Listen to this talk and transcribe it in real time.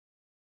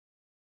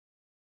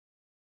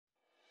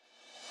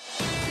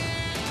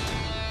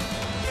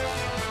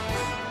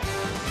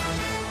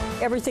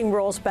Everything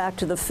rolls back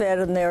to the Fed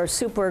and their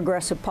super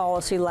aggressive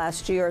policy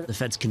last year. The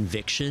Fed's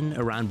conviction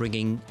around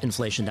bringing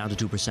inflation down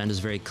to 2% is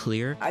very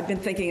clear. I've been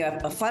thinking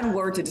of a fun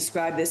word to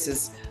describe this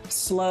is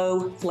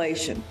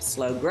slow-flation,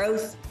 slow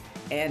growth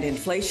and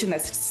inflation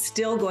that's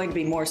still going to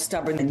be more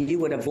stubborn than you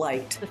would have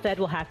liked. The Fed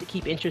will have to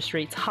keep interest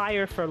rates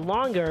higher for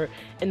longer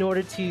in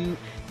order to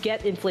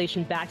get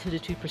inflation back to the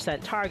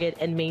 2% target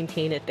and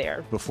maintain it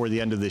there. Before the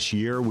end of this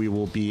year, we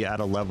will be at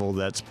a level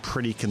that's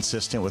pretty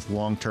consistent with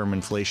long-term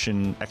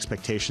inflation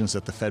expectations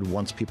that the Fed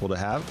wants people to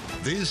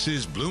have. This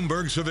is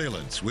Bloomberg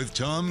Surveillance with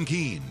Tom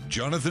Keene,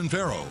 Jonathan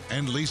Ferro,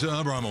 and Lisa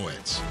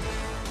Abramowicz.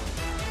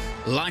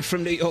 Live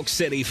from New York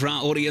City for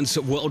our audience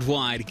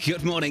worldwide.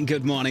 Good morning,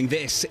 good morning.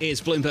 This is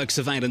Bloomberg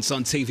Surveillance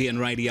on TV and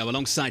radio.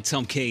 Alongside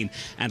Tom Keene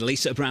and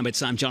Lisa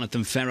Abramowicz, I'm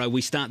Jonathan Ferro.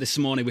 We start this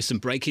morning with some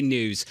breaking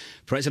news.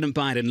 President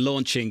Biden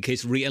launching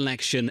his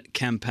re-election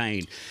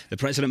campaign. The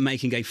president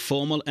making a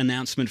formal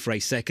announcement for a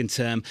second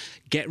term.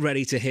 Get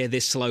ready to hear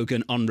this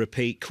slogan on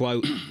repeat.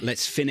 Quote,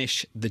 let's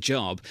finish the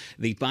job.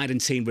 The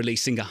Biden team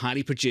releasing a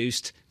highly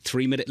produced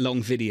 3-minute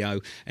long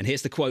video. And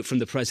here's the quote from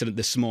the president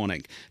this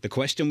morning. The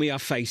question we are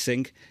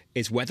facing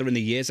is whether in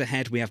the years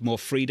ahead we have more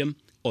freedom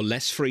or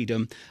less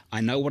freedom.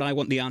 I know what I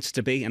want the answer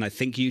to be, and I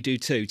think you do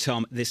too.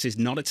 Tom, this is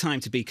not a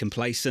time to be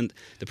complacent.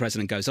 The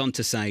president goes on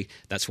to say,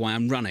 that's why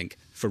I'm running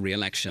for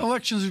re-election.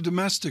 Elections are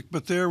domestic,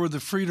 but there with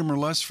the freedom or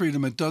less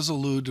freedom, it does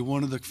allude to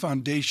one of the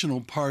foundational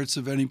parts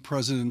of any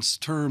president's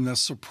term, the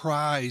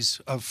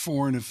surprise of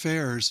foreign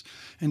affairs.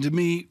 And to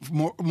me,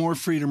 more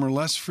freedom or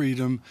less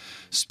freedom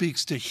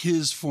speaks to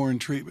his foreign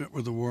treatment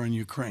with the war in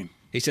Ukraine.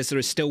 He says there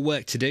is still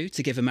work to do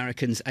to give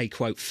Americans a,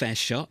 quote, fair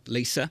shot,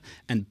 Lisa,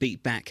 and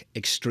beat back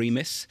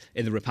extremists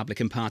in the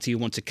Republican Party who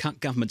want to cut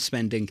government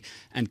spending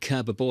and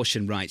curb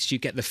abortion rights. You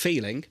get the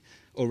feeling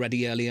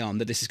already early on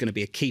that this is going to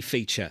be a key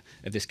feature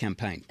of this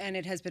campaign. And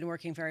it has been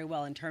working very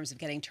well in terms of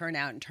getting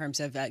turnout, in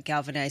terms of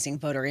galvanizing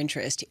voter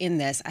interest in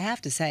this. I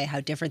have to say how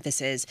different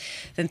this is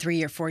than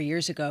 3 or 4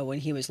 years ago when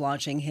he was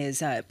launching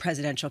his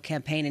presidential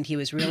campaign, and he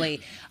was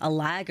really a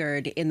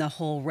laggard in the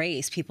whole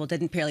race. People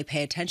didn't barely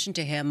pay attention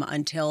to him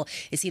until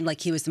it seemed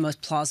like he was the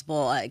most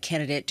plausible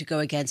candidate to go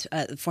against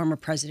former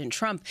President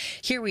Trump.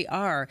 Here we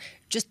are,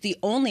 just the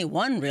only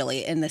one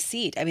really in the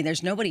seat. I mean,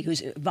 there's nobody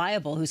who's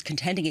viable, who's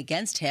contending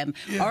against him.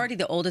 Yeah. Already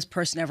the oldest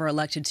person ever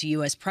elected to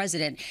U.S.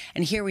 president.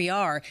 And here we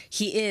are.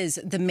 He is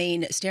the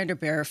main standard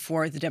bearer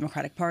for the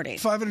Democratic Party.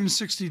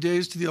 560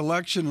 days to the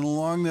election, and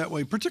along that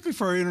way, particularly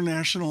for our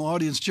international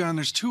audience, John,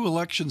 there's two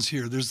elections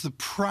here. There's the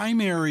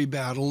primary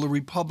battle, the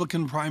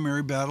Republican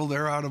primary battle.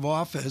 They're out of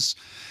office.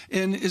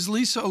 And as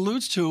Lisa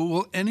alludes to,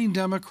 will any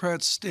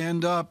Democrat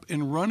stand up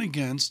and run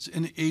against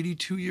an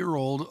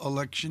 82-year-old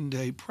election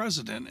day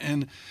president?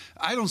 And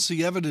I don't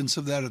see evidence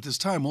of that at this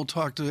time. We'll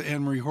talk to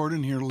Anne Marie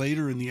Horton here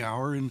later in the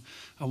hour, and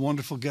a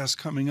wonderful guest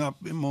coming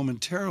up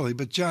momentarily.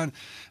 But John,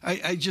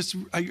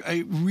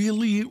 I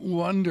really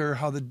wonder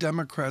how the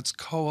Democrats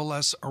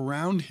coalesce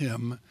around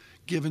him,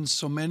 given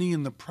so many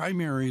in the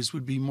primaries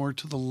would be more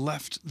to the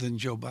left than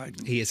Joe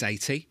Biden. He is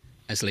 80.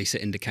 As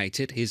Lisa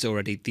indicated, he's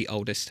already the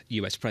oldest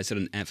US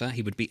president ever.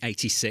 He would be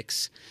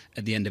 86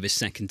 at the end of his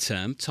second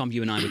term. Tom,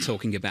 you and I were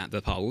talking about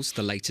the polls,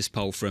 the latest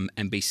poll from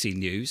NBC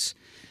News.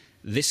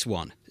 This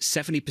one,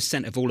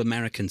 70% of all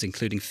Americans,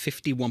 including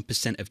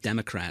 51% of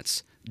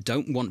Democrats,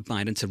 don't want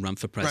Biden to run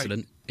for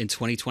president in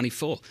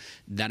 2024.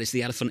 That is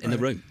the elephant in the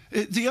room.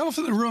 The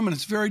elephant in the room, and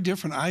it's very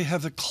different. I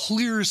have the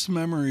clearest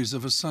memories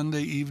of a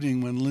Sunday evening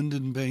when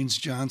Lyndon Baines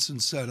Johnson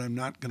said, I'm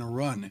not going to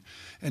run.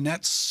 And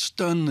that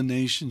stunned the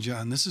nation,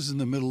 John. This is in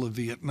the middle of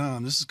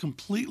Vietnam. This is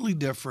completely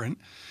different.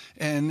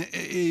 And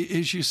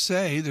as you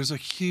say, there's a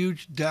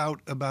huge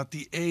doubt about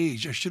the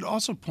age. I should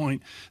also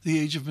point the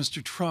age of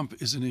Mr.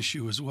 Trump is an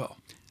issue as well.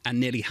 And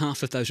nearly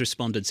half of those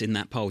respondents in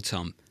that poll,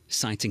 Tom,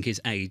 citing his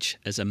age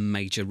as a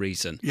major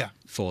reason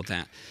for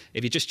that.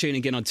 If you're just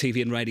tuning in on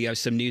TV and radio,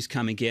 some news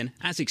coming in.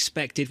 As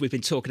expected, we've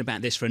been talking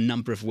about this for a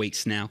number of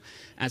weeks now.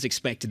 As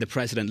expected, the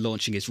president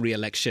launching his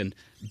re-election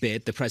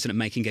bid, the president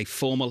making a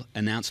formal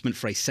announcement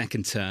for a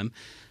second term.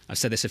 I've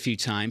said this a few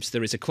times.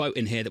 There is a quote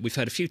in here that we've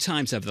heard a few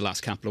times over the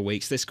last couple of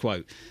weeks. This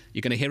quote,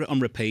 you're going to hear it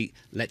on repeat.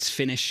 Let's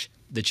finish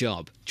the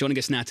job. Joining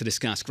us now to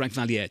discuss, Greg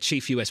Valliere,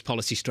 Chief US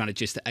Policy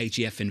Strategist at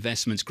AGF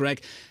Investments.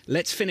 Greg,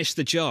 let's finish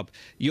the job.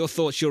 Your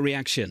thoughts, your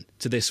reaction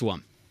to this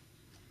one?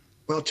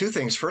 Well, two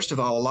things. First of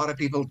all, a lot of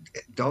people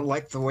don't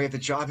like the way the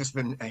job has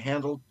been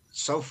handled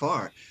so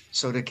far.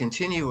 So to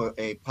continue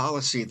a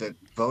policy that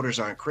voters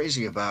aren't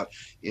crazy about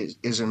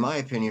is, in my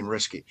opinion,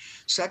 risky.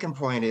 Second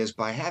point is,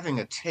 by having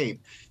a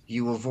tape,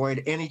 you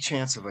avoid any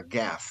chance of a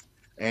gaffe,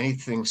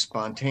 anything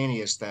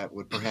spontaneous that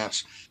would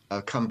perhaps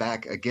come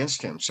back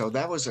against him. So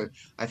that was,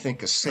 I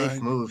think, a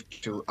safe move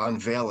to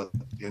unveil it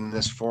in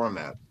this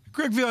format.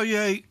 Greg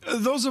Valliere,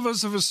 those of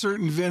us of a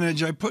certain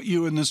vintage, I put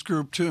you in this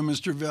group too,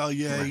 Mr.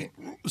 Valliere,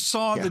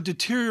 saw the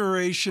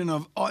deterioration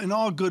of, in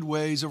all good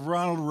ways, of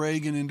Ronald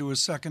Reagan into a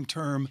second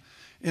term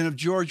and of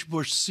George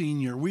Bush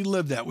Sr. We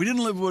lived that. We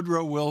didn't live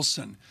Woodrow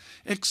Wilson.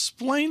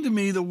 Explain to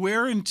me the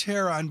wear and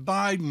tear on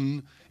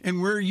Biden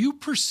and where you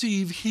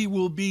perceive he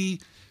will be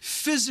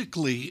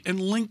physically and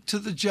linked to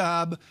the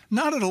job,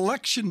 not at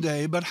Election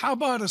Day, but how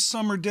about a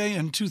summer day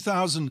in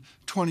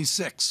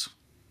 2026?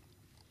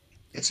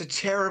 It's a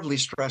terribly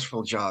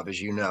stressful job,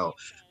 as you know.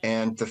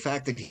 And the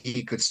fact that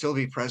he could still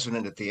be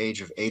president at the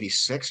age of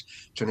 86,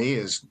 to me,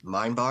 is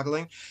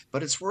mind-boggling.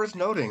 But it's worth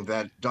noting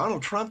that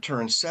Donald Trump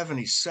turned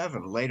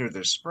 77 later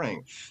this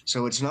spring.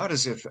 So it's not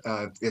as if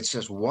it's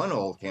just one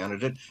old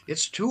candidate.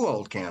 It's two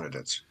old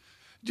candidates.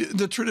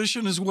 The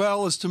tradition as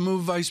well is to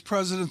move vice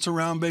presidents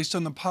around based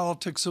on the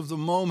politics of the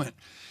moment.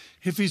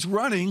 If he's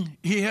running,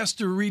 he has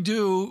to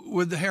redo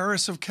with the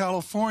Harris of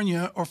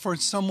California or for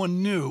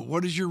someone new.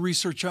 What is your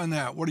research on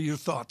that? What are your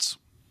thoughts?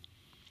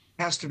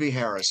 Has to be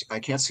Harris. I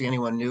can't see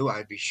anyone new.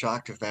 I'd be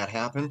shocked if that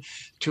happened.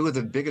 Two of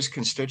the biggest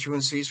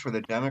constituencies for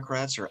the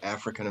Democrats are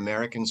African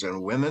Americans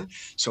and women.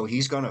 So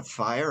he's going to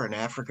fire an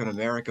African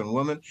American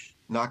woman.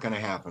 Not going to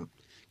happen.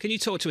 Can you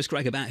talk to us,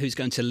 Greg, about who's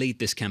going to lead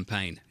this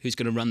campaign, who's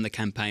going to run the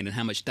campaign, and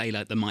how much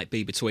daylight there might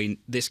be between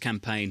this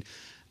campaign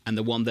and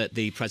the one that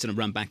the president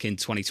ran back in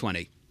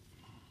 2020?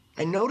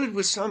 I noted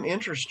with some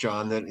interest,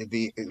 John, that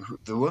the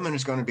woman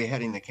who's going to be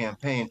heading the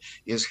campaign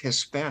is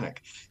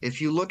Hispanic. If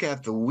you look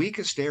at the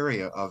weakest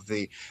area of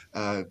the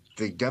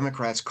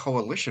Democrats'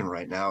 coalition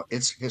right now,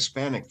 it's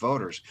Hispanic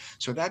voters.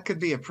 So that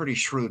could be a pretty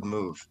shrewd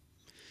move.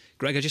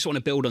 Greg, I just want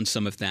to build on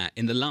some of that.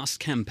 In the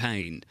last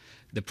campaign,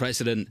 the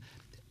president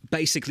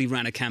basically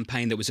ran a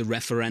campaign that was a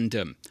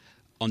referendum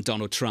on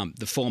Donald Trump,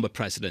 the former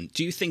president.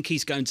 Do you think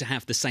he's going to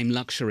have the same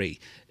luxury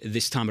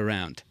this time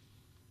around?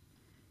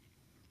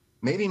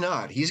 Maybe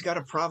not. He's got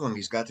a problem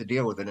he's got to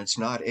deal with, and it's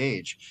not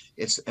age.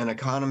 It's an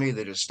economy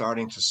that is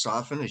starting to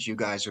soften, as you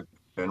guys have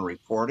been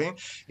reporting.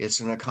 It's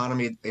an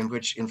economy in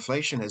which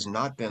inflation has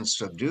not been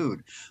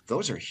subdued.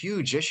 Those are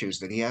huge issues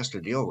that he has to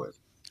deal with.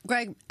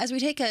 Greg, as we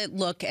take a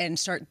look and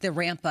start the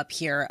ramp up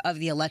here of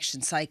the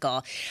election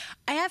cycle,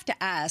 I have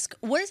to ask,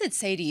 what does it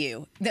say to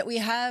you that we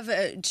have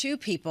two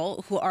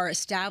people who are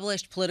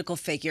established political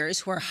figures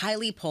who are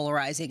highly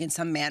polarizing in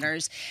some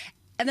manners,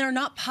 and they're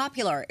not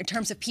popular in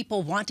terms of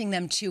people wanting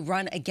them to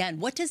run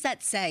again? What does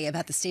that say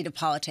about the state of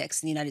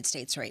politics in the United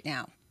States right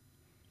now?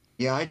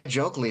 Yeah, I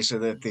joke, Lisa,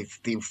 that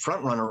the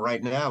front runner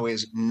right now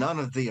is none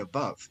of the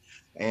above.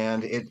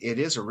 And it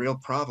is a real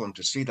problem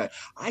to see that.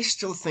 I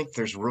still think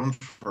there's room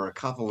for a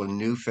couple of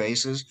new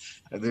faces.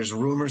 There's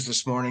rumors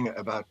this morning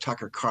about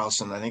Tucker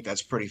Carlson. I think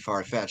that's pretty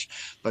far-fetched.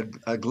 But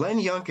Glenn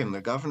Youngkin, the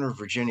governor of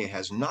Virginia,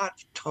 has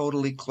not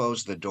totally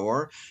closed the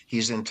door.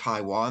 He's in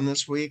Taiwan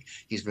this week.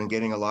 He's been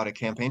getting a lot of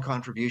campaign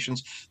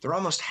contributions. There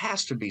almost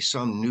has to be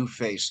some new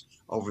face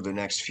over the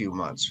next few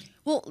months.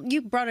 Well,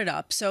 you brought it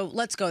up, so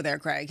let's go there,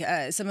 Greg.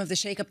 Some of the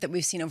shakeup that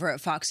we've seen over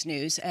at Fox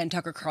News and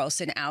Tucker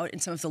Carlson out,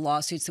 and some of the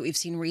lawsuits that we've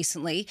seen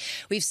recently.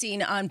 We've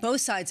seen on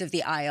both sides of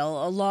the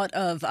aisle a lot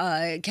of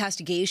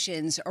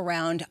castigations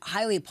around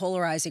highly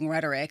polarizing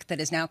rhetoric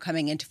that is now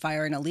coming into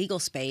fire in a legal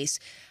space.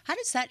 How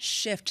does that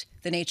shift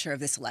the nature of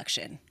this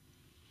election?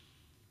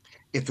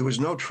 If there was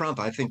no Trump,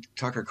 I think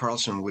Tucker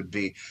Carlson would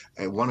be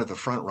one of the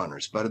front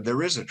runners. But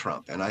there is a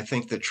Trump, and I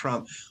think that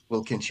Trump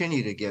will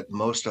continue to get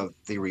most of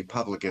the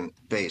Republican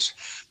base.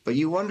 But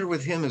you wonder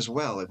with him as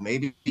well, if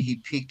maybe he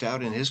peaked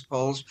out in his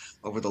polls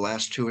over the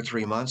last 2 or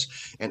 3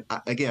 months. And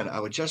again,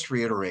 I would just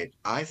reiterate,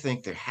 I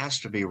think there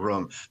has to be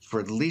room for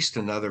at least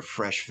another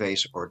fresh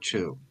face or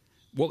two.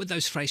 What would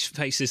those fresh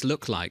faces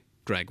look like,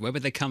 Greg? Where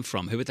would they come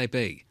from? Who would they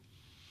be?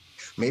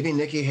 Maybe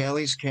Nikki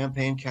Haley's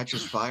campaign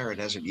catches fire. It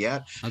hasn't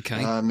yet.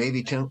 Okay.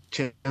 Maybe Tim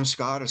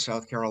Scott of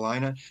South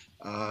Carolina.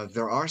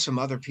 There are some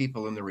other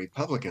people in the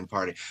Republican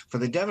Party. For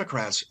the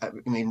Democrats, I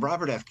mean,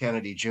 Robert F.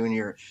 Kennedy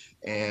Jr.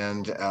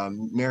 and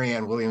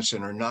Marianne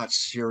Williamson are not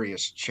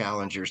serious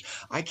challengers.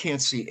 I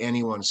can't see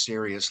anyone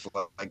serious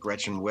like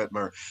Gretchen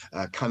Whitmer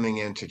coming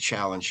in to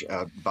challenge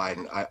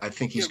Biden. I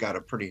think he's got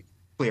a pretty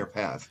clear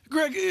path.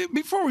 Greg,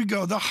 before we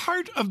go, the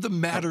heart of the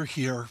matter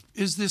here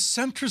is this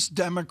centrist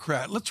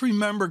Democrat. Let's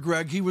remember,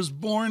 Greg, he was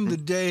born the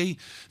day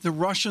the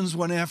Russians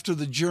went after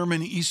the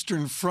German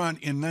Eastern Front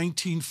in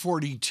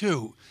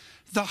 1942.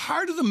 The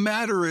heart of the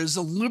matter is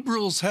the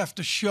liberals have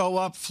to show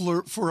up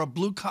for a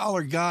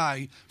blue-collar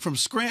guy from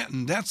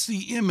Scranton. That's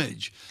the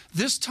image.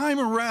 This time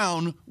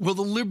around, will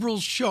the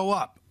liberals show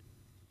up?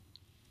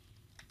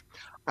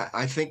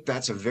 I think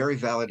that's a very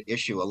valid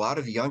issue. A lot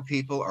of young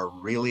people are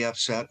really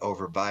upset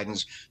over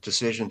Biden's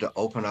decision to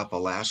open up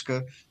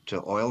Alaska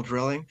to oil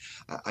drilling.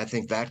 I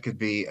think that could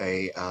be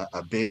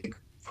a big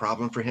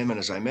problem for him. And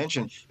as I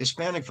mentioned,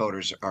 Hispanic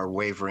voters are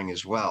wavering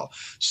as well.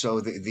 So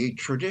the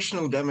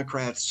traditional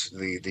Democrats,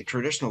 the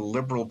traditional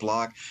liberal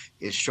bloc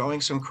is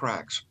showing some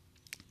cracks.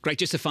 Greg,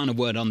 just a final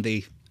word on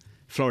the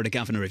Florida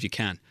governor, if you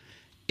can.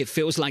 It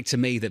feels like to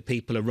me that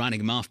people are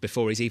writing him off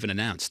before he's even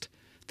announced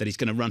that he's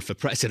going to run for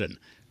president.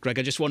 Greg,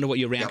 I just wonder what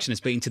your reaction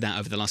has been to that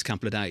over the last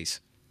couple of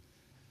days.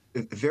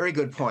 Very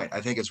good point.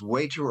 I think it's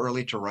way too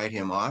early to write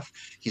him off.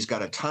 He's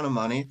got a ton of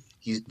money.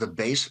 The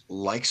base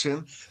likes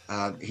him.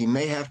 He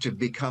may have to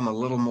become a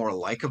little more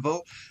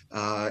likable.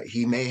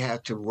 He may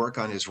have to work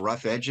on his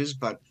rough edges,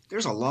 but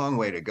there's a long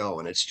way to go,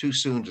 and it's too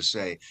soon to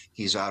say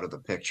he's out of the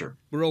picture.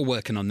 We're all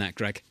working on that,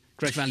 Greg.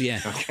 Greg Valier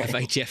of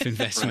HF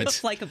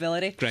Investments.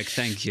 Likability. Greg,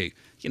 thank you.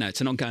 You know,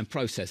 it's an ongoing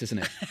process, isn't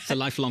it? It's a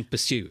lifelong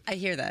pursuit. I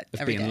hear that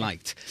of every being day.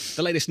 liked.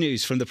 The latest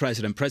news from the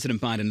president.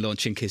 President Biden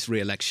launching his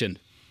re-election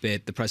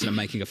bid. The president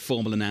making a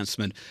formal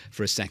announcement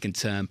for a second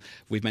term.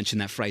 We've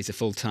mentioned that phrase a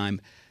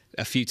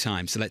few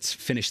times. So let's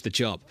finish the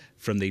job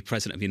from the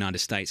President of the United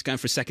States. Going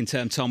for a second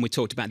term, Tom, we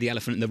talked about the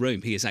elephant in the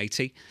room. He is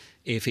 80.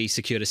 If he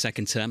secured a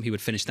second term, he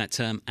would finish that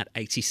term at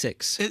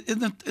 86.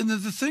 And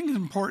the thing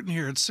important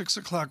here, it's 6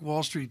 o'clock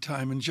Wall Street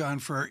time, and John,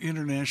 for our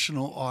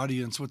international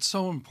audience, what's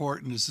so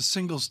important is the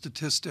single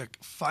statistic,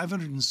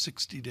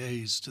 560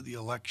 days to the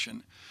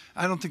election.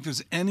 I don't think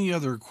there's any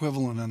other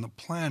equivalent on the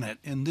planet,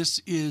 and this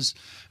is,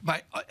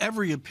 by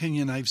every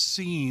opinion I've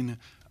seen,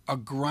 a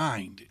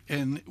grind.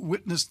 And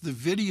witnessed the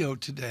video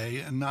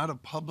today and not a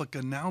public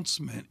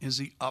announcement. Is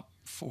he up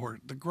for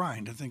the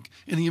grind? I think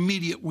in the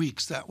immediate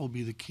weeks that will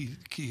be the key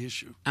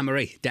issue.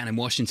 Anne-Marie down in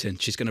Washington,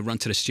 she's going to run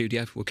to the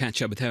studio. We'll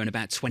catch up with her in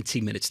about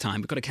 20 minutes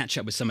time. We've got to catch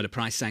up with some of the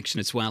price action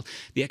as well.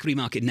 The equity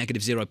market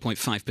negative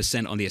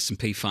 0.5% on the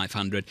S&P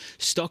 500.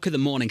 Stock of the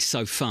morning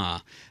so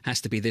far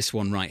has to be this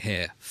one right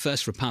here.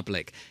 First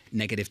Republic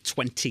negative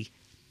 20%.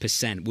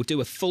 We'll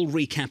do a full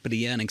recap of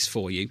the earnings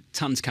for you.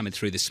 Tons coming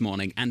through this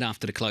morning and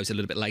after the close a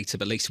little bit later.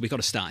 But Lisa, we've got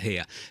to start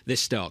here.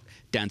 This stock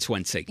down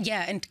 20.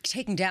 Yeah, and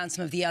taking down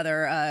some of the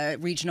other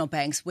regional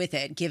banks with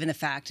it, given the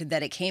fact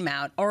that it came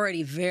out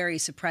already very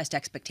suppressed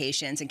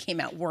expectations and came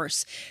out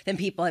worse than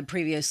people had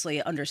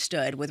previously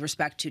understood with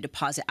respect to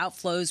deposit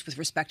outflows, with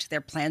respect to their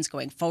plans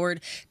going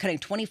forward, cutting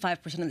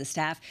 25% of the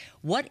staff.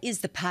 What is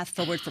the path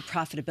forward for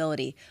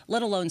profitability,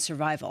 let alone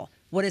survival?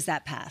 What is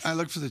that path? I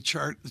looked for the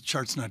chart. The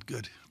chart's not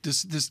good.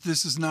 This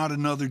is not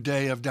another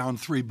day of down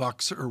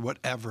 $3 or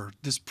whatever.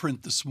 This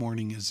print this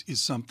morning is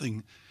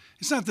something.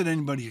 It's not that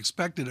anybody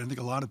expected it. I think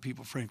a lot of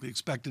people, frankly,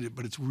 expected it,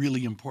 but it's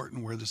really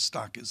important where the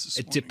stock is this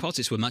morning.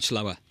 Deposits were much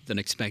lower than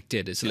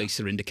expected, as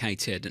Lisa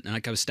indicated. And I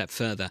go a step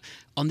further.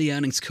 On the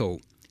earnings call,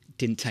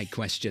 didn't take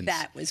questions.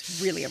 That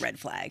was really a red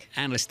flag.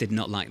 Analysts did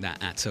not like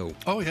that at all.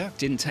 Oh, yeah.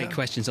 Didn't take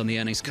questions on the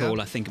earnings call.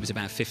 Yeah. I think it was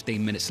about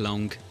 15 minutes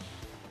long.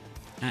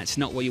 That's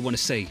not what you want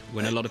to see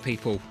when a lot of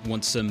people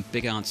want some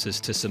big answers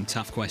to some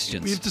tough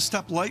questions. We have to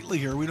step lightly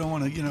here. We don't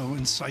want to,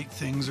 incite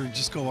things or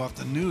just go off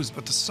the news,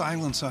 but the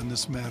silence on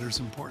this matter is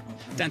important.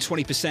 Down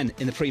 20%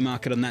 in the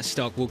pre-market on that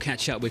stock. We'll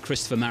catch up with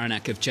Christopher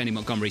Marinac of Janney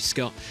Montgomery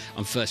Scott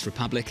on First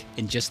Republic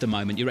in just a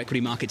moment. Your equity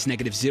market's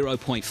negative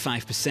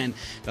 0.5%.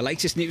 The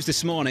latest news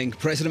this morning,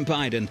 President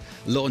Biden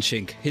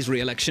launching his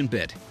re-election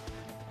bid.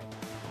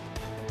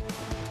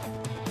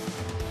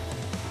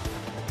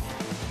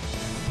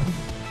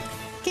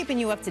 Keeping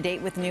you up to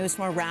date with news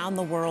from around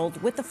the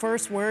world. With the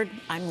first word,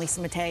 I'm Lisa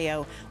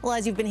Mateo. Well,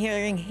 as you've been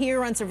hearing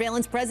here on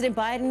Surveillance, President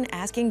Biden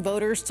asking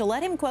voters to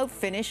let him, quote,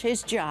 finish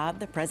his job.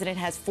 The president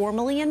has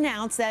formally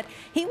announced that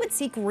he would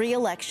seek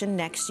re-election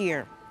next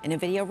year. In a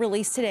video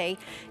released today,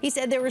 he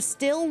said there is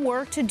still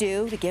work to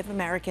do to give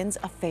Americans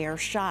a fair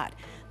shot.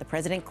 The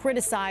president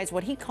criticized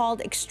what he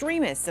called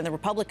extremists in the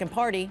Republican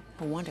Party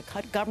who want to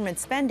cut government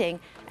spending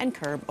and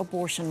curb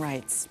abortion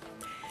rights.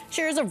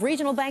 Shares of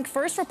regional bank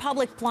First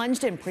Republic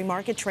plunged in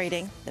pre-market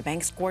trading. The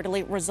bank's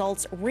quarterly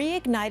results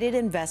reignited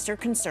investor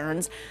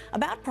concerns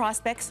about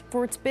prospects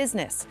for its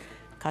business.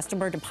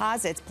 Customer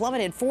deposits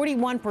plummeted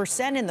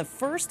 41% in the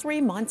first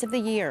 3 months of the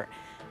year.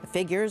 The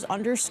figures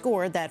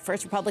underscored that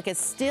First Republic is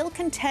still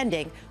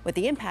contending with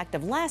the impact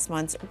of last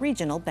month's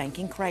regional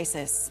banking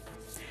crisis.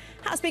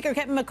 House Speaker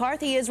Kevin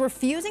McCarthy is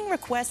refusing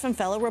requests from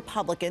fellow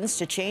Republicans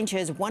to change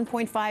his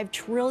 $1.5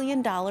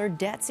 trillion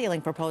debt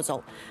ceiling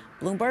proposal.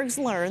 Bloomberg's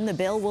learned the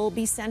bill will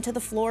be sent to the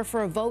floor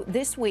for a vote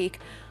this week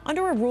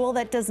under a rule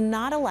that does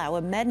not allow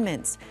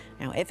amendments.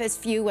 Now, if as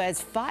few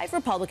as 5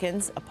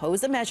 Republicans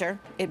oppose the measure,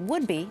 it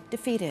would be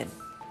defeated.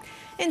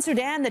 In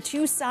Sudan, the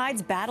two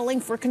sides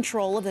battling for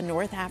control of the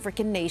North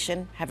African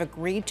nation have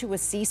agreed to a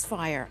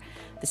ceasefire.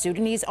 The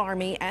Sudanese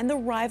army and the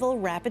rival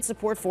Rapid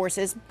Support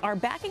Forces are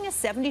backing a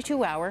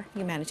 72-hour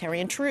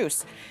humanitarian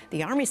truce.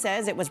 The army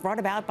says it was brought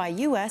about by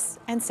U.S.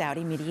 and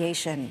Saudi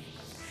mediation.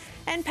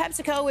 And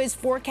PepsiCo is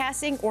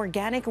forecasting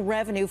organic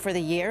revenue for the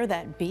year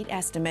that beat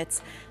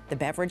estimates. The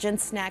beverage and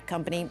snack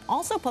company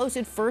also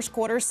posted first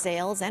quarter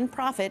sales and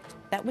profit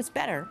that was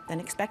better than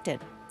expected.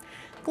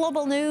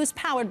 Global news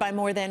powered by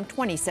more than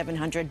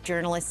 2,700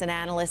 journalists and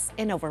analysts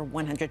in over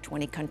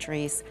 120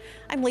 countries.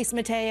 I'm Lisa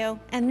Mateo,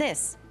 and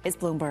this is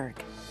Bloomberg.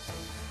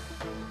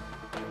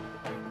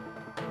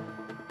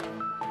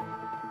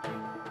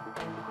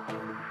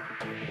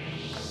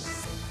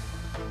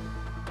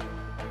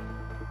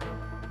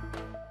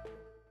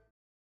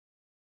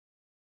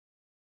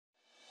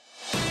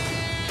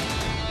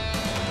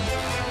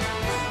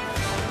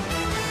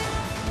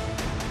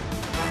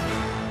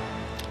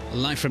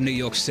 Live from New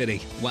York City.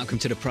 Welcome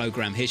to the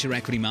program. Here's your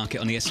equity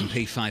market on the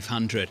S&P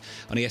 500.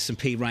 On the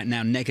S&P right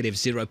now, negative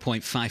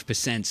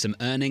 0.5%. Some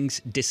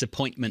earnings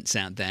disappointments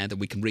out there that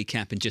we can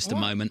recap in just a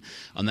moment.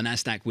 On the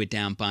Nasdaq, we're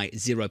down by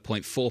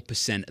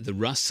 0.4%. The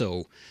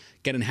Russell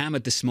getting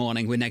hammered this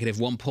morning. We're negative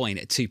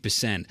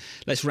 1.2%.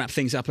 Let's wrap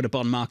things up at the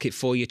bond market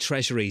for you.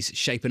 Treasuries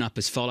shaping up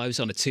as follows.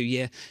 On a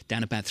 2-year,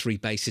 down about 3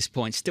 basis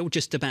points. Still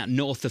just about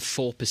north of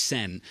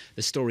 4%.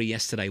 The story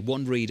yesterday,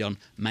 one read on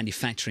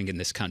manufacturing in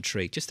this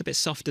country. Just a bit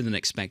softer than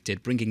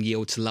expected, bringing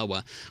yields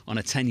lower. On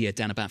a 10-year,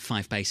 down about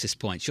 5 basis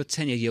points. Your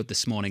 10-year yield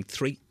this morning,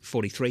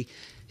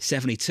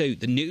 3.43.72.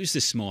 The news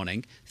this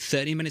morning,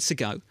 30 minutes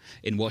ago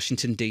in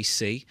Washington,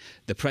 D.C.,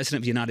 the President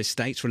of the United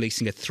States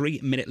releasing a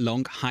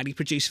 3-minute-long, highly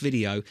produced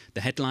video.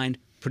 The headline,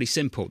 pretty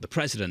simple. The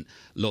President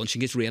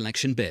launching his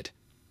re-election bid.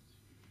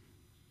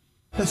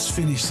 Let's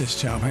finish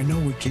this job. I know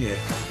we can,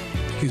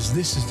 because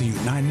this is the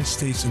United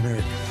States of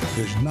America.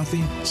 There's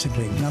nothing,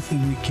 simply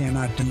nothing we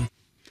cannot do.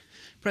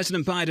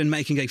 President Biden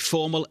making a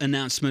formal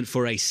announcement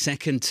for a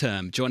second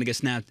term. Joining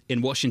us now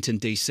in Washington,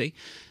 D.C.,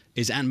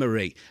 is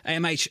Anne-Marie.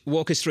 AMH,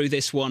 walk us through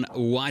this one.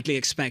 Widely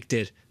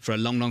expected for a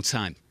long, long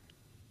time.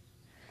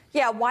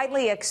 Yeah,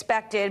 widely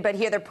expected, but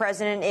here the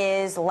president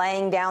is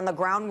laying down the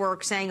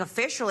groundwork, saying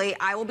officially,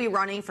 I will be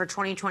running for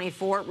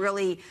 2024. It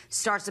really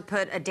starts to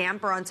put a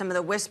damper on some of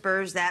the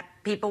whispers that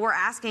people were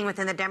asking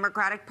within the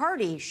Democratic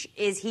Party.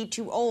 Is he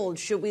too old?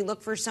 Should we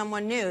look for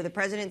someone new? The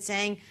president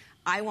saying,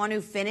 I want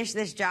to finish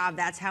this job.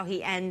 That's how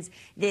he ends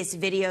this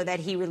video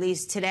that he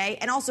released today.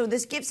 And also,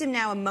 this gives him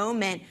now a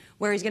moment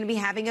where he's going to be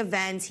having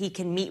events. He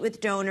can meet with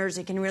donors.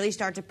 He can really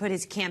start to put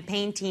his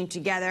campaign team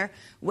together,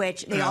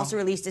 which they also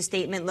released a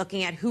statement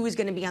looking at who is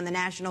going to be on the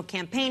national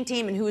campaign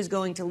team and who is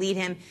going to lead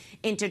him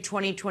into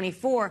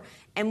 2024.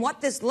 And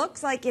what this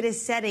looks like it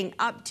is setting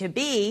up to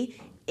be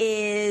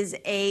is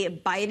a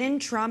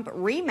Biden-Trump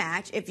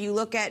rematch if you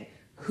look at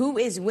who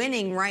is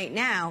winning right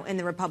now in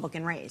the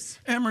Republican race.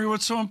 Emery,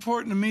 what's so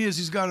important to me is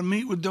he's got to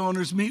meet with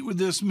donors, meet with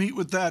this, meet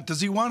with that.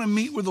 Does he want to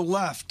meet with the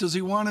left? Does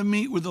he want to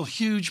meet with a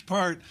huge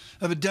part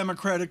of a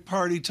Democratic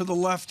Party to the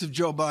left of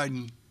Joe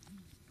Biden?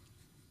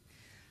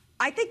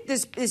 I think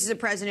this is a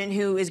president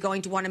who is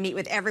going to want to meet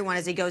with everyone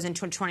as he goes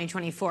into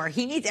 2024.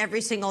 He needs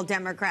every single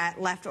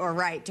Democrat, left or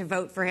right, to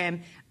vote for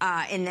him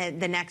in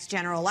the next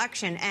general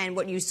election. And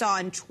what you saw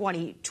in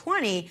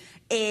 2020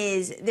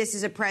 is this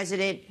is a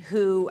president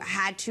who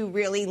had to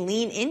really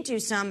lean into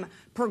some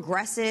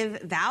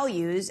progressive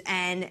values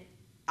and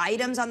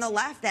items on the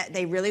left that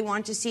they really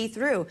want to see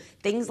through.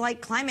 Things like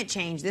climate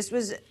change.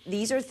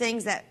 These are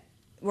things that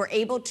were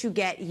able to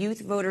get youth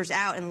voters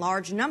out in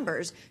large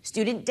numbers.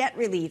 Student debt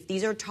relief.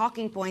 These are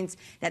talking points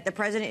that the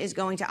president is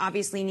going to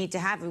obviously need to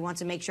have if he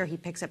wants to make sure he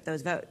picks up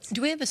those votes.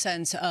 Do we have a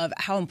sense of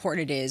how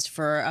important it is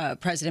for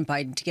President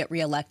Biden to get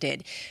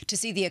reelected, to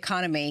see the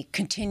economy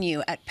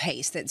continue at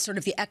pace, that sort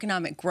of the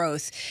economic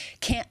growth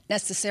can't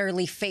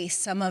necessarily face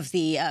some of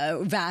the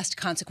vast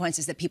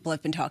consequences that people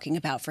have been talking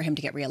about for him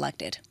to get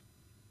reelected?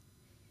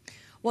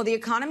 Well, the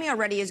economy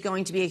already is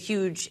going to be a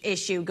huge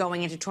issue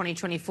going into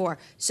 2024.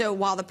 So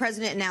while the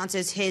president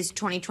announces his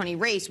 2020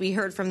 race, we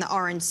heard from the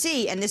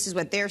RNC, and this is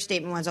what their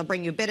statement was. I'll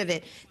bring you a bit of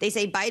it. They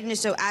say Biden is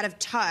so out of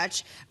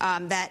touch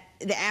that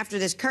after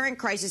this current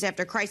crisis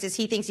after crisis,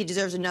 he thinks he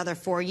deserves another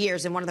 4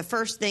 years. And one of the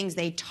first things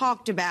they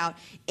talked about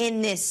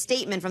in this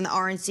statement from the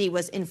RNC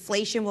was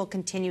inflation will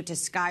continue to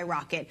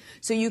skyrocket.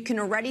 So you can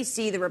already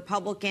see the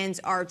Republicans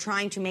are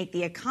trying to make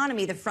the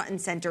economy the front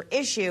and center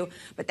issue.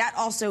 But that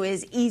also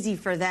is easy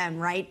for them,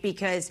 right?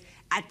 Because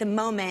at the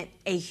moment,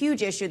 a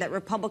huge issue that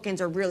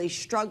Republicans are really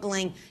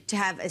struggling to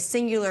have a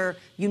singular,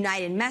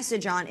 united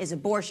message on is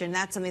abortion.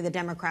 That's something the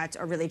Democrats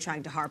are really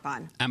trying to harp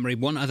on. Anne-Marie,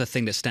 one other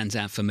thing that stands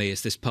out for me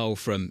is this poll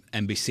from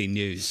NBC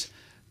News.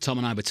 Tom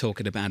and I were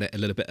talking about it a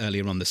little bit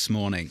earlier on this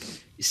morning.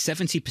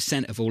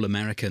 70% of all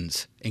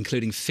Americans,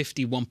 including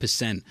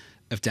 51%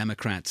 of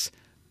Democrats,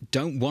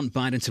 don't want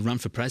Biden to run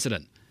for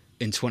president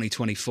in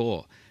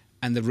 2024.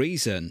 And the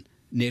reason,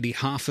 nearly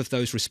half of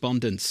those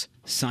respondents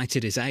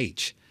cited his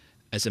age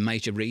as a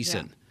major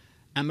reason.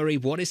 Yeah. Anne-Marie,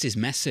 what is his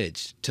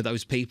message to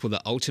those people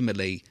that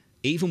ultimately,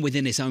 even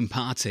within his own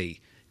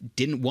party,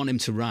 didn't want him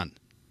to run?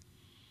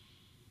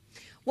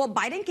 Well,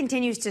 Biden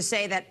continues to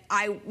say that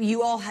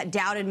you all had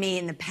doubted me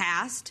in the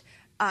past,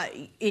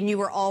 and you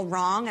were all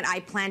wrong, and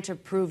I plan to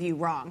prove you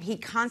wrong. He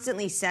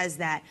constantly says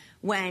that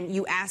when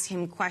you ask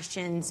him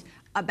questions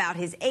about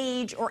his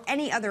age or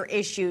any other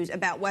issues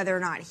about whether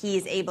or not he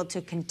is able to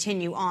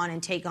continue on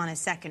and take on a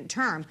second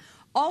term.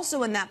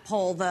 Also in that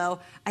poll, though,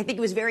 I think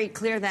it was very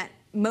clear that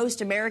most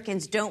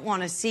Americans don't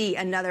want to see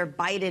another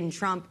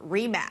Biden-Trump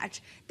rematch.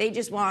 They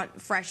just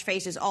want fresh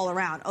faces all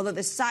around, although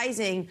the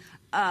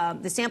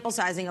sample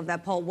sizing of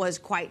that poll was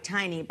quite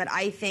tiny. But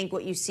I think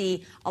what you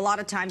see a lot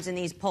of times in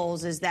these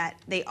polls is that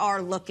they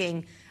are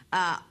looking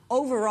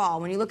overall,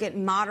 when you look at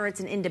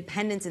moderates and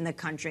independents in the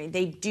country,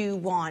 they do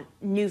want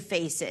new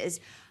faces.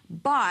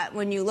 But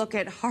when you look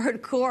at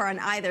hardcore on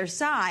either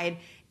side,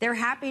 they're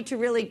happy to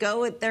really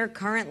go with their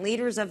current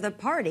leaders of the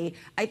party.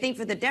 I think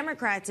for the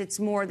Democrats, it's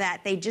more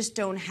that they just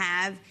don't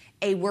have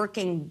a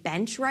working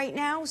bench right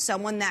now,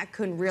 someone that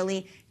could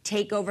really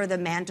take over the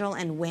mantle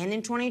and win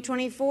in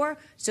 2024.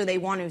 So they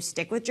want to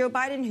stick with Joe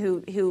Biden,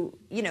 who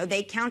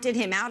they counted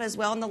him out as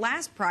well in the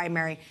last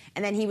primary,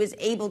 and then he was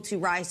able to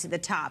rise to the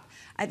top.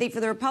 I think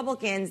for the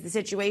Republicans, the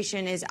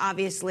situation is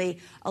obviously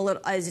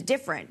is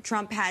different.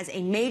 Trump has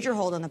a major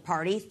hold on the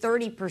party,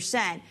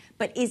 30%,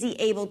 but is he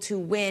able to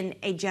win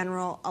a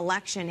general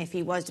election if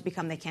he was to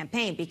become the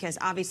campaign? Because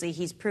obviously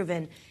he's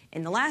proven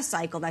in the last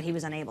cycle that he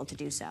was unable to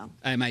do so.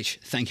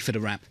 AMH, thank you for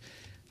the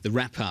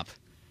wrap-up.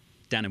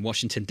 Down in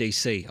Washington,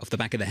 D.C., off the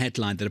back of the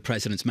headline that the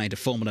president's made a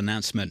formal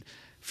announcement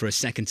for a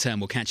second term.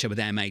 We'll catch up with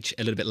AMH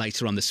a little bit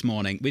later on this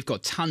morning. We've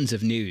got tons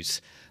of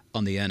news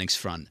on the earnings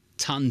front.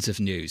 Tons of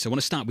news. I want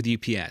to start with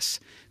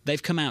UPS.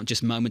 They've come out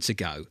just moments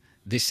ago,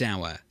 this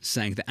hour,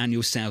 saying that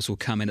annual sales will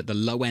come in at the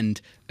low end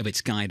of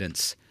its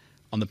guidance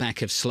on the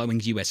back of slowing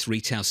US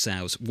retail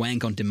sales,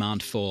 weighing on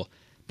demand for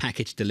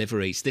package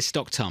deliveries. This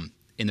stock, Tom,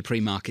 in the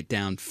pre-market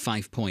down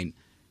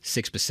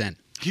 5.6%.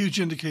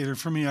 Huge indicator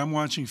for me. I'm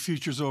watching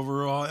futures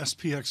overall.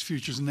 SPX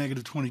futures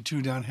negative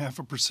 22, down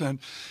 0.5%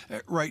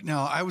 right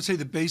now. I would say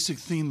the basic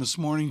theme this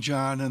morning,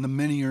 John, and the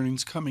many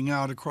earnings coming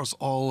out across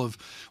all of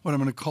what I'm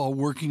going to call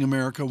working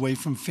America, away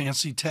from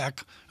fancy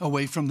tech,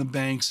 away from the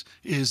banks,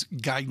 is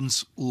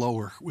guidance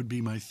lower would be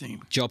my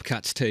theme. Job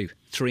cuts too.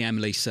 3M,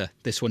 Lisa.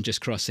 This one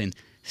just crossing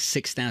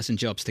 6,000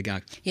 jobs to go.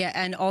 Yeah,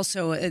 and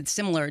also it's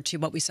similar to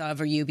what we saw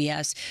over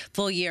UBS.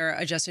 Full year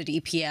adjusted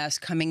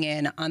EPS coming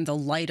in on the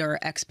lighter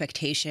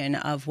expectation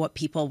of what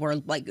people were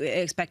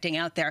expecting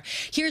out there.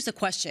 Here's the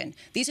question.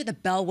 These are the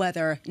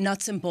bellwether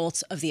nuts and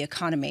bolts of the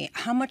economy.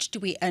 How much do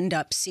we end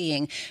up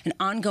seeing an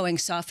ongoing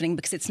softening?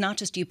 Because it's not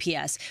just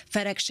UPS.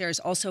 FedEx shares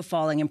also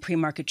falling in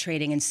pre-market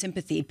trading in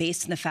sympathy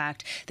based on the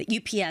fact that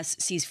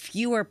UPS sees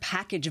fewer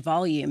package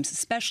volumes,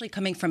 especially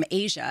coming from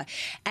Asia,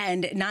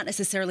 and not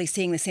necessarily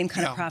seeing the same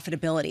kind of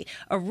profitability.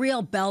 A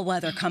real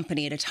bellwether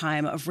company at a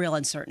time of real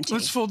uncertainty.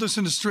 Let's fold this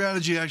into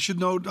strategy. I should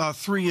note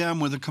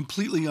 3M with a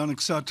completely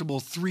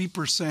unacceptable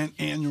 3%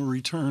 annual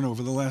return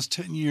over the last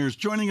 10 years.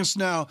 Joining us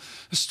now,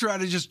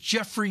 strategist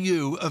Jeffrey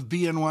Yu of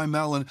BNY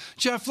Mellon.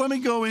 Jeff, let me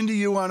go into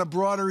you on a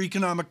broader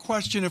economic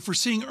question. If we're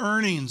seeing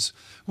earnings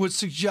would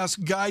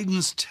suggest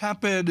guidance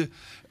tepid,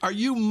 are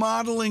you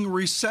modeling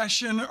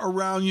recession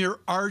around your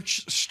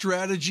arch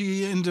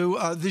strategy into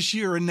this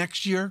year and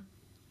next year?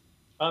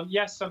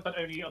 Yes, but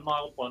only a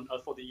mild one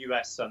for the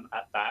US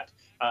at that.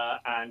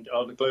 And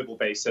on a global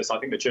basis, I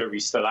think the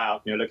jury's still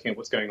out. Looking at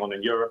what's going on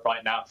in Europe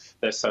right now,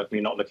 they're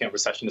certainly not looking at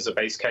recession as a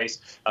base case.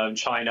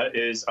 China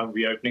is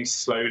reopening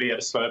slowly at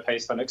a slower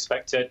pace than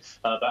expected.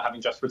 But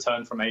having just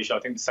returned from Asia, I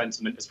think the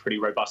sentiment is pretty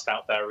robust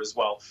out there as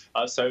well.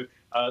 So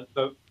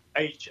the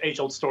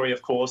age-old story,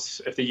 of course,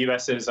 if the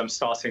US is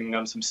starting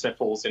some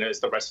sniffles, it's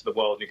the rest of the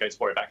world, and you're going to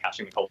worry about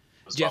catching the cold.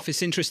 Jeff,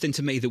 it's interesting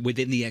to me that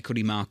within the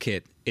equity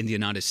market in the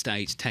United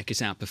States, tech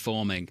is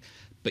outperforming,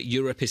 but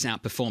Europe is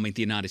outperforming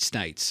the United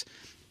States.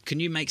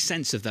 Can you make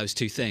sense of those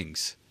two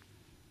things?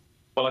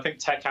 Well, I think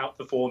tech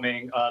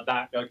outperforming,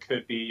 that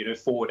could be,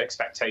 forward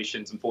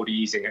expectations and forward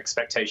easing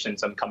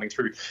expectations coming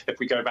through. If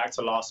we go back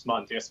to last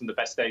month, some of the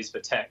best days for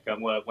tech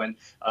were when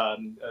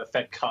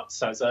Fed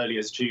cuts as early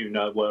as June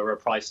were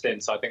priced in.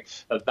 So I think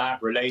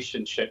that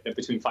relationship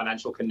between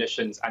financial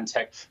conditions and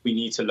tech we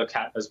need to look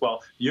at as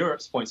well.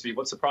 Europe's point of view,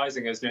 what's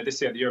surprising is,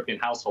 this year the European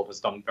household has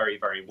done very,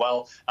 very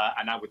well.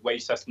 And now with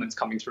wage settlements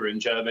coming through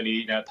in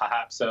Germany,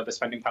 perhaps the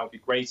spending power will be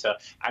greater.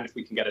 And if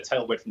we can get a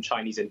tailwind from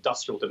Chinese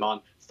industrial demand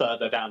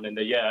further down in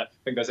the year, I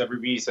think there's every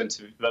reason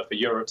for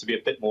Europe to be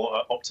a bit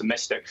more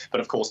optimistic.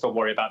 But of course, don't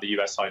worry about the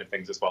US side of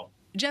things as well.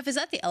 Jeff, is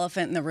that the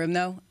elephant in the room,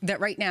 though? That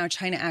right now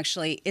China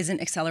actually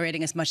isn't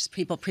accelerating as much as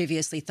people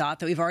previously thought,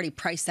 that we've already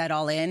priced that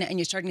all in, and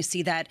you're starting to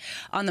see that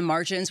on the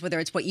margins, whether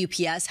it's what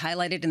UPS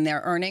highlighted in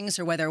their earnings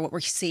or whether what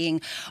we're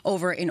seeing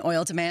over in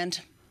oil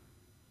demand?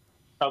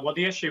 Well,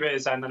 the issue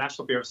is, and the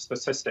National Bureau of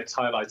Statistics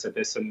highlighted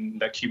this in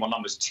their Q1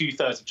 numbers,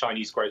 2/3 of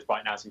Chinese growth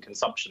right now is in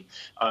consumption.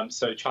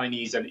 So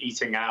Chinese and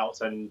eating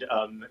out and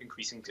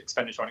increasing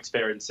expenditure on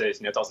experiences,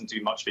 doesn't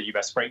do much for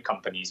US freight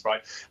companies,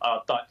 right?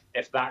 But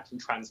if that can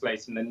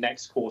translate in the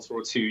next quarter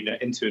or two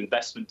into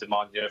investment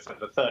demand, for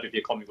the third of the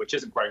economy, which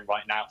isn't growing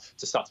right now,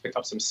 to start to pick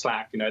up some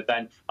slack,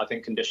 then I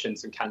think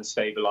conditions can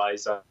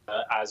stabilize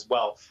as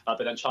well. But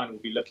then China will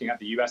be looking at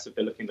the US, if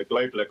they're looking at the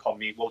global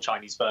economy, will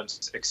Chinese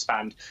firms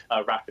expand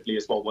rapidly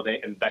as well? Will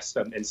they invest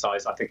in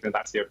size? I think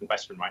that's the open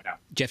question right now.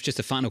 Jeff, just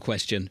a final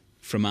question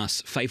from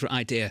us. Favourite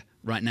idea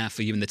right now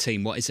for you and the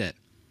team, what is it?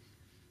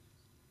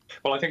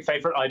 Well, I think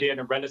favourite idea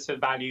and a relative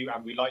value,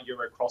 and we like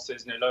euro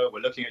crosses lower. We're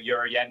looking at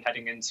euro yen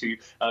heading into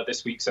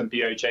this week's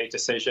BOJ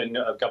decision.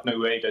 Governor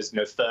Ueda's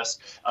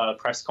first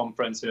press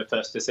conference,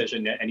 first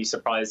decision. Any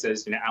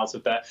surprises out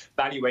of there?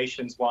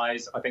 Valuations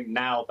wise, I think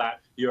now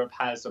that Europe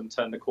has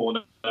turned the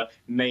corner,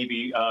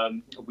 maybe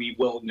we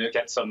will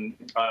get some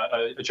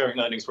during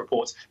earnings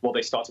reports. Will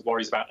they start to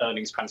worry about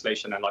earnings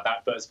translation and like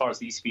that? But as far as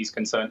the ECB is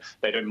concerned,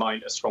 they don't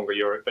mind a stronger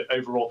euro. But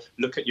overall,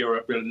 look at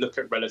Europe. We'll look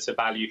at relative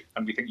value,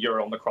 and we think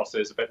euro on the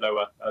crosses a bit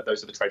lower.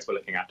 Those are the trades we're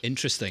looking at.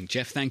 Interesting.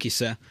 Jeff, thank you,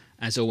 sir.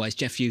 As always,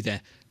 Jeff Yu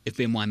there of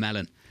BNY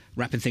Mellon.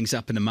 Wrapping things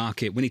up in the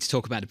market, we need to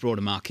talk about the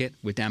broader market.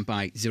 We're down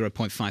by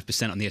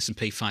 0.5% on the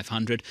S&P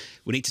 500.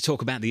 We need to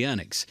talk about the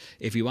earnings.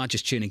 If you are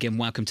just tuning in,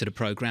 welcome to the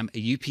programme.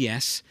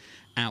 UPS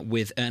out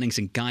with earnings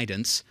and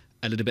guidance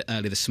a little bit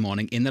early this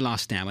morning in the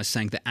last hour,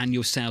 saying that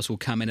annual sales will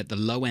come in at the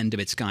low end of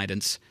its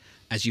guidance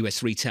as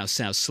US retail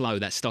sales slow.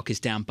 That stock is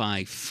down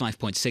by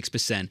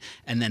 5.6%.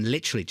 And then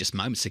literally just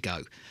moments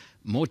ago,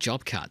 more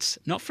job cuts,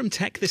 not from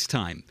tech this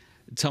time.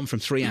 Tom from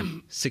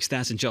 3M,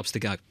 6,000 jobs to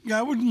go. Yeah,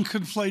 I wouldn't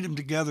conflate them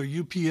together.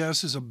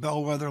 UPS is a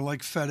bellwether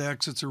like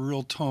FedEx. It's a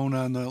real tone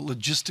on the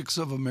logistics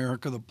of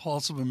America, the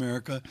pulse of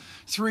America.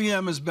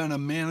 3M has been a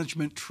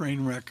management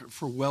train wreck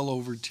for well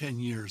over 10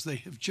 years. They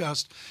have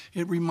just,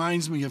 it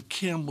reminds me of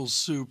Campbell's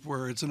Soup,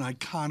 where it's an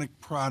iconic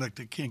product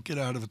that can't get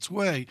out of its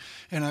way.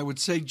 And I would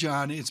say,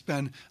 John, it's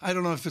been, I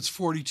don't know if it's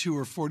 42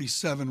 or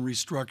 47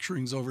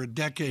 restructurings over a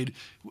decade.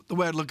 The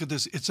way I look at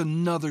this, it's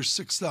another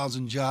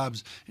 6,000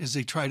 jobs as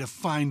they try to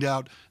find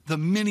out the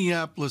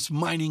Minneapolis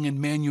mining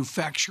and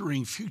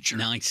manufacturing future.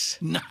 Nice.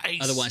 Nice.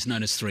 Otherwise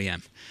known as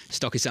 3M.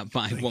 Stock is up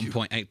by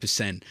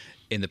 1.8%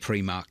 in the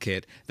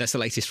pre-market. That's the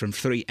latest from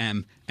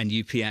 3M and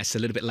UPS. A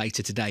little bit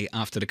later today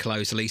after the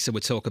close, Lisa,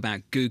 we'll talk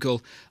about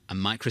Google and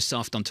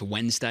Microsoft onto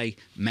Wednesday,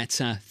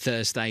 Meta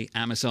Thursday,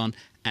 Amazon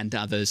and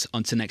others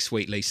onto next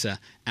week, Lisa.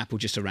 Apple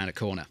just around the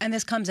corner. And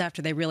this comes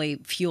after they really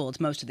fueled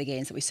most of the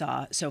gains that we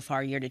saw so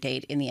far year to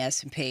date in the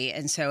S&P.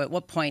 And so at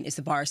what point is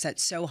the bar set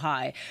so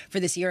high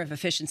for this year of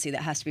efficiency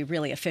that has to be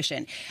really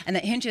efficient? And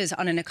that hinges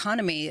on an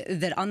economy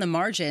that on the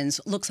margins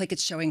looks like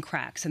it's showing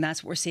cracks. And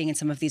that's what we're seeing in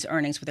some of these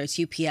earnings, whether it's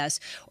UPS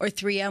or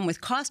 3M with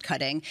cost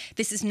cutting.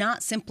 This is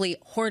not simply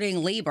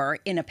hoarding labor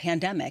in a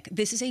pandemic.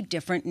 This is a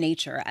different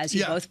nature, as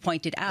you both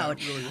pointed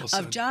out, really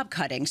of job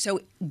cutting.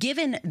 So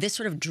given this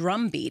sort of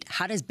drumbeat,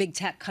 how does big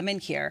tech come in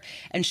here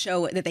and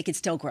show that they could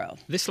still grow?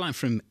 This line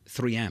from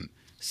 3M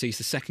sees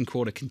the second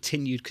quarter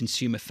continued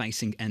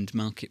consumer-facing end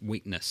market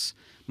weakness.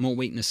 More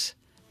weakness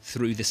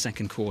through the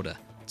second quarter.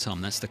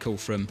 Tom, that's the call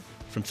from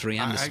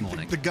 3M this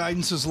morning. The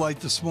guidance is light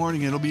this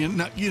morning. It'll be,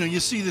 you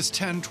see this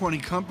 10, 20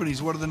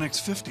 companies. What do the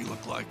next 50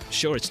 look like?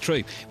 Sure, it's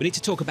true. We need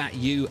to talk about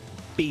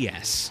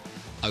UBS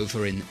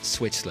over in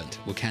Switzerland.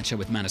 We'll catch up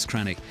with Manus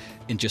Kranig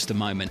in just a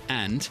moment.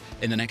 And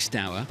in the next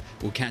hour,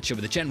 we'll catch up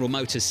with the General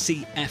Motors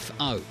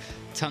CFO.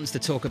 Tons to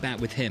talk about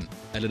with him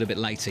a little bit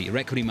later. Your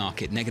equity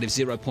market, negative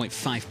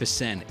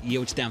 0.5%.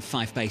 Yields down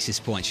 5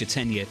 basis points. Your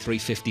 10-year,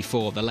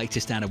 354. The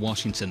latest out of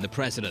Washington. The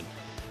president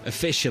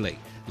officially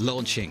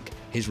launching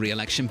his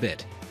re-election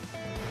bid.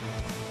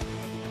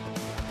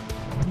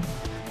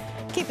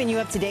 Keeping you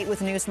up to date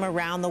with news from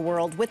around the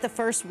world. With the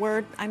first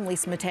word, I'm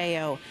Lisa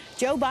Mateo.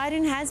 Joe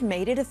Biden has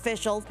made it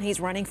official. He's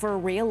running for a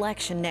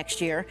re-election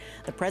next year.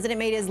 The president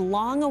made his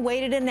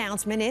long-awaited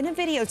announcement in a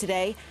video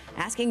today,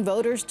 asking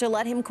voters to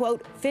let him,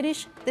 quote,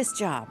 finish this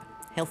job.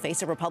 He'll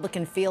face a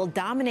Republican field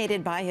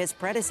dominated by his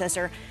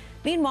predecessor.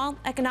 Meanwhile,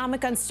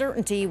 economic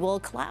uncertainty will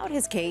cloud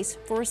his case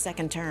for a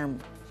second term.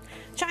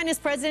 China's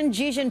President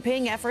Xi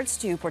Jinping's efforts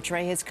to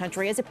portray his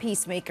country as a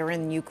peacemaker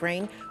in the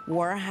Ukraine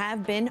war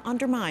have been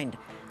undermined.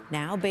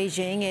 Now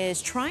Beijing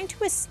is trying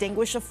to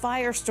extinguish a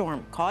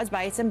firestorm caused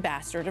by its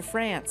ambassador to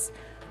France.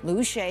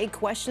 Liu She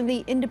questioned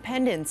the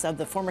independence of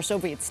the former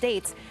Soviet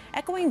states,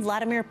 echoing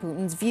Vladimir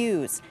Putin's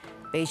views.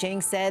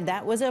 Beijing said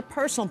that was a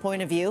personal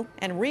point of view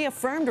and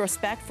reaffirmed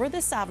respect for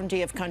the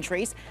sovereignty of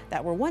countries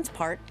that were once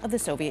part of the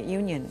Soviet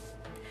Union.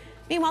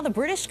 Meanwhile, the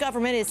British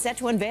government is set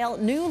to unveil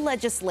new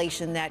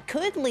legislation that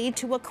could lead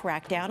to a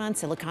crackdown on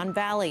Silicon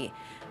Valley.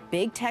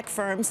 Big tech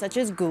firms such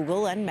as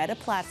Google and Meta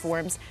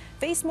Platforms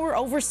face more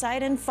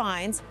oversight and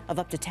fines of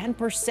up to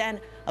 10%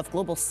 of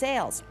global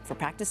sales for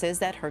practices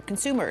that hurt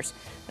consumers.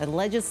 The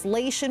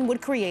legislation would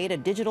create a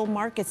digital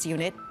markets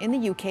unit in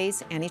the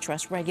UK's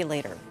antitrust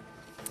regulator.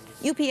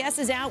 UPS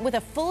is out with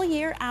a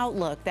full-year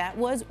outlook that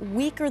was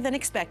weaker than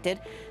expected.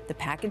 The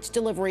package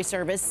delivery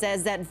service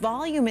says that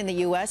volume in the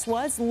U.S.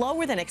 was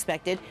lower than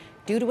expected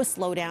due to a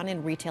slowdown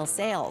in retail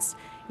sales.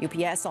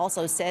 UPS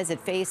also says it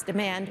faced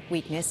demand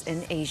weakness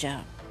in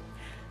Asia.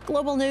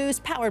 Global news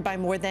powered by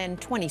more than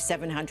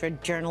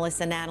 2,700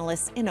 journalists and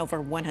analysts in over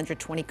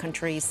 120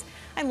 countries.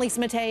 I'm Lisa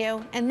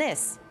Mateo, and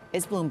this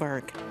is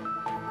Bloomberg.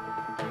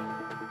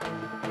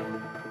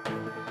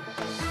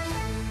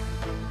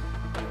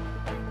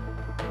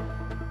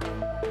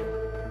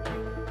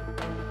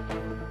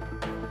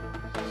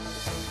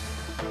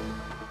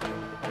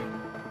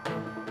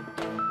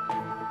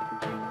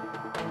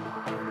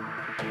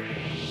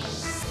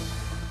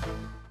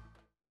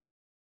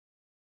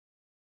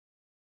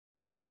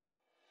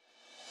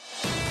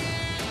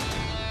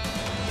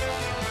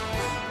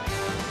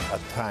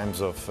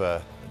 Times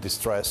of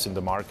distress in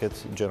the market.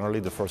 Generally,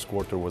 the first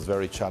quarter was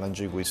very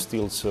challenging. We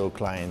still saw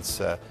clients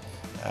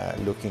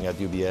looking at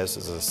UBS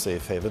as a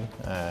safe haven,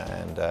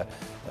 and the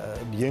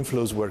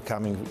inflows were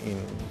coming in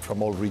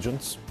from all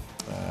regions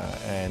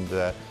and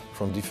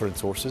from different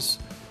sources.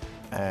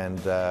 And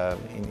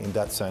in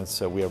that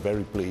sense, we are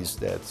very pleased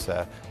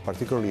that,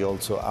 particularly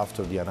also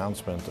after the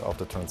announcement of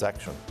the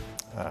transaction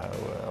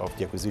of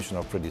the acquisition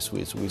of Credit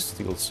Suisse, we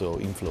still saw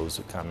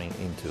inflows coming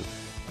into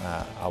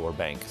our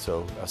bank.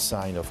 So a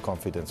sign of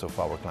confidence of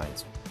our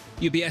clients.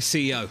 UBS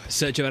CEO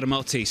Sergio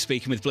Ermotti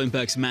speaking with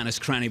Bloomberg's Manus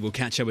Cranny. We'll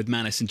catch up with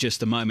Manus in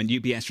just a moment.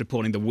 UBS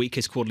reporting the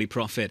weakest quarterly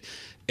profit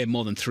in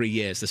more than 3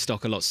 years. The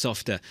stock a lot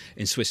softer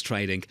in Swiss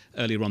trading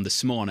earlier on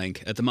this morning.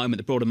 At the moment,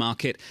 the broader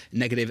market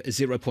negative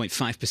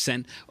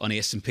 0.5% on the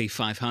S&P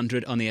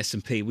 500. On the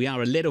S&P, we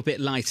are a little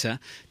bit lighter.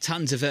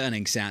 Tons of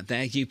earnings out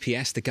there.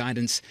 UPS, the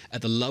guidance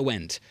at the low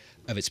end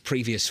of its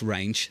previous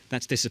range.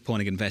 That's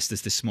disappointing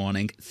investors this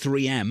morning.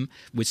 3M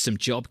with some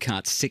job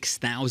cuts,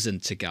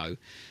 6,000 to go.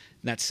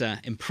 That's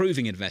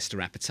improving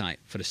investor appetite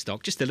for the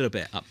stock, just a little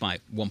bit, up by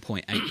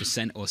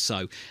 1.8% or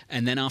so.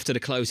 And then after the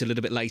close a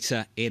little bit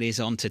later, it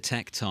is on to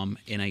tech, Tom,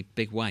 in a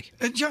big way.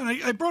 And John,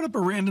 I brought up a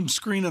random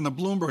screen on the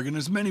Bloomberg, and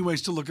there's many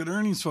ways to look at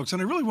earnings, folks.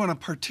 And I really want to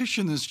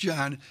partition this,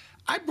 John.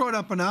 I brought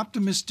up an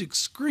optimistic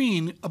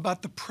screen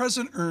about the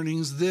present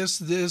earnings,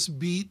 this,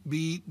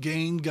 beat,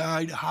 gain,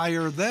 guide,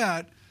 higher,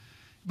 that.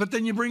 But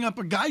then you bring up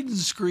a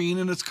guidance screen,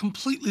 and it's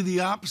completely the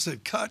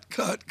opposite. Cut.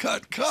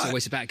 It's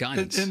always about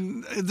guidance.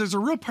 And there's a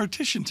real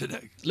partition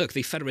today. Look,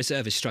 the Federal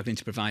Reserve is struggling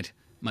to provide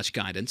much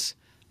guidance.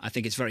 I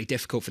think it's very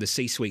difficult for the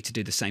C-suite to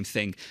do the same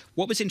thing.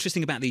 What was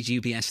interesting about these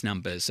UBS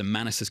numbers, and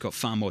Manus has got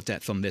far more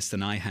depth on this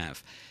than I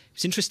have,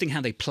 it's interesting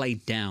how they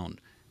played down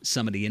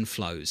some of the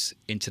inflows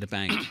into the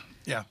bank.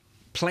 Yeah.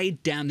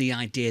 Played down the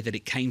idea that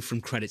it came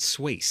from Credit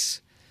Suisse.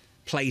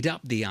 Played up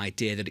the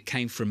idea that it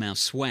came from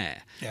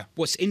elsewhere. Yeah.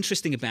 What's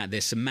interesting about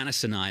this, and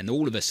Manus and I, and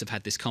all of us have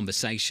had this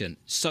conversation,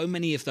 so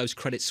many of those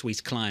Credit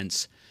Suisse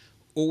clients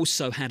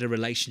also had a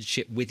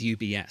relationship with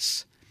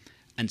UBS.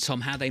 And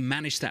Tom, how they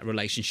manage that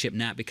relationship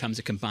now it becomes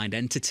a combined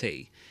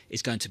entity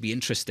is going to be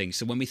interesting.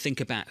 So when we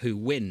think about who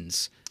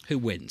wins?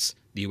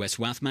 The US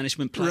wealth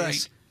management players?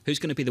 Right. Who's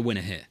going to be the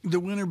winner here? The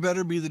winner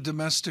better be the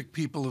domestic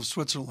people of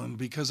Switzerland,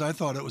 because I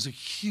thought it was a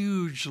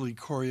hugely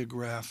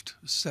choreographed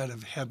set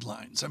of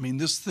headlines. I mean,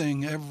 this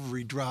thing,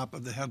 every drop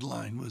of the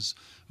headline was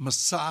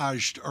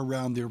massaged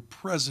around their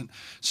present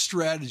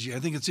strategy. I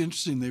think it's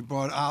interesting they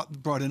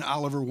brought in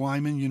Oliver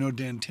Wyman, you know,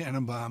 Dan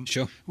Tannenbaum,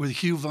 sure, with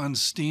Hugh von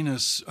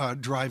Steenis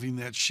driving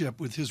that ship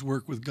with his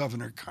work with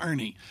Governor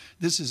Carney.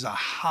 This is a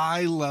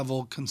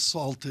high-level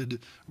consulted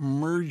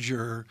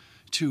merger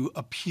to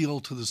appeal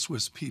to the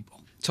Swiss people.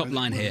 Top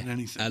line here,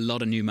 a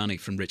lot of new money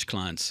from rich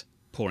clients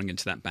pouring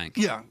into that bank.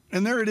 Yeah,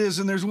 and there it is.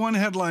 And there's one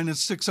headline that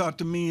sticks out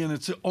to me, and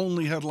it's the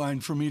only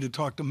headline for me to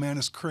talk to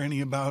Manus Cranny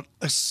about.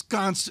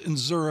 Ensconced in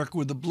Zurich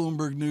with the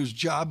Bloomberg News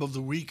Job of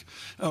the Week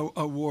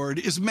award.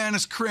 Is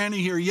Manus Cranny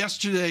here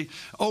yesterday?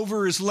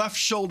 Over his left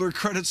shoulder,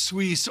 Credit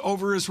Suisse.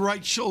 Over his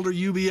right shoulder,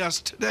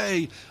 UBS.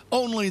 Today,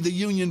 only the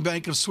Union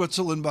Bank of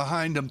Switzerland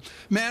behind him.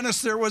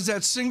 Manus, there was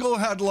that single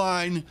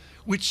headline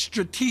which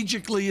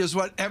strategically is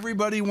what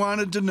everybody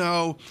wanted to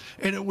know,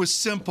 and it was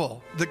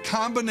simple. The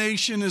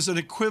combination is an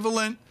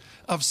equivalent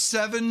of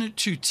 7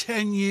 to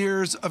 10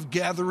 years of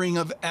gathering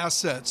of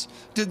assets.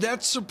 Did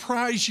that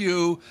surprise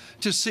you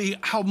to see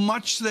how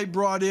much they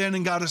brought in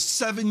and got a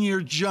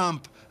 7-year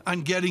jump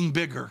on getting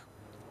bigger?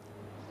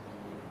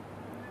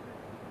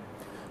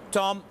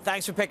 Tom,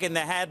 thanks for picking the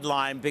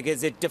headline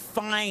because it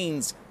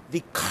defines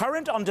the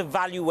current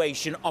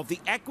undervaluation of the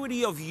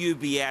equity of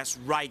UBS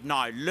right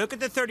now. Look at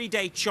the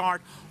 30-day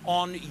chart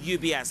on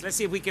UBS. Let's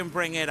see if we can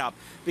bring it up,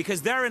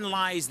 because therein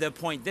lies the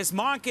point. This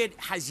market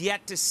has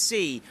yet to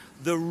see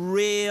the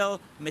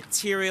real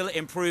material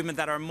improvement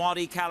that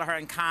Armati, Kelleher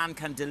and Kahn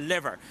can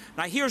deliver.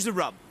 Now, here's the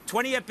rub.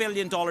 $28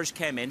 billion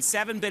came in.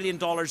 $7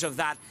 billion of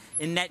that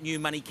in net new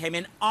money came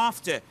in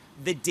after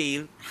the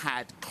deal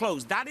had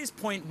closed. That is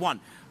point one.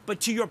 But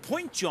to your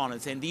point,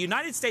 Jonathan, the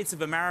United States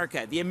of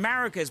America, the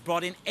Americas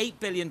brought in $8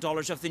 billion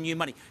of the new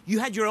money. You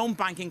had your own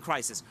banking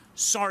crisis.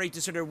 Sorry to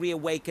sort of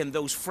reawaken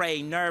those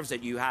fraying nerves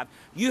that you have.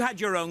 You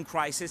had your own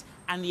crisis,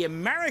 and the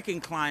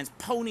American clients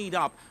ponied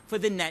up for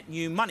the net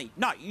new money.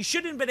 Now, you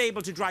shouldn't have been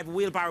able to drive a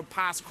wheelbarrow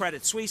past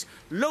Credit Suisse,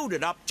 load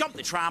it up, jump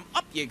the tram,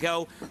 up you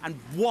go, and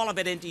wallop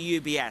it into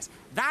UBS.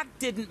 That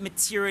didn't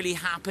materially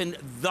happen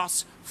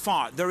thus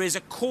far. There is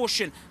a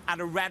caution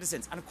and a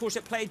reticence. And, of course,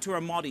 it played to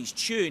Armati's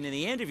tune in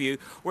the interview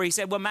where he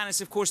said, well,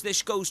 Manus, of course,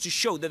 this goes to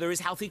show that there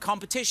is healthy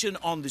competition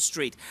on the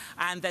street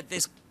and that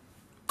this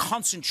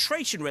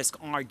concentration risk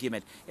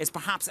argument is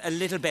perhaps a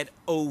little bit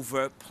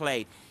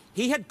overplayed.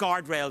 He had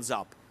guardrails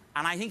up,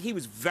 and I think he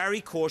was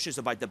very cautious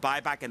about the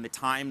buyback and the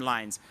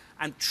timelines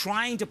and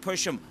trying to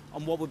push him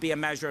on what would be a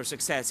measure of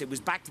success. It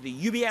was back to the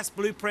UBS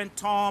blueprint,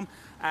 Tom,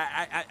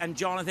 and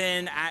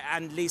Jonathan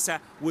and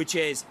Lisa, which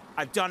is,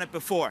 I've done it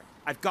before.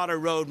 I've got a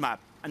roadmap.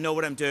 I know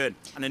what I'm doing,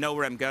 and I know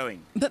where I'm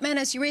going. But,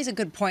 Manus, you raise a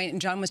good point,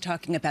 and John was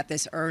talking about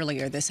this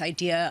earlier, this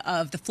idea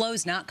of the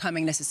flows not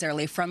coming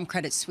necessarily from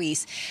Credit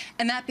Suisse,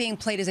 and that being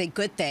played as a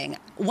good thing.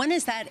 When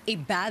is that a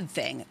bad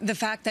thing? The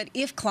fact that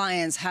if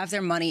clients have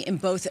their money in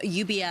both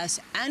UBS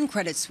and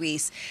Credit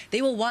Suisse,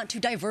 they will want to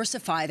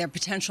diversify their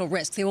potential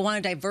risks. They will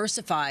want to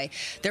diversify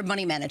their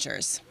money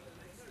managers.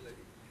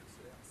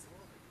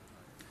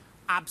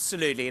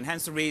 Absolutely, and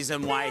hence the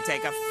reason why I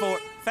take a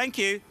Thank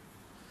you.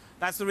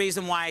 That's the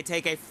reason why I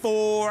take a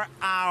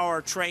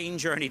 4-hour train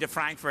journey to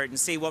Frankfurt and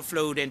see what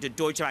flowed into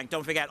Deutsche Bank.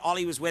 Don't forget,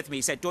 Ollie was with me.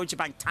 He said Deutsche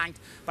Bank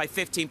tanked by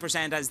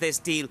 15% as this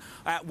deal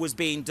was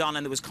being done,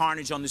 and there was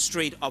carnage on the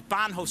street of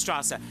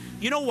Bahnhofstrasse.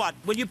 You know what?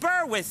 Will you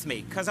bear with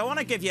me? Because I want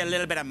to give you a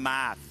little bit of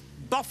math.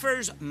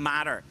 Buffers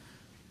matter.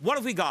 What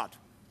have we got?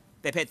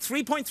 They paid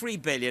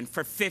 $3.3 billion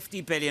for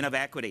 $50 billion of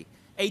equity.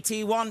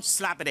 AT1,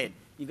 slap it in.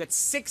 You've got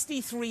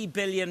 $63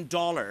 billion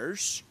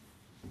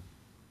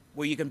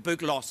where you can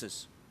book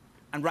losses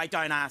and write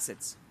down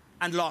assets,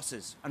 and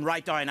losses, and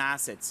write down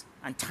assets,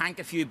 and tank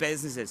a few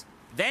businesses.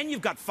 Then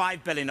you've got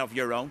 $5 billion of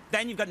your own.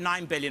 Then you've got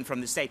 $9 billion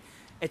from the state.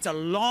 It's a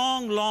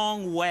long,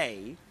 long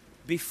way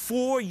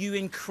before you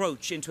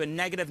encroach into a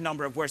negative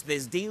number of where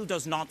this deal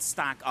does not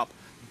stack up.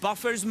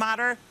 Buffers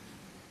matter.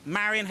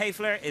 Marion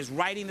Hafler is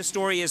writing the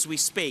story as we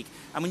speak.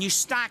 And when you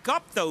stack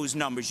up those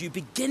numbers, you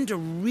begin to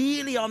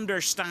really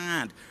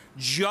understand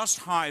just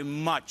how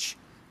much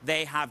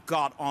they have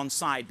got on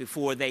side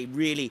before they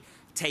really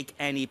take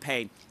any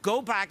pain.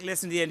 Go back,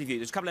 listen to the interview.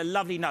 There's a couple of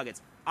lovely nuggets.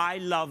 I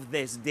love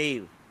this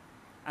deal.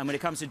 And when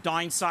it comes to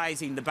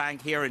downsizing the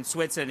bank here in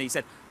Switzerland, he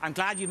said, I'm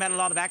glad you met a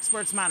lot of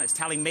experts, man. It's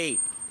telling me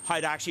how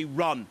to actually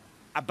run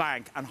a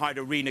bank and how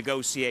to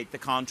renegotiate the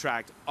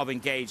contract of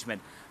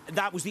engagement.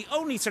 That was the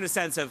only sort of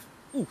sense of,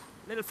 ooh,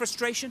 a little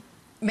frustration.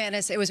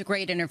 Manus, it was a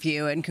great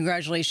interview, and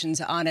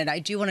congratulations on it. I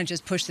do want to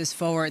just push this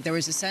forward. There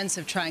was a sense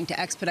of trying to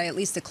expedite at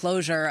least the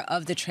closure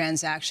of the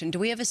transaction. Do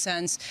we have a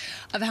sense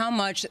of how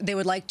much they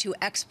would like to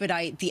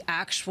expedite the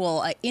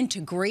actual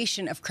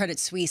integration of Credit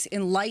Suisse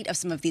in light of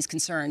some of these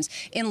concerns,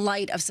 in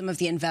light of some of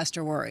the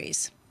investor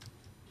worries?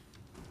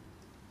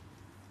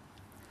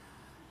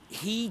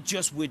 He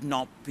just would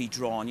not be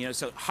drawn,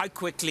 so how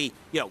quickly,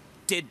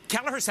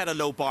 Kelleher set a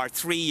low bar,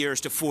 3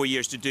 years to 4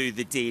 years to do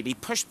the deal. He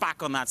pushed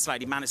back on that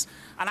slightly, and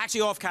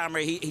actually off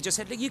camera, he just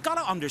said, look, you got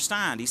to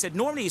understand. He said,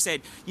 normally,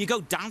 you go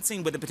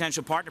dancing with a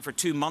potential partner for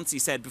 2 months, he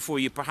said, before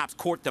you perhaps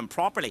court them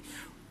properly.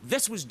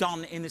 This was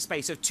done in the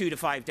space of 2 to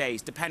 5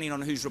 days, depending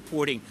on whose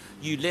reporting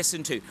you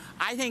listen to.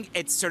 I think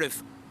it's sort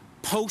of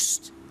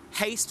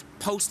post-haste,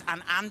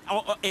 and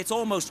it's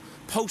almost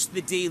post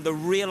the deal, the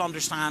real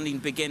understanding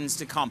begins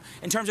to come.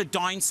 In terms of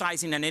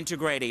downsizing and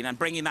integrating and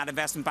bringing that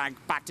investment bank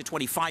back to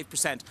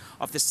 25%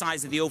 of the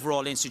size of the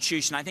overall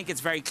institution, I think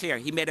it's very clear.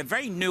 He made a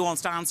very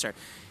nuanced answer.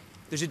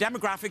 There's a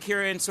demographic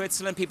here in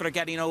Switzerland. People are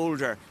getting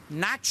older.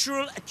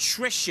 Natural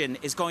attrition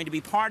is going to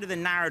be part of the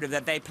narrative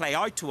that they play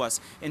out to us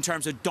in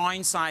terms of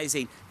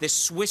downsizing the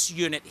Swiss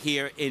unit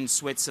here in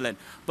Switzerland.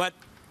 But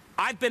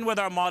I've been with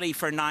Armadi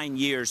for 9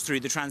 years through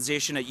the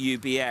transition at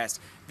UBS.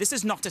 This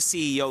is not a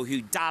CEO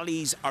who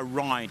dallies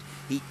around.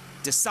 He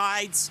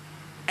decides,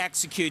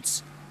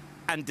 executes,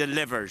 and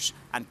delivers.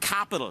 And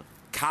capital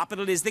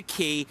is the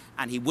key,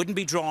 and he wouldn't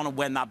be drawn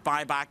when that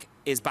buyback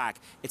is back.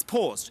 It's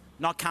paused,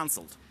 not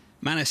cancelled.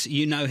 Manus,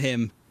 you know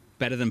him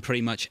better than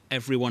pretty much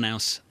everyone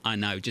else I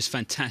know. Just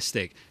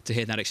fantastic to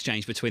hear that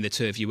exchange between the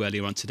two of you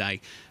earlier on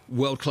today.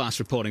 World-class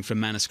reporting from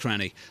Manus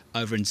Cranny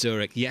over in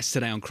Zurich,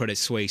 yesterday on Credit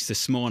Suisse,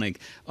 this morning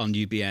on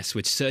UBS,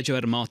 with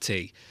Sergio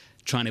Armati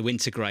trying to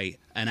integrate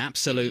an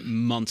absolute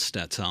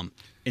monster, Tom,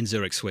 in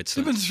Zurich,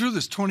 Switzerland. We've been through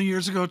this 20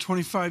 years ago,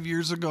 25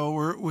 years ago,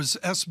 where it was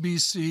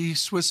SBC,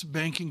 Swiss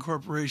Banking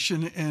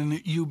Corporation,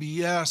 and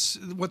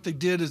UBS. What they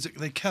did is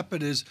they kept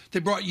it as, they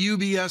brought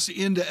UBS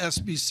into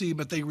SBC,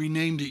 but they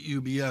renamed it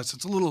UBS.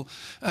 It's a little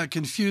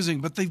confusing,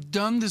 but they've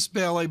done this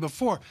ballet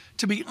before.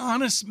 To be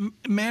honest,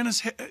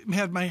 Manus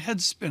had my head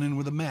spinning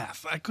with the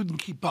math. I couldn't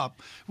keep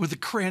up with the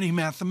cranny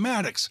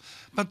mathematics.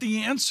 But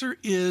the answer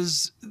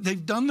is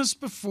they've done this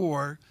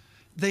before.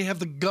 They have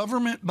the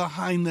government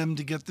behind them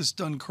to get this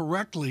done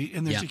correctly.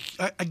 And there's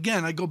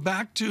again, I go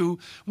back to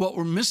what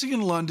we're missing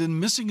in London,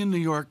 missing in New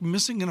York,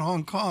 missing in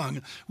Hong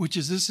Kong, which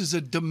is this is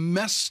a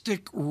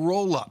domestic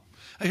roll-up.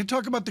 I can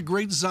talk about the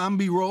great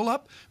zombie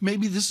roll-up.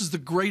 Maybe this is the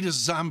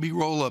greatest zombie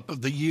roll-up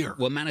of the year.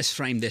 Well, Manus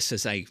framed this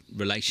as a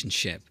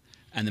relationship.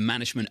 And the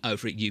management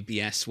over at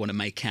UBS want to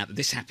make out that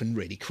this happened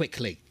really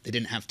quickly. They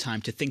didn't have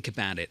time to think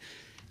about it.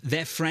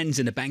 Their friends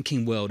in the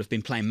banking world have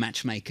been playing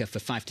matchmaker for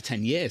 5 to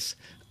 10 years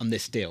on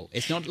this deal.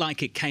 It's not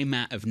like it came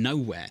out of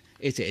nowhere,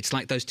 is it? It's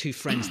like those two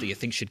friends that you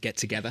think should get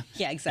together.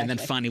 Yeah, exactly. And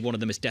then finally one of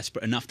them is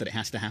desperate enough that it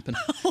has to happen.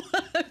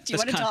 Do you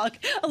want to talk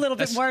a little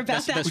bit more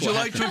about that? Would you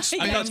like to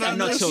expand on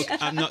this?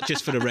 I'm not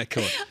just for the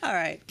record. All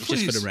right.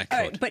 Just for the record.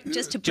 All right, but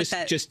just to put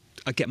that...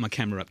 I'll get my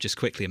camera up just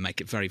quickly and make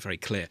it very, very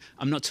clear.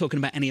 I'm not talking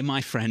about any of my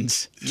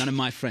friends. None of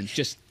my friends.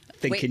 Just...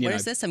 thinking, wait,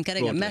 where's this? I'm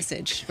getting broadly. A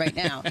message right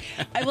now.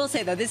 I will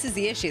say, though, this is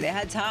the issue. They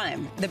had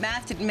time. The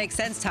math didn't make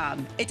sense,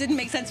 Tom. It didn't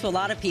make sense to a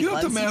lot of people.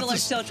 And people are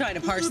still trying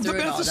to parse through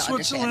it all to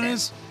Switzerland understand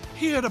is,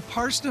 he had a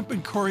parsnip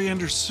and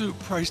coriander soup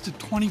priced at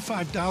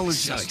 $25 So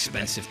yesterday.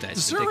 expensive, Dad.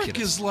 Zurich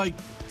ridiculous. is like...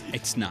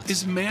 It's nuts.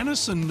 Is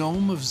Manus a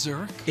gnome of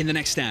Zurich? In the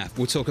next hour,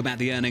 we'll talk about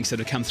the earnings that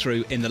have come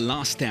through in the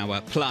last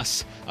hour.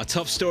 Plus, our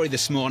top story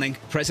this morning,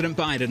 President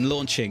Biden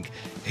launching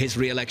his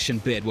re-election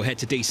bid. We'll head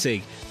to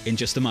D.C. in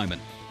just a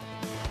moment.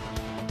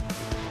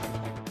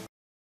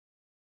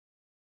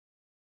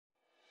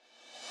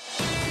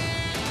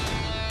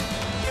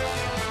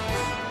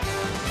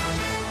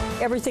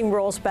 Everything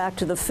rolls back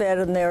to the Fed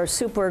and their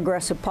super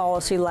aggressive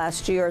policy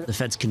last year. The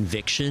Fed's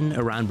conviction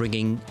around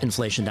bringing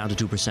inflation down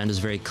to 2% is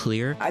very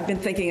clear. I've been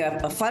thinking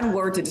of a fun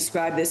word to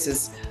describe this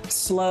is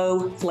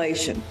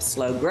slow-flation,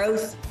 slow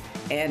growth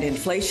and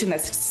inflation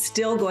that's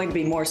still going to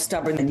be more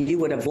stubborn than you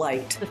would have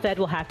liked. The Fed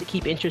will have to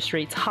keep interest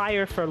rates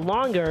higher for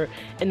longer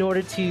in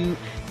order to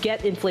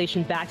get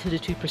inflation back to the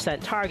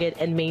 2% target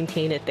and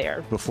maintain it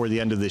there. Before the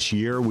end of this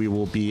year, we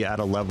will be at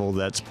a level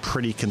that's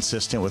pretty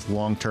consistent with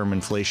long-term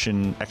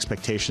inflation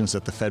expectations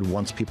that the Fed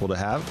wants people to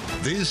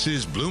have. This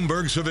is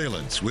Bloomberg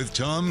Surveillance with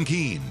Tom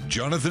Keene,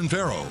 Jonathan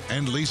Ferro,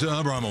 and Lisa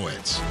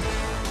Abramowicz.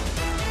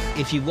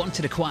 If you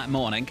wanted a quiet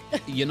morning,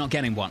 you're not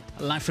getting one.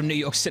 Live from New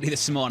York City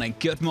this morning.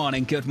 Good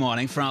morning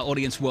for our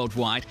audience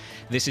worldwide.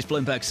 This is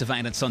Bloomberg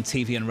Surveillance on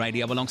TV and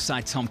radio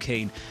alongside Tom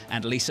Keene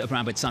and Lisa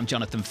Abramowicz. I'm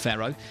Jonathan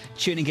Ferro.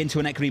 Tuning into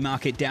an equity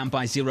market down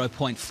by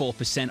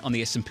 0.4% on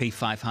the S&P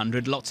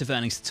 500. Lots of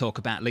earnings to talk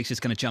about. Lisa's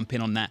going to jump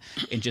in on that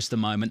in just a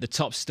moment. The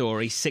top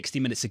story, 60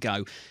 minutes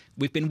ago.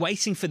 We've been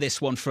waiting for this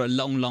one for a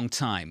long, long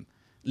time.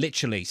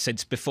 Literally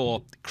since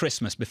before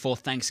Christmas, before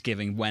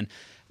Thanksgiving, when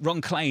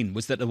Ron Klain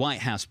was at the White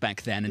House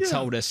back then and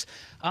told us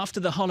after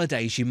the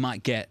holidays you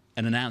might get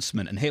an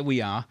announcement. And here we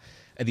are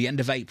at the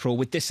end of April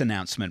with this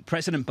announcement.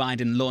 President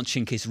Biden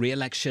launching his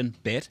re-election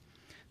bid.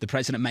 The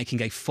president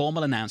making a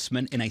formal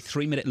announcement in a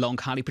 3-minute long,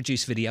 highly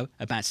produced video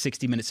about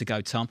 60 minutes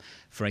ago, Tom,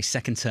 for a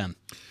second term.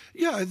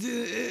 Yeah,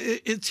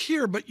 it's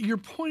here, but your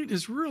point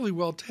is really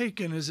well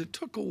taken, as it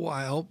took a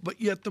while, but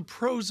yet the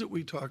pros that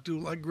we talked to,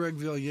 like Greg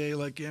Villiers,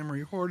 like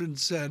Amory Horton,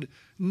 said,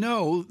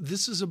 no,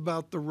 this is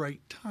about the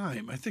right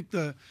time. I think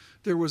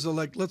there was a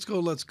let's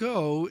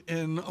go,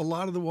 and a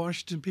lot of the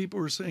Washington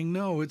people were saying,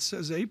 no, it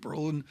says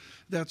April, and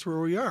that's where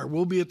we are.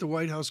 We'll be at the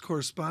White House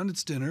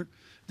Correspondents' Dinner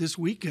this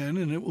weekend,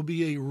 and it will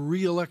be a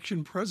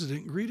re-election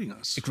president greeting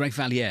us. Greg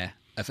Villiers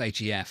of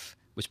AGF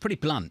was pretty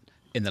blunt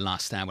in the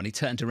last hour when he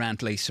turned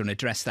around, Lisa, and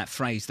addressed that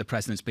phrase the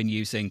president's been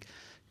using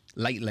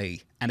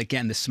lately and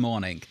again this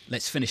morning,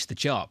 let's finish the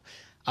job.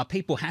 Are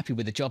people happy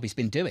with the job he's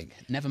been doing?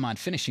 Never mind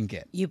finishing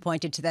it. You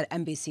pointed to that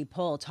NBC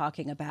poll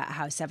talking about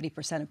how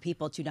 70% of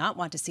people do not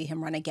want to see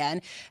him run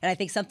again. And I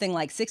think something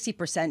like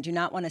 60% do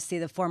not want to see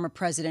the former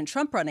President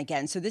Trump run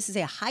again. So this is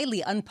a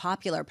highly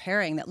unpopular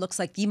pairing that looks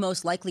like the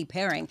most likely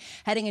pairing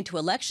heading into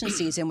election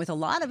season with a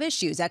lot of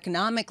issues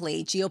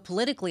economically,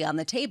 geopolitically on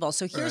the table.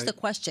 So here's the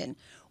question.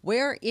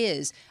 Where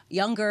is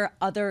younger,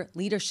 other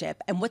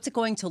leadership, and what's it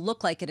going to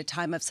look like at a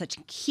time of such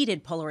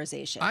heated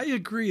polarization? I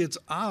agree. It's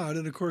odd.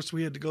 And, of course,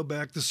 we had to go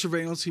back. The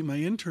surveillance team, my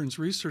interns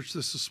researched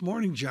this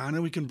morning, John,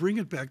 and we can bring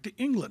it back to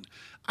England.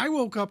 I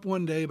woke up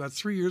one day about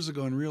 3 years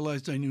ago and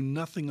realized I knew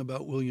nothing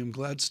about William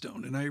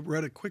Gladstone. And I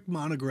read a quick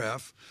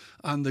monograph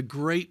on the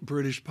great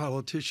British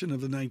politician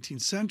of the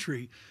 19th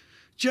century.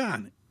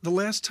 John, the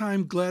last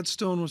time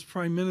Gladstone was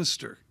prime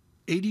minister,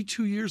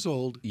 82 years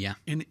old in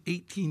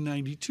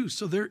 1892.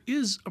 So there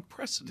is a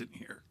precedent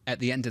here. At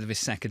the end of his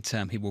second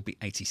term, he will be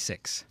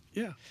 86.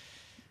 Yeah.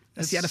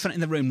 That's the elephant in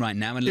the room right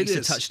now. And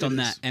Lisa touched on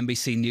that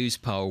NBC News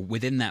poll,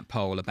 within that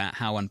poll, about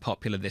how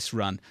unpopular this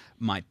run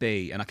might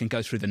be. And I can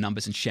go through the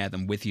numbers and share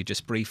them with you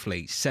just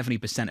briefly.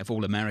 70% of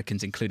all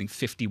Americans, including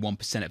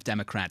 51% of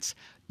Democrats,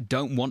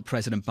 don't want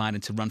President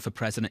Biden to run for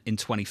president in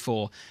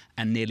 24.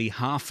 And nearly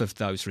half of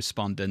those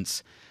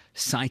respondents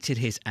cited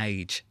his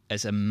age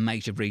as a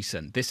major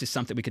reason. This is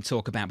something we can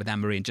talk about with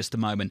Anne-Marie in just a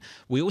moment.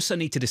 We also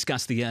need to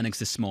discuss the earnings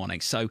this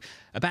morning. So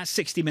about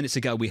 60 minutes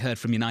ago, we heard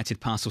from United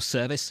Parcel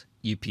Service,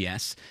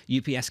 UPS.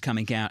 UPS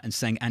coming out and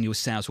saying annual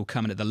sales will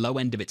come in at the low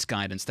end of its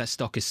guidance. That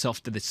stock is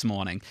softer this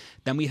morning.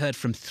 Then we heard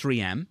from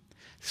 3M.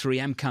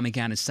 3M coming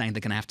out and saying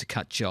they're going to have to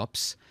cut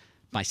jobs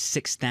by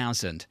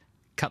 6,000.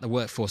 Cut the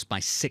workforce by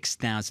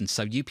 6,000.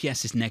 So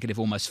UPS is negative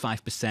almost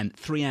 5%.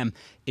 3M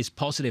is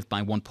positive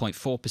by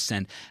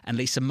 1.4%. And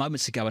Lisa,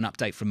 moments ago, an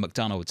update from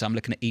McDonald's. I'm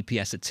looking at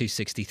EPS at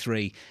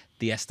 263,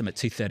 the estimate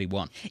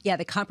 231. Yeah,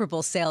 the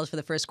comparable sales for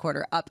the first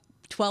quarter up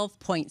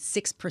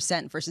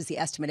 12.6% versus the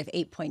estimate of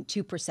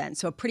 8.2%.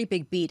 So a pretty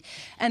big beat.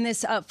 And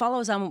this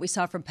follows on what we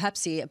saw from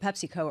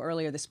PepsiCo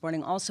earlier this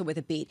morning, also with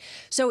a beat.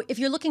 So if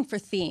you're looking for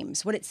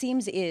themes, what it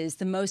seems is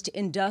the most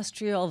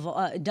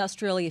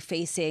industrially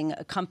facing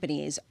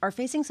companies are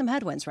facing some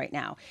headwinds right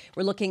now.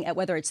 We're looking at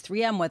whether it's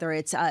 3M, whether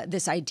it's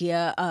this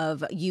idea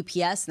of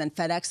UPS and then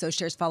FedEx, those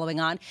shares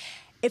following on.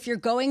 If you're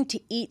going to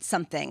eat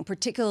something,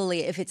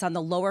 particularly if it's on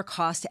the lower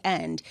cost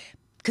end,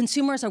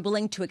 consumers are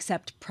willing to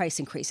accept price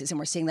increases. And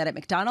we're seeing that at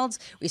McDonald's.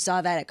 We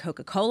saw that at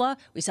Coca-Cola.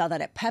 We saw that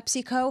at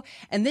PepsiCo.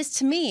 And this,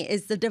 to me,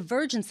 is the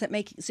divergence that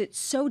makes it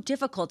so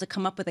difficult to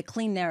come up with a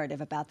clean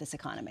narrative about this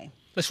economy.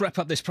 Let's wrap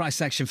up this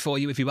price action for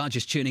you. If you are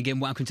just tuning in,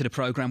 welcome to the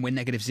programme. We're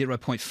negative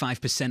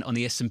 0.5% on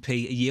the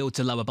S&P. Yield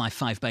to lower by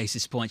 5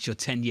 basis points. Your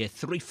 10-year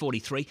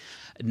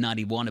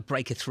 343.91. A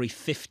break of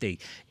 350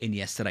 in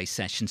yesterday's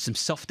session. Some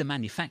softer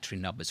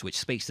manufacturing numbers, which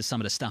speaks to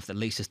some of the stuff that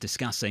Lisa's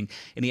discussing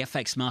in the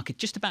FX market.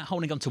 Just about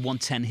holding on to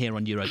 110. 110 here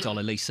on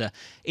euro-dollar, Lisa.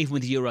 Even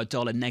with the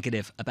euro-dollar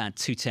negative, about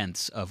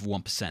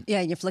 0.2%.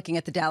 Yeah, you're looking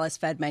at the Dallas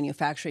Fed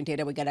manufacturing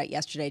data we got out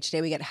yesterday.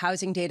 Today we get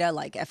housing data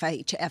like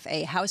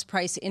FHFA house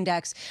price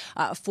index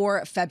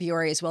for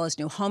February, as well as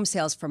new home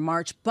sales for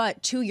March.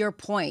 But to your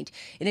point,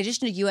 in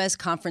addition to U.S.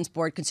 Conference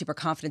Board consumer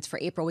confidence for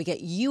April, we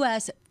get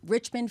U.S.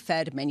 Richmond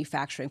Fed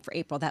manufacturing for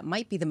April. That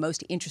might be the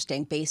most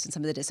interesting based on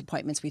some of the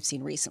disappointments we've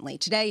seen recently.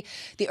 Today,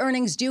 the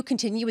earnings do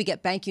continue. We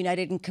get Bank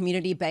United and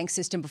Community Bank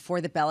System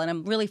before the bell, and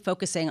I'm really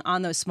focusing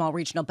on those small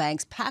regional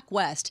banks.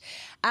 PacWest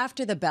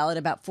after the bell at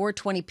about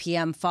 4:20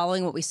 p.m.,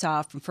 following what we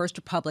saw from First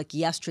Republic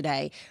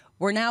yesterday.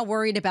 We're now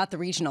worried about the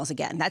regionals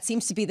again. That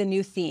seems to be the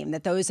new theme,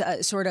 that those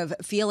sort of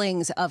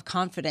feelings of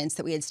confidence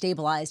that we had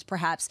stabilized,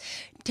 perhaps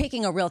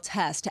taking a real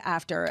test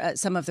after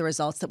some of the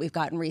results that we've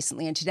gotten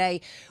recently. And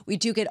today, we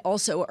do get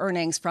also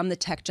earnings from the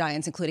tech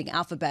giants, including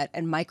Alphabet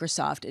and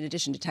Microsoft, in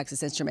addition to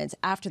Texas Instruments,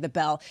 after the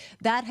bell.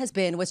 That has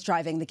been what's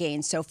driving the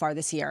gains so far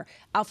this year.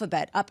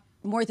 Alphabet up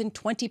more than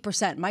 20%.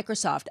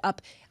 Microsoft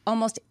up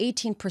almost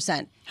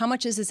 18%. How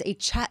much is this a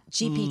chat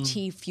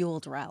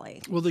GPT-fueled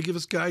rally? Well, they give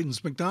us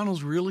guidance.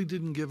 McDonald's really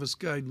didn't give us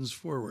guidance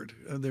forward.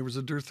 There was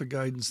a dearth of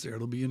guidance there.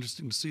 It'll be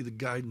interesting to see the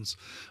guidance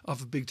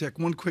off of big tech.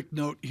 One quick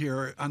note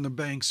here on the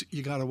banks,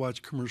 you got to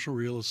watch commercial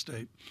real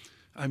estate.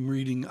 I'm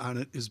reading on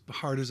it as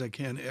hard as I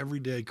can every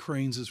day.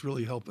 Cranes is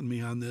really helping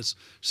me on this,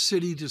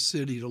 city to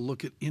city, to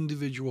look at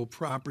individual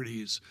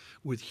properties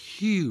with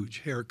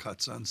huge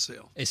haircuts on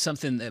sale. It's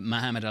something that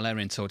Mohamed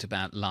Al-Erian talked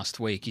about last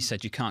week. He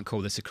said you can't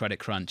call this a credit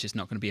crunch. It's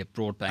not going to be a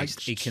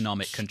broad-based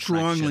economic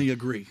contraction. Strongly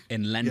agree.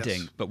 In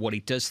lending. Yes. But what he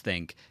does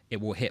think, it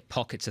will hit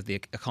pockets of the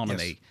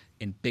economy. Yes.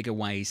 In bigger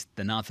ways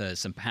than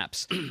others, and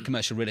perhaps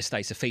commercial real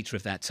estate's a feature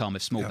of that, Tom,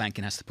 if small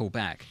banking has to pull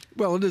back.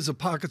 Well, it is a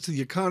pockets of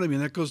the economy,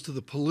 and that goes to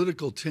the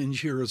political tinge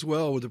here as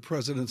well, with the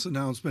president's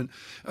announcement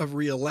of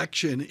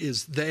re-election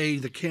is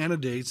the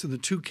candidates, and the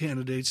two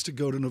candidates to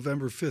go to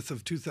November 5th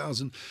of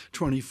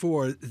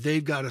 2024,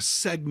 they've got to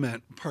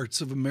segment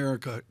parts of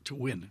America to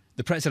win.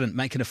 The president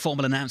making a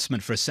formal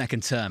announcement for a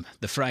second term.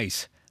 The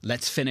phrase,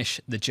 let's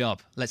finish the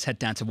job. Let's head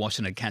down to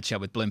Washington and catch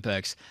up with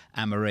Bloomberg's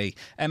Anne-Marie.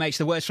 MH,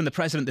 the words from the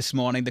president this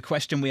morning. The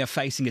question we are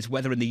facing is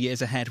whether in the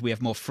years ahead we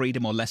have more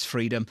freedom or less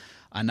freedom.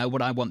 I know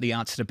what I want the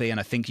answer to be, and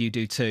I think you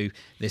do too.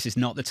 This is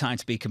not the time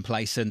to be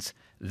complacent.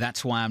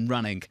 That's why I'm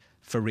running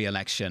for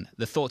re-election.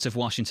 The thoughts of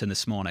Washington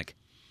this morning.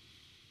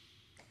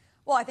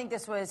 Well, I think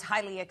this was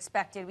highly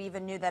expected. We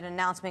even knew that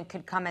announcement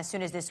could come as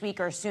soon as this week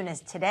or as soon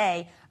as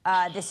today.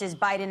 This is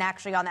Biden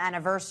actually on the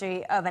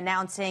anniversary of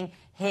announcing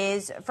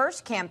his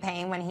first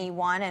campaign when he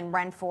won and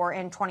ran for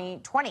in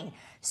 2020.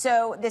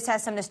 So this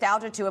has some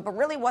nostalgia to it. But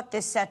really what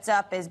this sets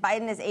up is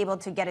Biden is able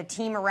to get a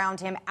team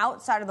around him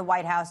outside of the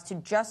White House to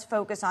just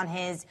focus on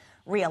his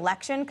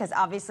re-election, because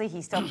obviously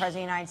he's still president of the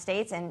United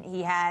States and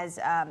he has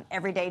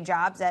everyday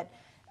jobs that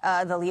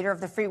the leader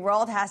of the free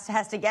world has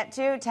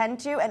to tend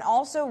to. And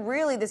also,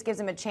 really, this gives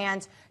him a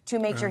chance to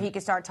make sure he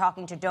can start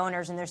talking to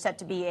donors. And there's set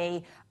to be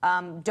a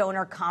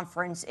donor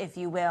conference, if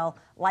you will,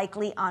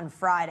 likely on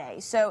Friday.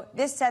 So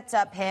this sets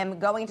up him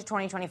going into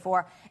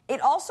 2024.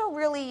 It also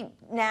really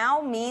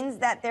now means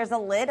that there's a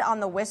lid on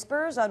the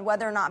whispers on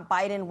whether or not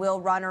Biden will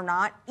run or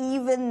not,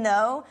 even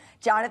though,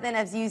 Jonathan,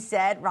 as you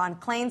said, Ron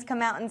Klain's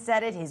come out and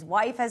said it. His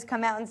wife has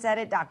come out and said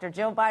it. Dr.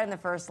 Jill Biden, the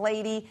first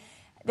lady.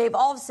 They've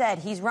all said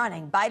he's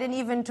running. Biden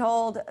even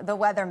told the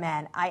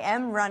weatherman, I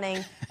am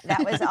running.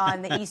 That was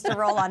on the Easter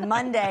roll on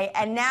Monday.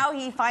 And now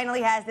he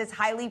finally has this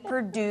highly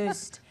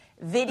produced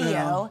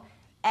video.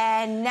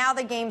 And now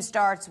the game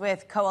starts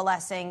with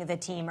coalescing the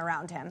team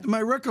around him.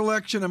 My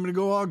recollection, I'm going to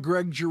go all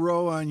Greg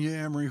Giroux on you,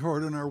 Anne-Marie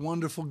Horton, our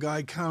wonderful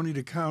guy, county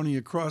to county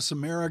across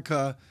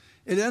America.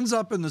 It ends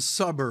up in the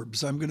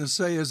suburbs, I'm going to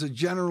say as a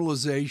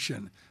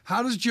generalization.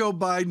 How does Joe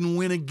Biden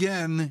win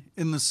again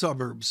in the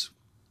suburbs?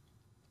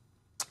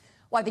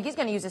 Well, I think he's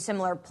going to use a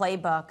similar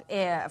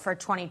playbook for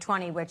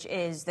 2020, which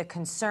is the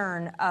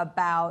concern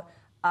about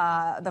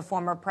the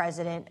former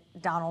president,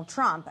 Donald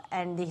Trump.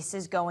 And this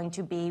is going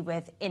to be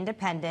with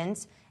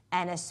independents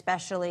and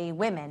especially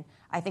women.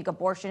 I think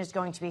abortion is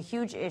going to be a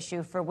huge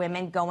issue for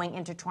women going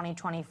into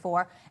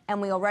 2024. And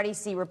we already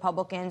see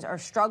Republicans are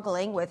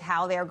struggling with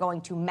how they're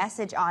going to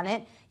message on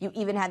it. You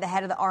even had the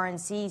head of the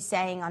RNC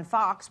saying on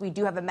Fox, we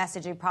do have a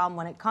messaging problem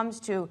when it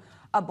comes to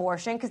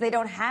abortion because they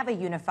don't have a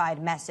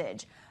unified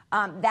message.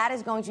 That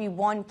is going to be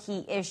one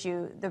key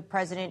issue the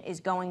president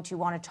is going to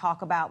want to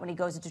talk about when he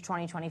goes into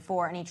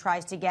 2024 and he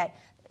tries to get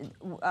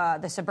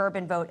the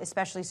suburban vote,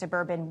 especially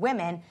suburban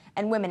women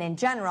and women in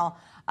general.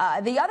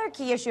 The other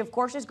key issue, of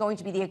course, is going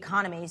to be the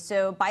economy.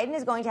 So Biden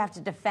is going to have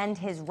to defend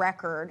his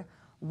record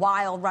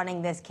while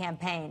running this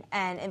campaign.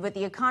 And with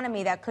the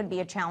economy, that could be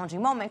a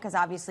challenging moment because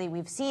obviously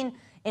we've seen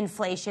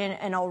inflation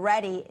and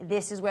already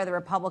this is where the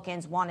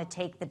Republicans want to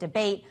take the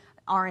debate.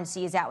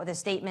 RNC is out with a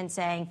statement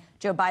saying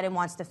Joe Biden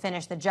wants to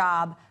finish the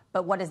job,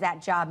 but what does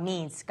that job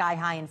mean?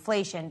 Sky-high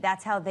inflation.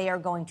 That's how they are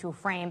going to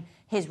frame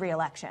his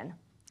reelection.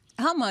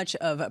 How much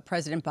of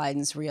President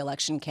Biden's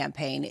re-election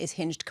campaign is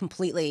hinged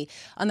completely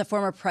on the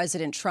former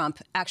President Trump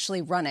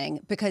actually running?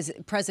 Because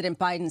President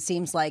Biden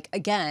seems like,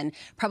 again,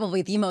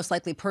 probably the most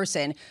likely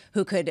person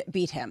who could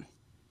beat him.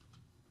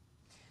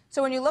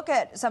 So when you look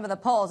at some of the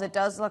polls, it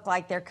does look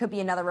like there could be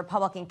another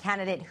Republican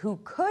candidate who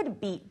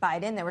could beat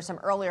Biden. There were some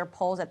earlier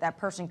polls that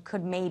person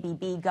could maybe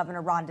be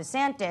Governor Ron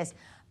DeSantis,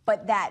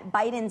 but that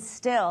Biden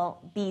still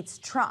beats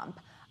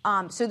Trump.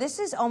 So this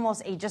is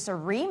almost just a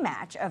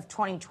rematch of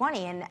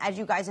 2020. And as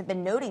you guys have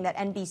been noting, that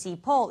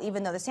NBC poll,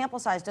 even though the sample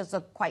size does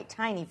look quite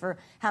tiny for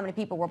how many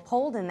people were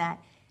polled in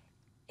that,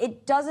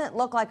 it doesn't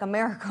look like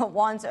America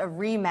wants a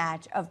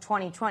rematch of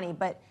 2020.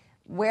 But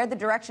where the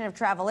direction of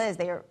travel is,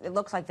 it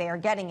looks like they are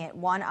getting it.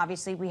 One,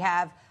 obviously, we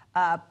have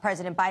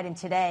President Biden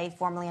today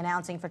formally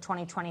announcing for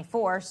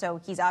 2024. So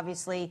he's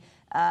obviously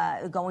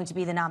going to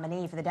be the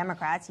nominee for the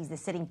Democrats. He's the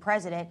sitting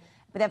president.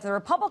 But at the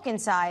Republican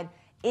side,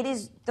 it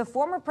is the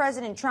former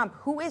President Trump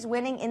who is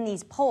winning in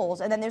these polls.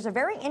 And then there's a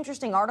very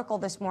interesting article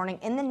this morning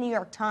in the New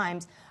York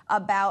Times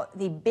about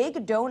the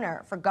big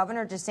donor for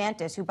Governor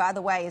DeSantis, who, by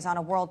the way, is on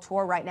a world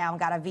tour right now and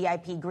got a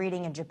VIP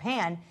greeting in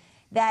Japan,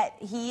 that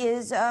he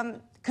is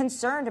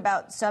concerned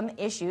about some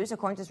issues,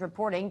 according to this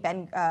reporting,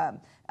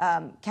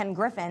 Ken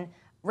Griffin,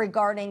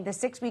 regarding the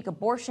 6-week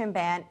abortion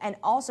ban and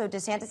also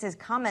DeSantis'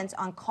 comments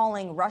on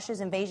calling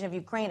Russia's invasion of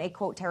Ukraine a,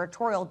 quote,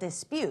 territorial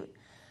dispute.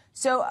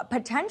 So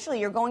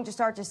potentially you're going to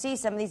start to see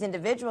some of these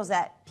individuals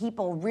that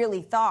people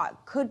really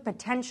thought could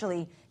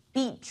potentially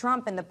beat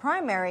Trump in the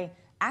primary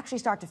actually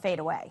start to fade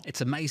away.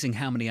 It's amazing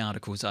how many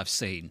articles I've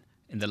seen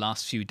in the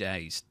last few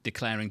days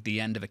declaring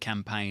the end of a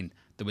campaign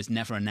that was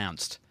never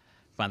announced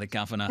by the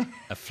governor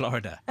of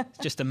Florida. It's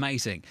just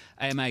amazing.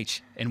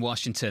 AMH in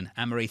Washington.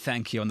 Anne-Marie,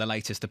 thank you on the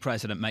latest. The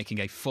president making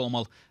a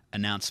formal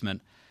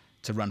announcement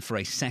to run for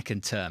a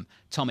second term.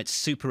 Tom, it's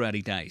super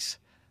early days.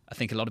 I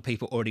think a lot of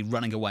people are already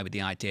running away with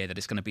the idea that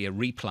it's going to be a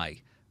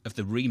replay of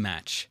the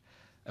rematch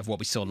of what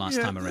we saw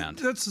last time around.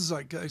 That's the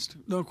zeitgeist.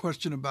 No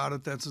question about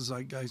it. That's the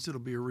zeitgeist.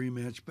 It'll be a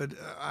rematch. But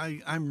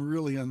I'm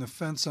really on the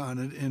fence on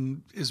it.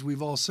 And as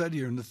we've all said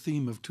here in the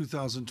theme of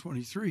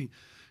 2023,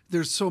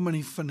 there's so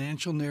many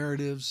financial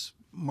narratives,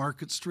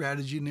 market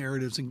strategy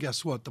narratives, and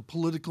guess what? The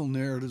political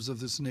narratives of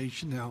this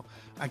nation now,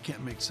 I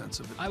can't make sense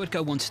of it. I would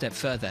go one step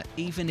further,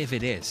 even if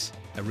it is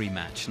a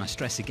rematch. And I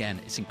stress again,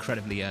 it's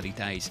incredibly early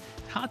days.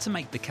 Hard to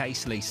make the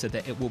case, Lisa,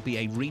 that it will be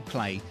a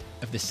replay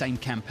of the same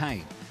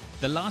campaign.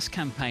 The last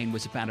campaign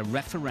was about a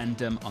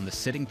referendum on the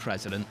sitting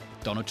president,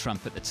 Donald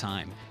Trump at the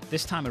time.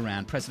 This time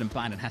around, President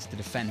Biden has to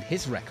defend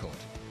his record.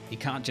 He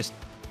can't just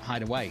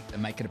hide away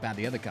and make it about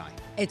the other guy.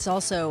 It's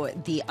also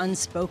the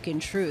unspoken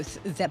truth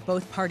that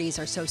both parties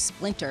are so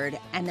splintered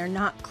and they're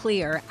not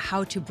clear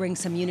how to bring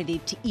some unity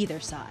to either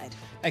side.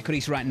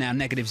 Equities right now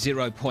negative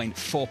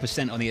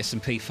 0.4% on the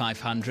S&P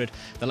 500.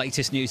 The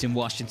latest news in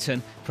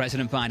Washington,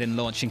 President Biden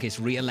launching his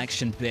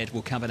re-election bid.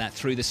 We'll cover that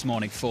through this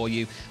morning for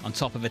you, on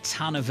top of a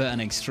ton of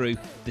earnings through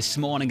this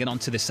morning and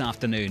onto this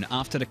afternoon.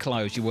 After the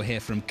close, you will hear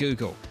from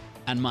Google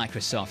and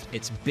Microsoft.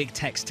 It's big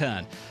tech's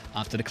turn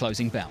after the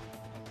closing bell.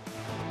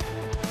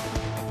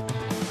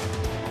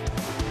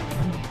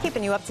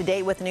 Keeping you up to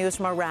date with news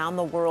from around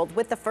the world.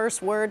 With the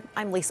first word,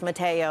 I'm Lisa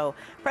Mateo.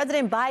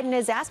 President Biden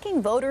is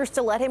asking voters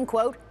to let him,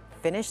 quote,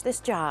 finish this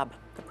job.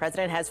 The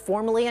president has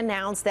formally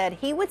announced that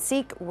he would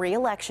seek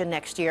re-election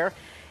next year.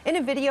 In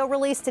a video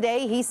released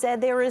today, he said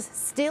there is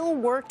still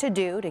work to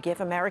do to give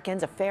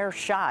Americans a fair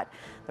shot.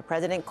 The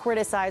president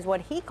criticized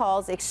what he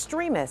calls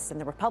extremists in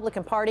the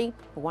Republican Party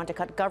who want to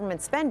cut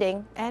government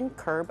spending and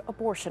curb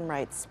abortion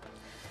rights.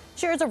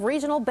 Shares of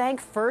regional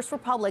bank First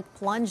Republic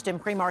plunged in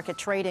pre-market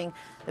trading.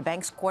 The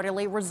bank's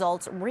quarterly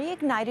results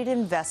reignited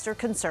investor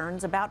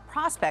concerns about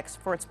prospects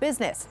for its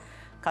business.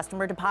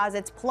 Customer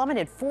deposits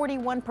plummeted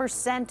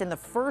 41% in the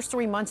first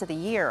 3 months of the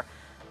year.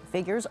 The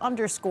figures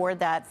underscored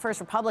that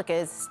First Republic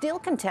is still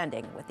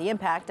contending with the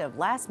impact of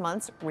last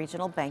month's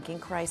regional banking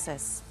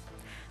crisis.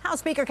 House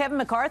Speaker Kevin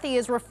McCarthy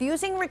is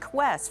refusing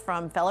requests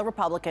from fellow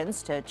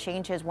Republicans to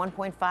change his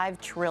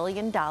 $1.5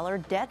 trillion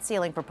debt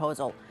ceiling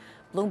proposal.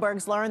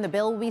 Bloomberg's learned the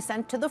bill will be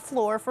sent to the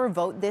floor for a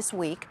vote this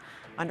week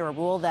under a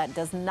rule that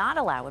does not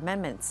allow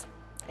amendments.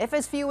 If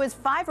as few as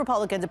 5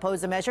 Republicans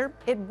oppose the measure,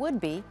 it would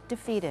be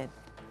defeated.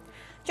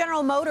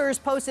 General Motors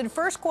posted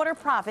first quarter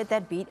profit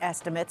that beat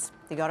estimates.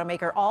 The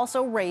automaker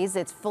also raised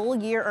its full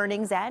year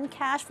earnings and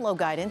cash flow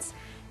guidance.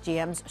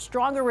 GM's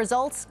stronger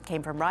results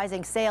came from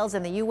rising sales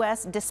in the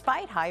U.S.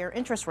 despite higher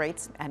interest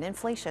rates and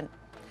inflation.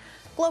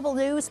 Global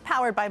news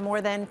powered by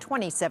more than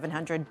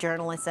 2,700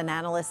 journalists and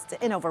analysts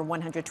in over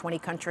 120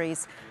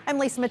 countries. I'm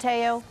Lisa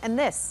Mateo, and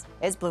this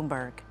is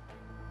Bloomberg.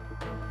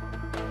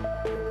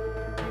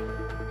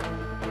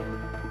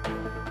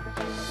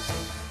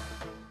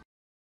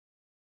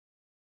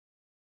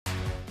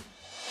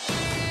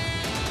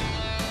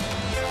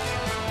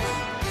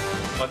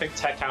 think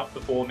tech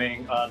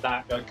outperforming,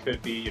 that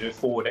could be,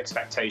 forward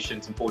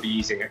expectations and forward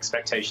easing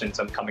expectations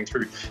coming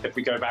through. If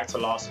we go back to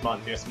last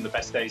month, some of the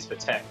best days for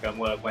tech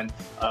were when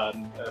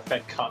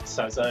Fed cuts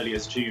as early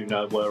as June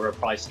were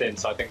priced in.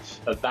 So I think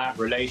that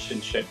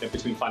relationship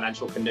between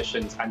financial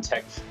conditions and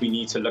tech we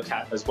need to look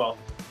at as well.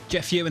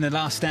 Jeff, you in the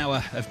last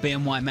hour of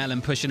BNY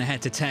Mellon pushing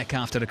ahead to tech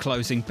after the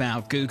closing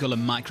bout. Google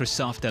and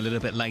Microsoft a little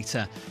bit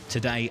later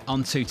today.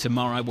 On to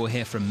tomorrow, we'll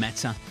hear from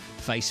Meta,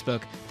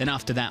 Facebook. Then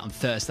after that on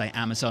Thursday,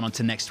 Amazon. On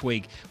to next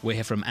week, we'll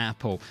hear from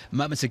Apple.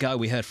 Moments ago,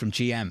 we heard from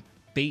GM.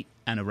 Beat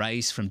and a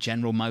raise from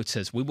General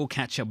Motors. We will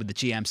catch up with the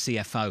GM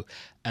CFO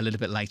a little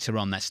bit later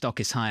on. That stock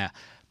is higher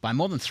by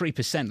more than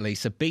 3%,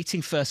 Lisa,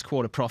 beating first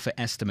quarter profit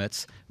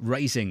estimates,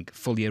 raising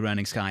full-year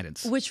earnings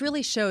guidance. Which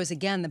really shows,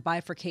 again, the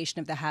bifurcation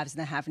of the haves and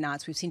the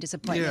have-nots. We've seen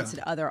disappointments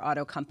at other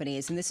auto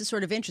companies, and this is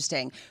sort of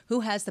interesting. Who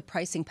has the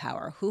pricing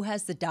power? Who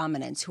has the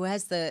dominance? Who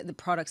has the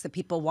products that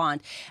people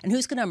want? And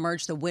who's going to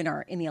emerge the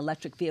winner in the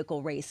electric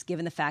vehicle race,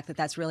 given the fact that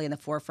that's really in the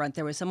forefront?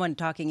 There was someone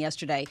talking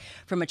yesterday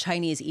from a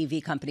Chinese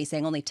EV company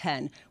saying only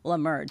 10 will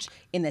emerge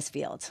in this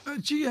field.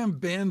 GM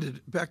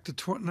banded back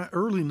to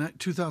early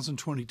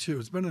 2022.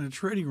 It's been in a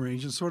trading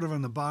range and sort of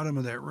on the bottom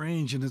of that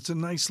range, and it's a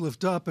nice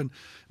lift up. And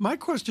my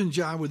question,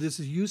 John, with this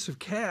is use of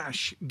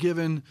cash,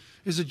 given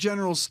is a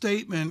general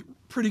statement,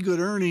 pretty good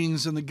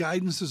earnings, and the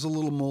guidance is a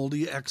little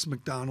moldy,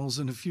 ex-McDonald's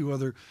and a few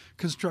other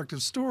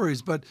constructive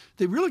stories, but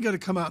they really got to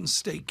come out and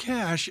stake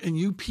cash, and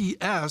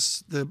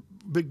UPS, the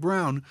big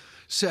brown,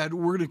 said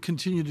we're going to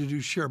continue to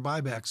do share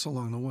buybacks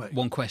along the way.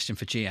 One question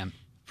for GM,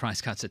 price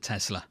cuts at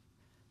Tesla.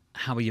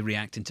 How are you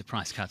reacting to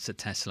price cuts at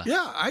Tesla?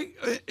 Yeah,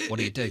 what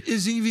do you do?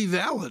 Is EV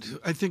valid?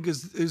 I think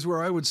is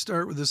where I would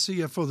start with the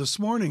CFO this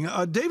morning.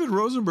 David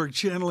Rosenberg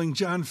channeling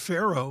John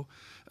Ferro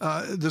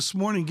this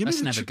morning. Give That's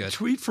me never the good.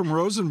 tweet from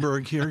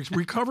Rosenberg here. He's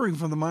recovering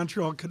from the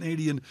Montreal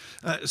Canadian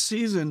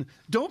season.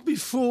 Don't be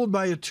fooled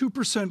by a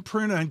 2%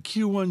 print on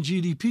Q1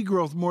 GDP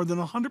growth. More than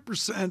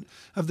 100%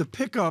 of the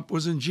pickup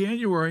was in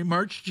January.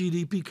 March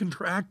GDP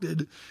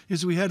contracted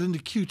as we head into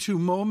Q2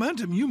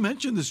 momentum. You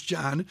mentioned this,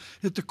 John,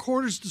 that the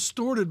quarter's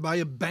distorted by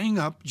a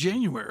bang-up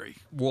January.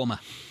 Warmer.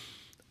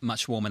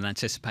 Much warmer than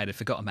anticipated.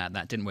 Forgot about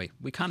that, didn't we?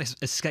 We kind of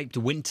escaped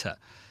winter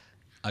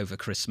over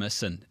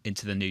Christmas and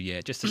into the new year.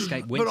 Just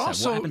escape winter.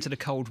 Also, what happened to the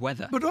cold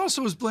weather? But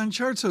also, as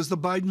Blanchard says, the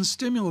Biden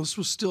stimulus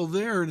was still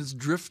there and it's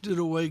drifted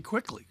away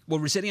quickly. Well,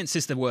 resilience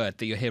is the word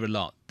that you hear a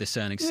lot this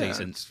earnings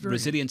season.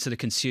 Resilience to the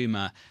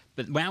consumer.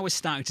 But now we're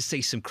starting to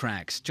see some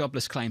cracks.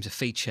 Jobless claims a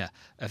feature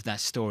of that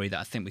story that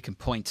I think we can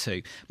point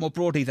to. More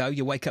broadly, though,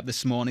 you wake up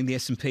this morning, the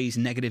S&P's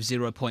negative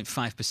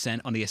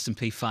 0.5% on the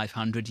S&P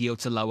 500.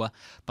 Yields are lower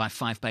by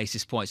 5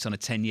 basis points on a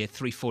 10-year,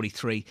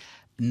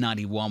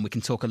 343.91. We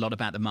can talk a lot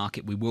about the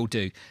market. We will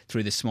do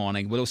through this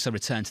morning. We'll also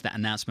return to that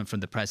announcement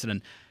from the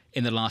president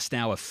in the last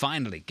hour,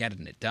 finally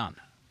getting it done.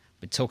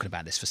 Been talking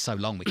about this for so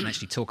long, we can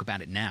actually talk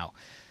about it now.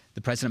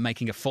 The president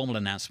making a formal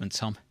announcement,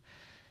 Tom,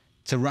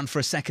 to run for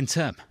a second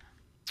term.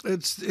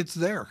 It's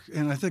there,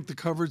 and I think the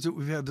coverage that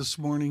we've had this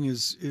morning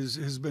has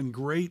been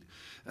great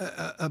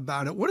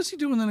about it. What does he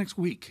do in the next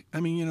week? I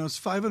mean, it's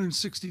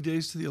 560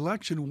 days to the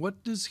election.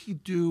 What does he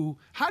do?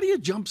 How do you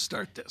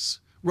jumpstart this?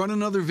 Run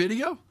another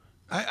video?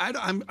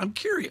 I'm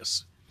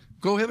curious.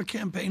 Go have a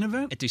campaign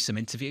event? Do some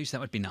interviews. That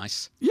would be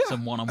nice. Yeah.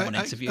 Some one-on-one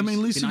interviews. I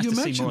mean, Lisa, nice you to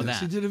see mentioned more of this.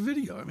 that. He did a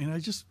video. I mean,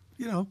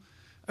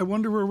 I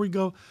wonder where we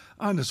go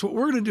on this. What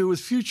we're going to do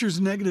is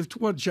futures negative,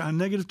 what, John?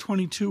 Negative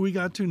 22 we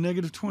got to,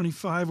 negative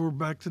 25. We're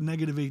back to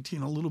negative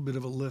 18, a little bit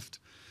of a lift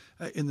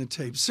in the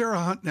tape. Sarah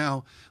Hunt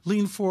now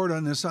leaned forward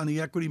on this on the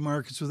equity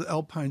markets with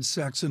Alpine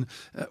Saxon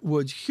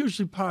Woods.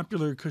 Hugely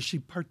popular because she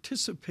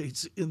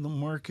participates in the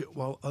market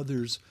while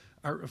others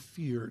are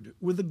afeared.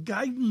 With the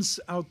guidance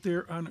out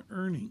there on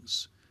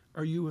earnings,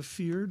 are you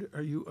afeared?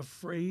 Are you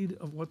afraid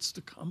of what's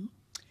to come?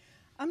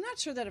 I'm not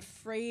sure that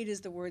afraid is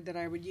the word that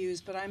I would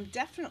use, but I'm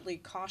definitely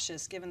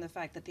cautious given the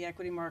fact that the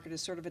equity market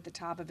is sort of at the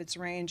top of its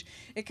range.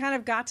 It kind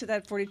of got to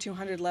that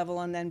 4,200 level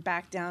and then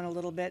backed down a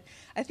little bit.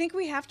 I think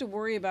we have to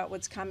worry about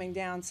what's coming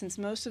down since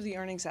most of the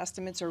earnings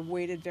estimates are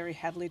weighted very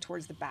heavily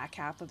towards the back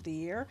half of the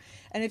year.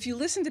 And if you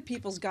listen to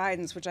people's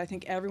guidance, which I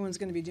think everyone's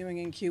going to be doing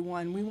in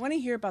Q1, we want to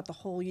hear about the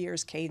whole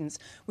year's cadence.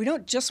 We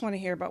don't just want to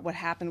hear about what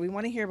happened. We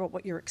want to hear about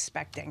what you're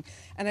expecting.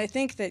 And I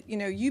think that,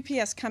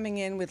 UPS coming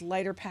in with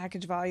lighter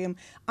package volume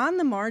on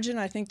the margin,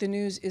 I think the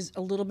news is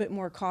a little bit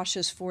more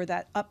cautious for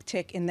that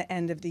uptick in the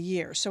end of the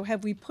year. So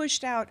have we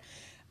pushed out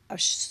a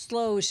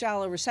slow,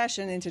 shallow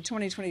recession into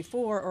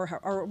 2024, or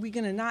are we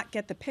going to not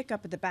get the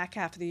pickup at the back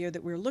half of the year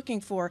that we're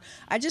looking for?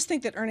 I just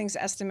think that earnings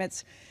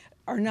estimates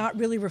are not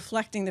really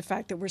reflecting the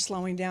fact that we're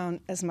slowing down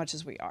as much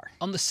as we are.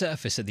 On the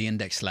surface at the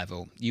index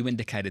level, you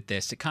indicated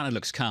this, it kind of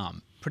looks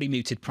calm. Pretty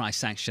muted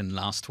price action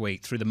last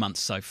week through the month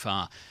so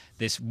far.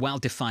 This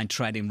well-defined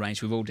trading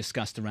range we've all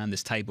discussed around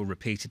this table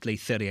repeatedly,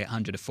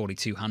 3,800 to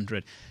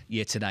 4,200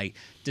 year to date.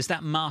 Does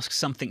that mask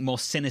something more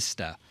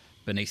sinister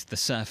beneath the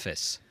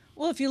surface?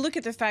 Well, if you look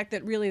at the fact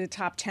that really the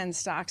top 10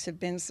 stocks have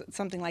been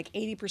something like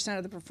 80%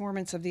 of the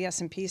performance of the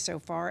S&P so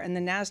far, and the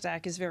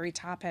NASDAQ is very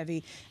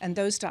top-heavy, and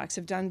those stocks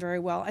have done very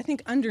well. I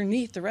think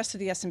underneath, the rest of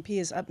the S&P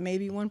is up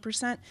maybe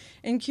 1%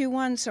 in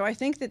Q1. So I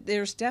think that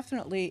there's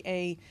definitely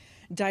a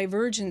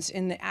divergence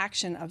in the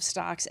action of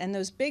stocks, and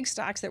those big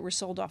stocks that were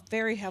sold off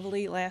very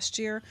heavily last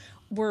year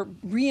were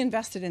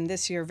reinvested in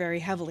this year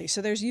very heavily.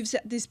 So you've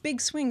got these big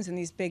swings in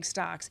these big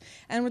stocks.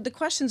 And the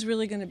question's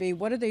really going to be,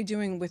 what are they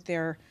doing with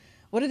their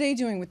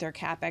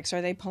CapEx?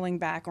 Are they pulling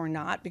back or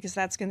not? Because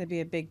that's going to be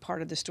a big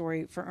part of the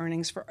story for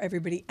earnings for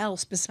everybody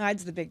else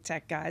besides the big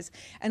tech guys.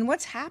 And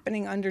what's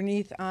happening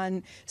underneath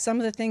on some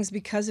of the things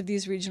because of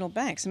these regional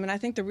banks? I mean, I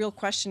think the real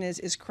question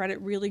is credit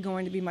really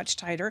going to be much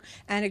tighter?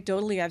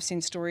 Anecdotally, I've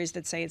seen stories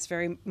that say it's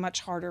very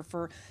much harder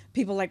for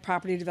people like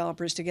property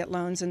developers to get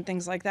loans and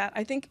things like that.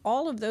 I think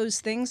all of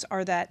those things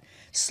are that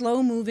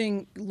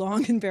slow-moving,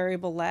 long and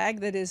variable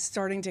lag that is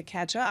starting to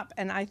catch up.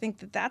 And I think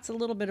that that's a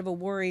little bit of a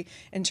worry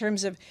in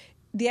terms of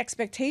the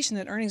expectation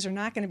that earnings are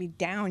not going to be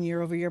down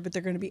year over year, but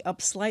they're going to be up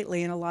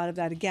slightly. And a lot of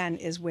that, again,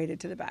 is weighted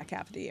to the back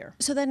half of the year.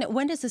 So then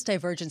when does this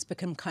divergence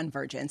become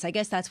convergence? I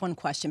guess that's one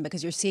question,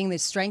 because you're seeing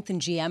this strength in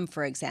GM,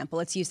 for example.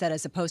 Let's use that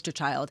as a poster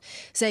child,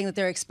 saying that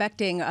they're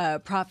expecting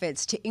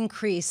profits to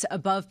increase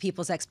above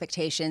people's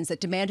expectations,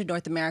 that demand in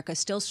North America is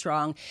still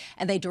strong,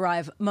 and they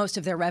derive most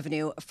of their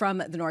revenue from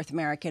the North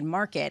American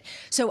market.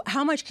 So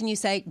how much can you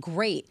say,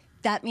 great,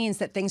 that means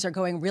that things are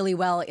going really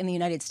well in the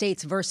United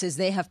States versus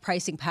they have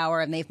pricing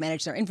power and they've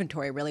managed their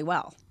inventory really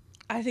well?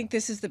 I think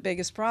this is the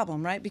biggest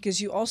problem, right?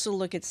 Because you also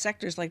look at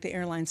sectors like the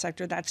airline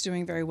sector, that's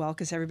doing very well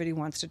because everybody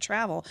wants to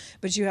travel.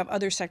 But you have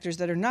other sectors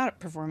that are not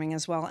performing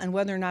as well. And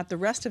whether or not the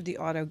rest of the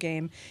auto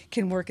game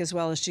can work as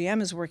well as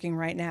GM is working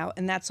right now.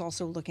 And that's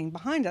also looking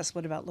behind us.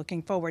 What about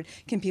looking forward?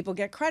 Can people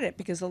get credit?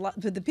 Because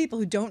the people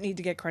who don't need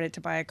to get credit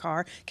to buy a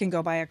car can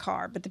go buy a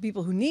car. But the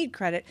people who need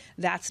credit,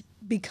 that's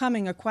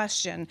becoming a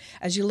question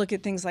as you look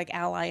at things like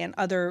Ally and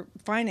other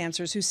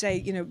financiers who say,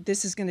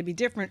 this is going to be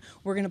different.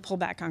 We're going to pull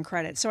back on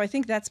credit. So I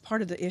think that's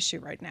part of the issue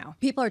right now.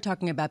 People are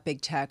talking about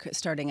big tech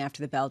starting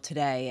after the bell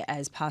today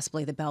as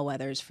possibly the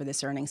bellwethers for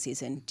this earnings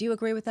season. Do you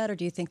agree with that, or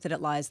do you think that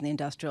it lies in the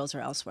industrials or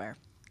elsewhere?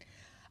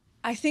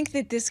 I think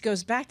that this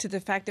goes back to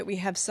the fact that we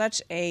have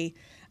such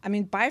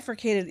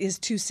bifurcated is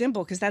too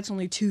simple because that's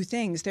only two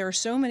things. There are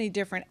so many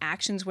different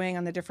actions weighing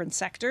on the different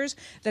sectors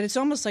that it's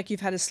almost like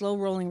you've had a slow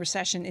rolling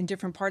recession in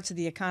different parts of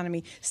the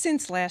economy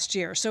since last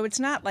year. So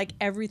it's not like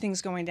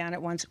everything's going down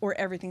at once or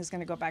everything's going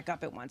to go back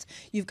up at once.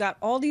 You've got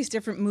all these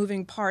different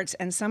moving parts,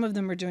 and some of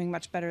them are doing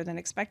much better than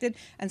expected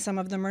and some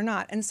of them are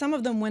not. And some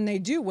of them, when they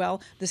do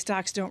well, the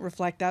stocks don't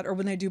reflect that, or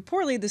when they do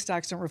poorly, the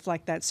stocks don't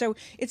reflect that. So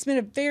it's been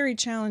a very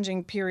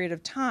challenging period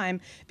of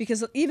time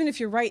because even if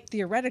you're right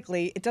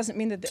theoretically, it doesn't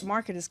mean that the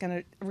market is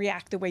going to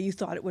react the way you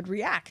thought it would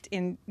react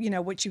in,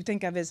 what you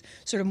think of as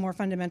sort of more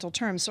fundamental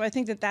terms. So I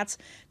think that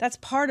that's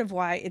part of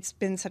why it's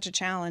been such a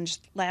challenge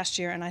last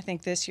year, and I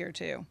think this year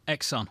too.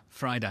 Exxon,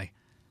 Friday.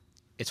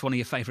 It's one of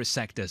your favorite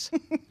sectors.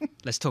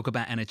 Let's talk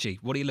about energy.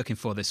 What are you looking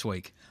for this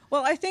week?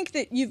 Well, I think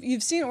that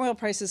you've seen oil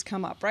prices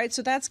come up, right?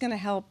 So that's going to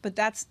help, but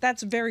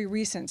that's very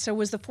recent. So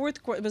was the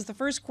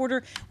first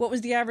quarter, what was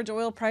the average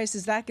oil price?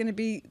 Is that going to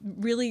be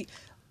really,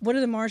 what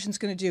are the margins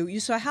going to do? You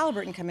saw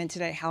Halliburton come in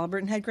today.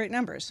 Halliburton had great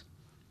numbers.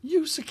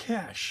 Use of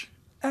cash.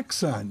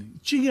 Exxon,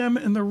 GM,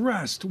 and the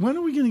rest. When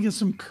are we going to get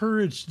some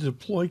courage to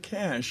deploy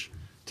cash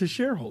to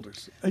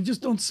shareholders? I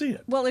just don't see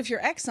it. Well, if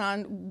you're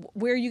Exxon,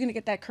 where are you going to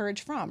get that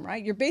courage from,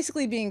 right? You're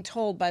basically being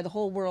told by the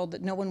whole world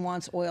that no one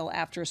wants oil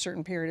after a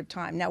certain period of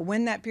time. Now,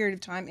 when that period of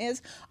time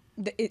is,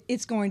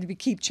 it's going to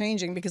keep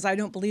changing because I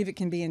don't believe it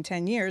can be in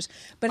 10 years.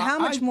 But how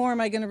much more am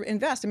I going to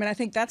invest? I mean, I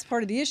think that's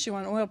part of the issue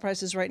on oil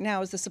prices right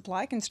now is the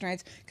supply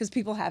constraints because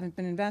people haven't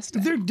been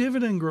investing. Their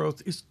dividend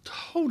growth is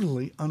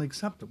totally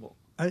unacceptable.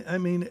 I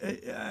mean,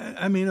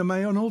 am I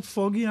an old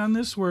fogey on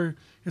this where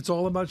it's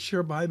all about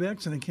share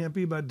buybacks and it can't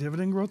be about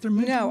dividend growth?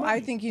 No, I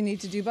think you need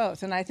to do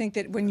both. And I think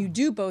that when you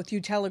do both, you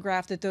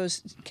telegraph that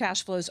those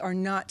cash flows are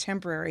not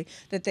temporary,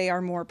 that they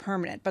are more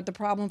permanent. But the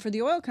problem for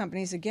the oil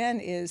companies, again,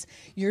 is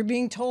you're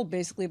being told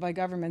basically by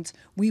governments,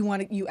 we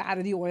want you out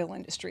of the oil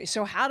industry.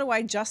 So how do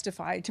I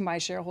justify to my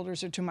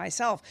shareholders or to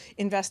myself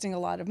investing a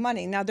lot of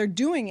money? Now, they're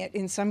doing it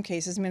in some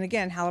cases. I mean,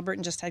 again,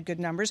 Halliburton just had good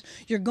numbers.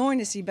 You're going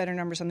to see better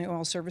numbers on the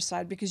oil service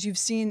side because you've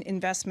seen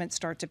investment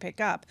start to pick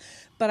up.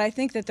 But I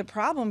think that the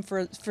problem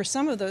for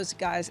some of those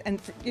guys, and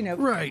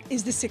right,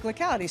 is the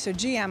cyclicality. So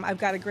GM, I've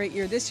got a great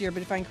year this year,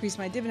 but if I increase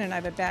my dividend, I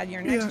have a bad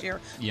year next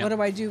year. Yep. What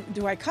do I do?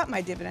 Do I cut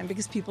my dividend?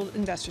 Because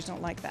investors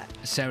don't like that.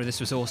 Sarah, this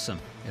was awesome.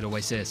 It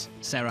always is.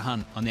 Sarah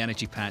Hunt on the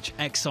Energy Patch.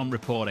 Exxon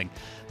reporting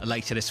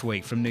later this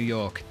week from New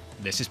York.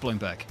 This is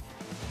Bloomberg.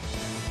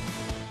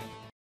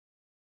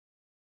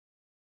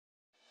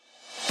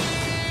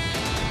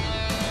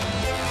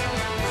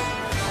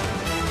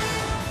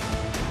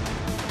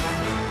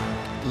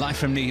 Live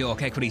from New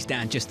York, equities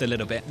down just a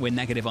little bit. We're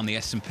negative on the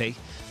S&P.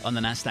 On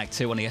the Nasdaq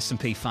too, on the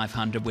S&P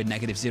 500, we're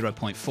negative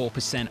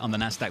 0.4%. On the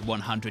Nasdaq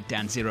 100,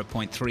 down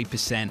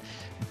 0.3%.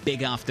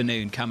 Big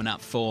afternoon coming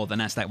up for the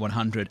Nasdaq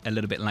 100 a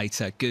little bit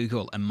later.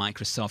 Google and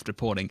Microsoft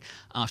reporting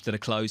after the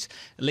close.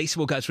 Lisa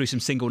will go through some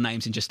single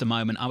names in just a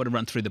moment. I want to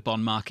run through the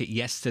bond market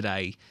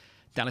yesterday.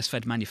 Dallas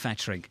Fed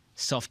manufacturing,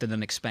 softer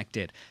than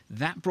expected.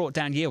 That brought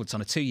down yields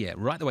on a 2-year,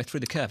 right the way through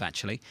the curve,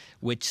 actually.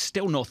 We're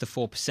still north of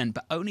 4%,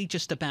 but only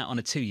just about on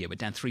a 2-year. We're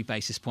down 3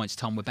 basis points,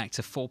 Tom. We're back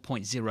to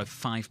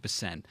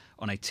 4.05%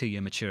 on a 2-year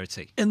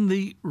maturity. And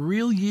the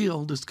real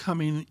yield is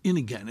coming in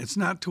again. It's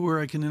not to where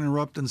I can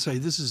interrupt and say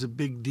this is a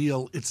big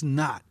deal. It's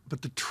not.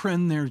 But the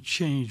trend there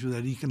changed with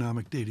that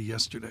economic data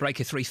yesterday.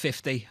 Breaker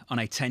 350 on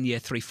a 10-year,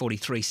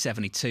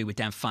 343.72. We're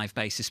down 5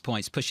 basis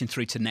points, pushing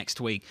through to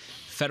next week.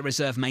 Federal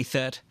Reserve May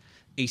 3rd.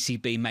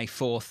 ECB May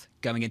 4th,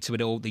 going into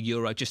it all. The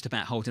euro just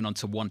about holding on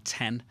to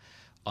 110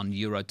 on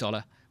euro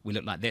dollar. We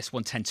look like this,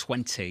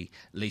 110.20.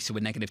 Lisa,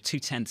 we're negative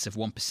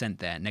 0.2%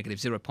 there, negative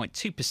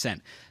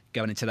 0.2%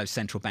 going into those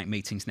central bank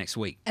meetings next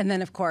week. And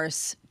then, of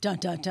course, dun,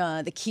 dun,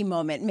 dun, the key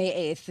moment,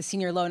 May 8th, the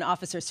senior loan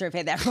officer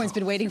survey that everyone's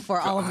been waiting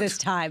for all of this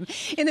time.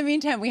 In the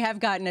meantime, we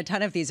have gotten a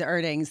ton of these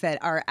earnings that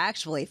are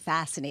actually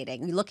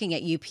fascinating. Looking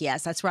at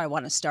UPS, that's where I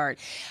want to start.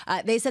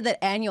 They said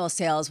that annual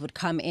sales would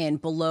come in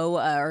below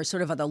or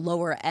sort of on the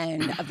lower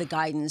end of the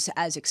guidance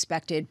as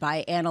expected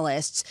by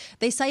analysts.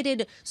 They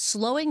cited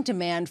slowing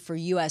demand for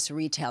U.S.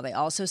 retail. They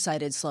also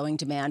cited slowing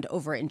demand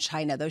over in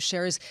China. Those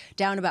shares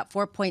down about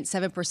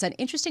 4.7%.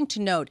 Interesting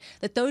to note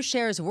that those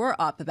shares were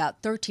up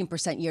about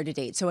 13% year to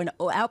date. So an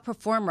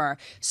outperformer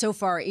so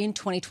far in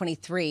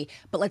 2023.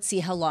 But let's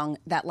see how long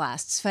that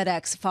lasts.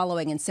 FedEx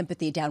following in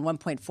sympathy down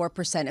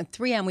 1.4%. And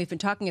 3M, we've been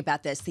talking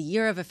about this. The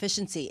year of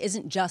efficiency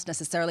isn't just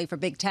necessarily for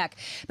big tech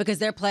because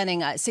they're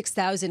planning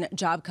 6,000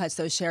 job cuts,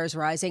 those shares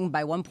rising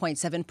by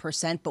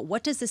 1.7%. But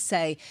what does this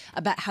say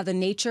about how the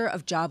nature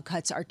of job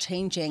cuts are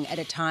changing at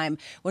a time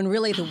when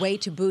really the way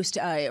to boost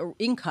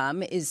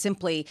income is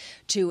simply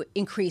to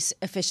increase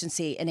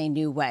efficiency in a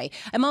new way?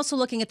 I'm also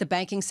looking at the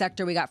banking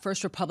sector. We got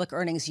First Republic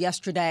earnings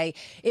yesterday.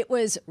 It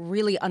was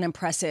really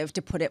unimpressive,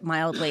 to put it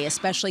mildly,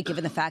 especially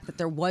given the fact that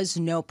there was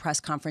no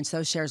press conference.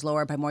 Those shares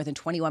lower by more than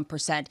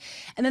 21%.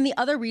 And then the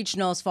other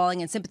regionals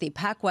falling in sympathy.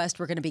 PacWest,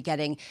 we're going to be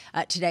getting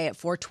today at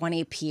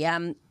 4:20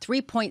 p.m.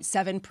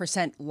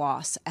 3.7%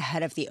 loss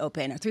ahead of the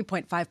open, or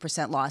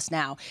 3.5% loss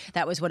now.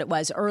 That was what it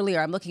was earlier.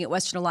 I'm looking at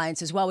Western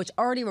Alliance as well, which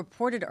already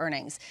reported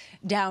earnings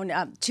down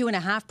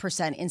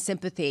 2.5% in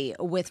sympathy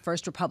with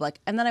First Republic.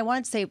 And then I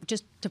wanted to say,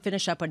 just to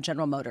finish up on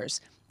General Motors,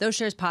 those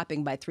shares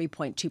popping by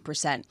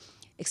 3.2%,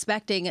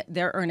 expecting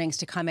their earnings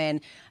to come in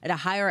at a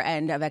higher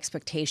end of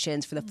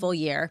expectations for the full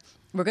year.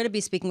 We're going to be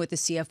speaking with the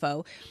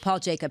CFO, Paul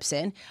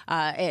Jacobson,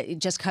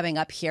 just coming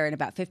up here in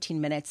about 15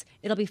 minutes.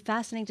 It'll be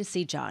fascinating to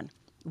see, John,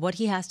 what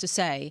he has to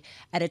say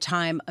at a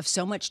time of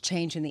so much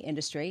change in the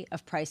industry,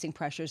 of pricing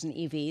pressures in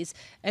EVs,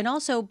 and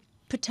also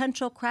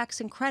potential cracks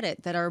in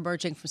credit that are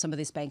emerging from some of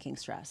this banking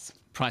stress.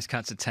 Price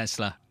cuts at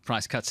Tesla.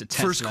 Price cuts at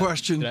Tesla. First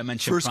question. Did I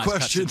mention First price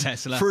question. cuts at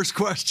Tesla? First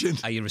question.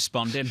 Are you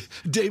responding?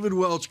 David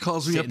Welch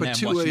calls me up at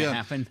 2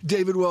 a.m.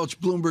 David Welch,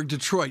 Bloomberg,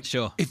 Detroit.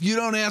 Sure. If you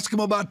don't ask him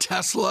about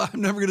Tesla,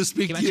 I'm never going to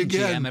speak to you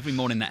again. GM, every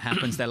morning that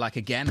happens, they're like,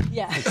 again?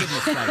 Yeah.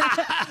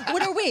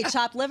 What are we,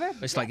 chopped liver?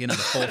 It's like, the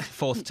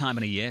fourth time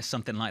in a year,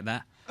 something like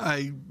that.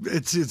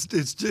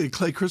 It's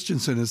Clay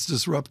Christensen. It's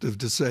disruptive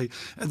to say.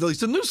 At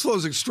least the news flow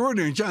is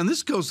extraordinary, John.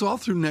 This goes all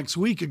through next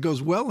week. It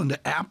goes well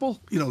into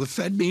Apple, the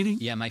Fed meeting.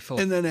 Yeah, May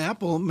 4th. And then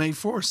Apple, May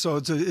 4th. So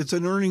it's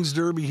an earnings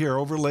derby here,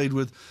 overlaid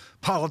with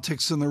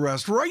politics and the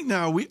rest. Right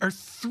now, we are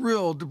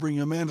thrilled to bring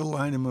Amanda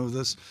Lynham of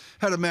this,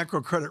 head of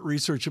macro credit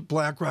research at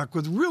BlackRock,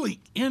 with really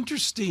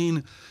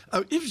interesting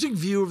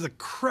view of the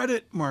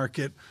credit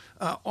market.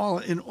 All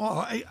in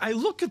all, I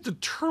look at the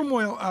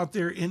turmoil out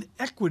there in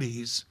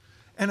equities.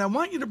 And I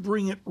want you to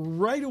bring it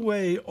right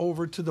away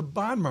over to the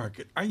bond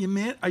market. Are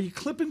you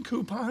clipping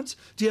coupons?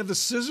 Do you have the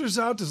scissors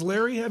out? Does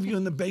Larry have you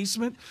in the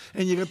basement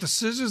and you got the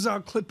scissors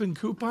out clipping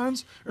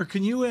coupons? Or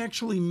can you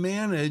actually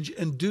manage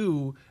and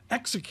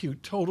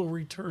execute total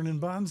return in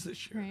bonds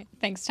this year? Right.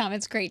 Thanks, Tom.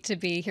 It's great to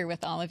be here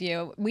with all of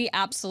you. We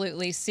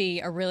absolutely see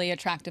a really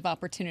attractive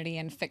opportunity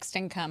in fixed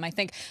income. I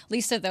think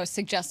Lisa, though,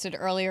 suggested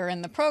earlier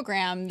in the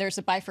program, there's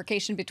a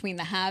bifurcation between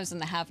the haves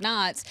and the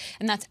have-nots,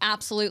 and that's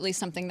absolutely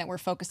something that we're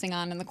focusing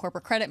on in the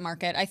corporate credit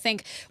market. I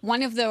think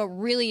one of the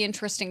really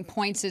interesting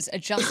points is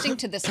adjusting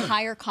to this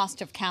higher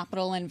cost of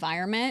capital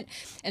environment.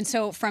 And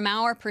so from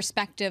our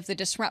perspective, the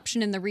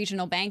disruption in the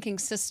regional banking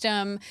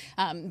system,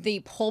 the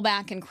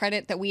pullback in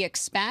credit that we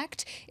expect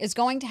is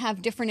going to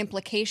have different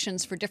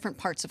implications for different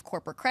parts of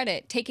corporate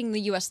credit. Taking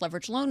the U.S.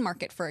 leveraged loan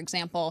market, for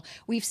example,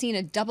 we've seen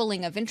a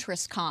doubling of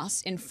interest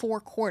costs in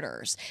 4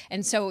 quarters.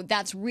 And so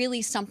that's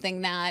really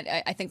something that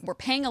I think we're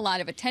paying a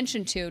lot of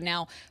attention to.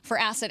 Now, for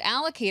asset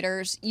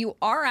allocators, you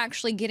are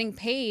actually getting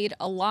paid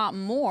a lot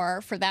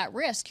more for that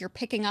risk. You're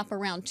picking up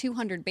around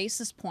 200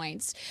 basis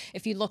points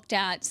if you looked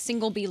at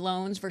single B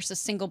loans versus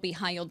single B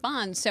high yield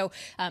bonds. So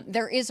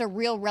there is a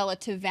real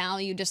relative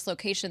value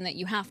dislocation that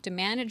you have to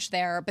manage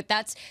there. But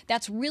that's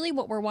that's really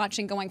what we're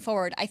watching going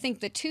forward. I think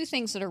the two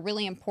things that are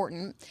really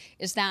important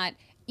is that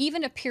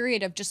even a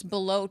period of just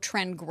below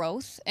trend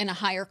growth in a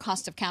higher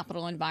cost of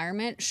capital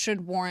environment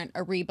should warrant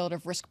a rebuild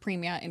of risk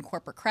premia in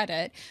corporate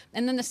credit.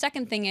 And then the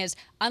second thing is,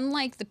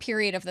 unlike the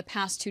period of the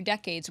past 2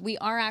 decades, we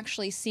are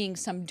actually seeing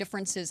some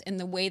differences in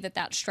the way that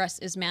that stress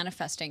is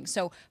manifesting.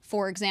 So,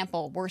 for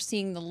example, we're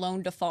seeing the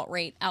loan default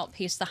rate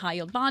outpace the high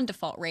yield bond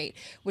default rate,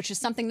 which is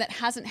something that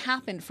hasn't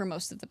happened for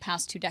most of the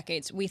past 2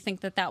 decades. We think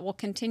that that will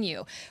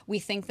continue. We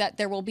think that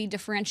there will be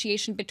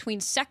differentiation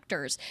between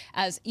sectors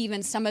as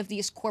even some of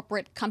these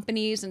corporate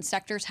companies and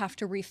sectors have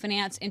to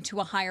refinance into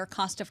a higher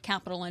cost of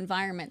capital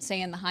environment,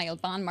 say in the high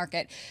yield bond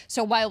market.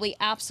 So while we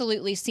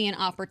absolutely see an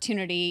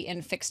opportunity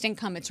in fixed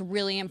income, it's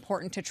really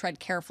important to tread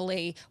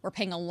carefully. We're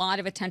paying a lot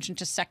of attention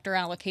to sector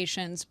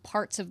allocations,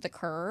 parts of the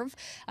curve.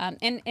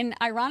 And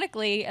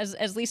ironically,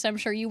 as Lisa, I'm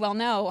sure you well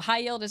know, high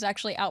yield has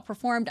actually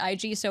outperformed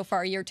IG so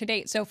far year to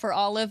date. So for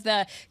all of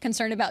the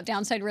concern about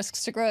downside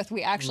risks to growth,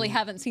 we actually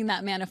haven't seen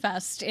that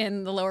manifest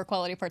in the lower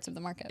quality parts of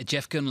the market.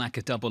 Jeff Gundlach,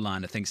 a double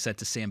line, I think, said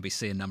to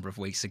CNBC a number of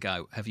weeks ago,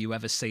 have you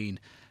ever seen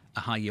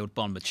a high-yield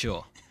bond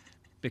mature?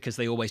 Because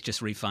they always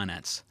just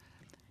refinance.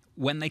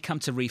 When they come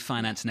to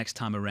refinance next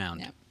time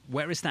around,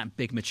 where is that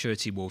big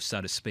maturity wall,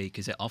 so to speak?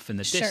 Is it off in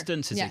the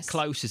distance? Is it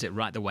close? Is it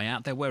right the way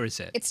out there? Where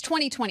is it? It's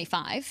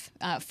 2025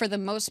 for the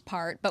most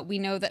part, but we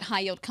know that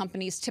high-yield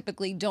companies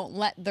typically don't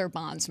let their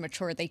bonds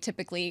mature. They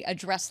typically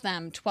address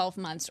them 12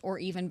 months or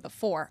even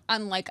before,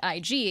 unlike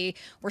IG,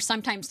 where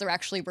sometimes they're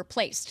actually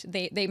replaced.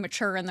 They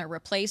mature and they're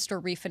replaced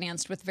or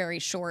refinanced with very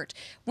short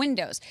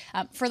windows.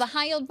 For the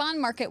high-yield bond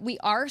market, we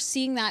are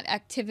seeing that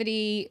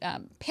activity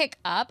pick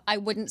up. I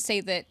wouldn't say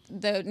that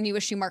the new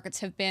issue markets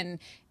have been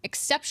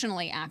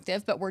exceptionally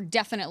active, but we're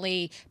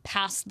definitely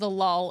past the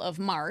lull of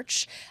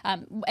March.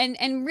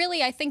 And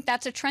really, I think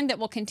that's a trend that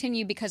will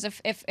continue because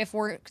if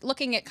we're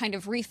looking at kind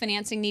of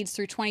refinancing needs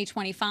through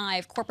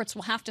 2025, corporates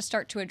will have to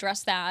start to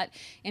address that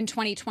in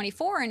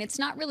 2024. And it's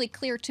not really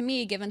clear to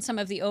me, given some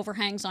of the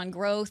overhangs on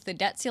growth, the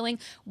debt ceiling,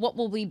 what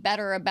will be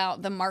better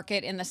about the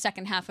market in the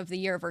second half of the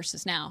year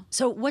versus now.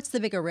 So what's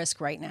the bigger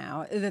risk right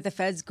now? That the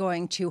Fed's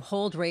going to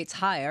hold rates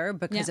higher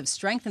because of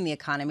strength in the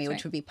economy,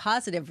 which would be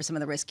positive for some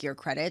of the riskier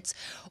credits,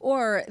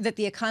 or that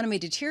the economy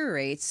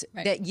deteriorates,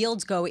 that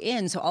yields go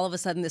in, so all of a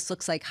sudden this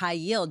looks like high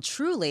yield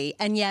truly,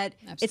 and yet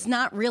it's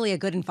not really a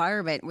good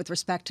environment with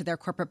respect to their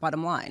corporate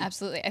bottom line.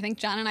 Absolutely. I think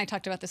John and I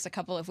talked about this a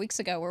couple of weeks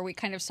ago where we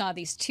kind of saw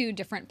these two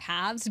different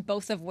paths,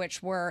 both of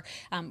which were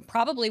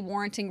probably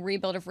warranting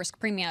rebuild of risk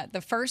premia.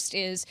 The first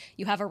is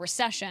you have a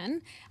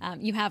recession,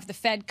 you have the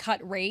Fed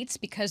cut rates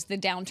because the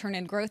downturn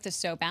in growth is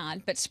so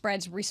bad, but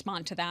spreads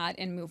respond to that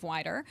and move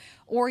wider.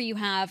 Or you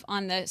have,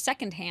 on the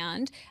second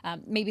hand,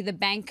 maybe the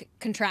bank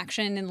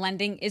contraction in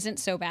lending isn't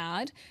so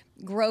bad.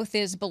 Growth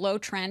is below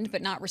trend,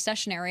 but not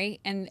recessionary,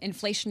 and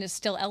inflation is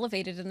still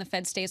elevated and the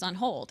Fed stays on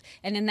hold.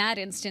 And in that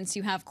instance,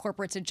 you have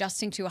corporates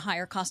adjusting to a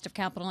higher cost of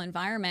capital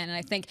environment. And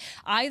I think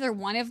either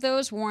one of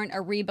those warrant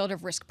a rebuild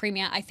of risk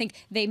premia. I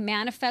think they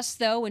manifest,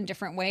 though, in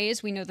different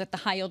ways. We know that the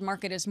high yield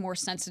market is more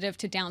sensitive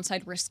to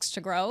downside risks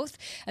to growth.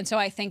 And so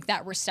I think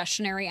that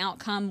recessionary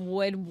outcome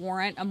would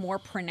warrant a more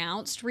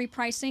pronounced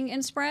repricing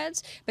in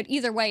spreads. But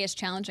either way is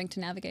challenging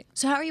to navigate.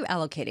 So how are you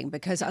allocating?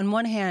 Because on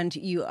one hand,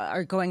 you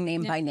are going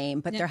name by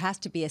name, but there has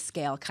to be a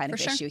scale kind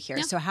of issue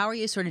here. So how are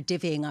you sort of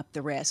divvying up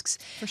the risks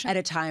at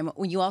a time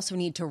when you also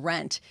need to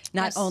rent,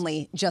 not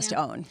only just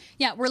own?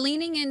 Yeah, we're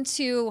leaning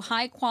into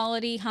high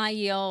quality, high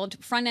yield.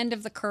 Front end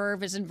of the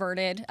curve is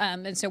inverted.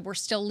 And so we're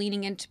still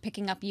leaning into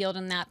picking up yield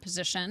in that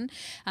position.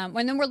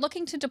 And then we're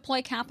looking to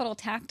deploy capital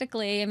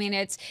tactically. I mean,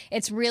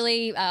 it's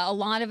really a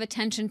lot of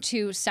attention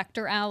to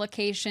sector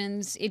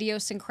allocations,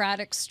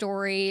 idiosyncratic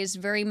stories,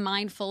 very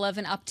mindful of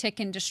an uptick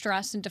in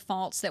distress and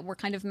defaults that we're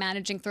kind of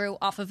managing through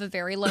off of a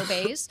very low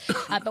base.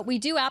 But we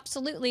do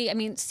absolutely,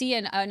 see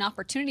an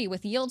opportunity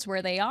with yields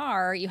where they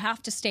are. You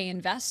have to stay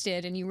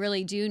invested, and you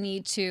really do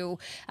need to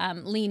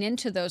lean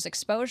into those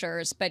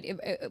exposures. But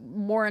it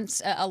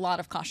warrants a lot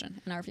of caution,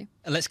 in our view.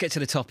 Let's get to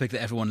the topic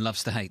that everyone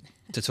loves to hate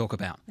to talk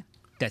about.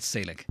 Debt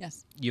ceiling.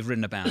 Yes. You've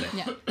written about it.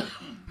 Yeah.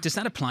 Does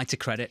that apply to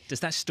credit? Is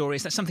that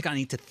something I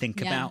need to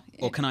think about,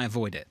 or can I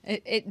avoid it?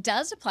 It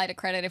does apply to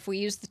credit. If we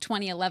use the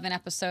 2011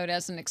 episode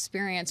as an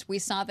experience, we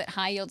saw that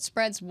high yield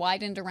spreads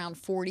widened around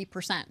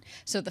 40%.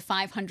 So the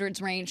 500s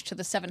range to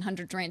the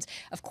 700s range.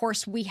 Of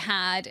course, we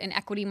had an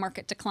equity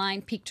market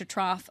decline, peak to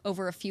trough,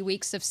 over a few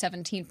weeks of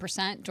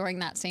 17% during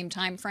that same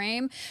time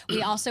frame.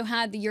 We also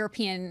had the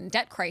European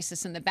debt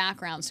crisis in the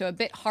background, so a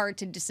bit hard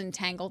to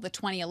disentangle the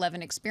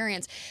 2011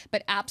 experience.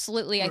 But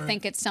absolutely, I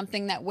think it's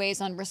something that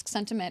weighs on risk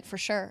sentiment for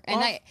sure. Sure.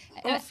 And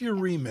off your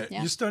remit,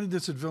 yeah. you studied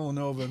this at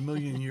Villanova a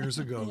million years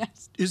ago.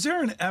 Yes. Is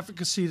there an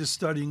efficacy to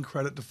studying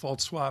credit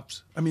default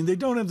swaps? I mean, they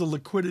don't have the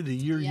liquidity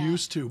you're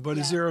used to, but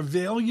is there a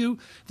value?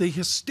 The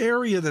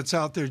hysteria that's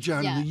out there,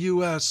 John, in the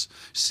U.S.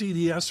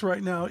 CDS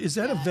right now, is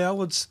that a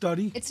valid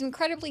study? It's an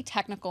incredibly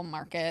technical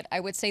market. I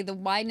would say the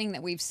widening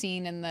that we've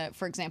seen in the,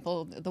 for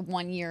example, the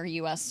 1-year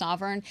U.S.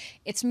 sovereign,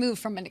 it's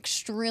moved from an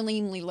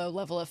extremely low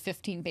level of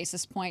 15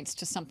 basis points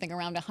to something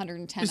around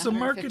 110, Is the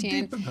market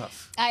 115. deep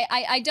enough?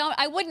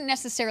 I wouldn't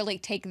necessarily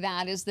take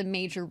that as the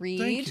major read.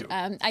 Thank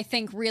you. I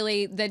think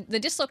really the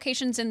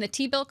dislocations in the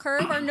T-bill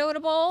curve are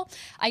notable.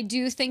 I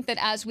do think that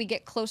as we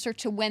get closer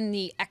to when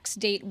the X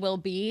date will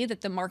be,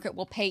 that the market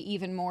will pay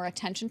even more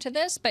attention to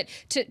this. But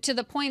to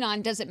the point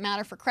on, does it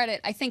matter for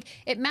credit? I think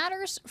it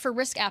matters for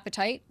risk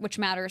appetite, which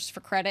matters for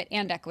credit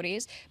and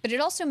equities, but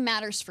it also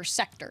matters for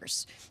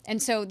sectors.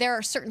 And so there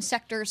are certain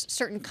sectors,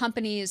 certain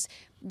companies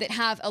that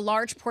have a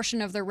large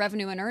portion of their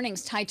revenue and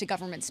earnings tied to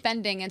government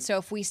spending. And so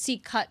if we see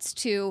cuts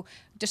to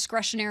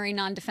discretionary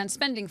non-defense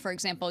spending, for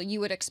example, you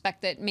would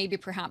expect that maybe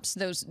perhaps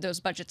those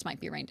budgets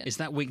might be reined in. Is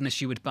that weakness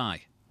you would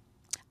buy?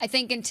 I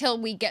think until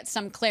we get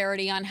some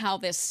clarity on how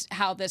this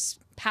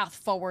path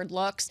forward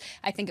looks,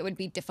 I think it would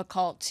be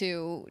difficult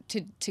to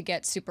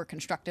get super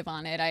constructive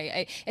on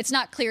it. It's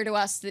not clear to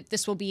us that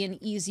this will be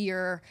an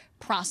easier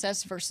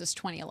process versus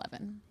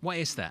 2011. Why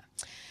is that?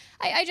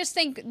 I just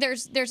think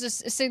there's a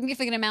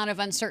significant amount of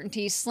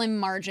uncertainty, slim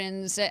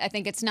margins. I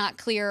think it's not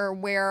clear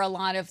where a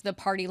lot of the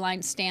party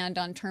lines stand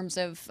on terms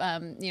of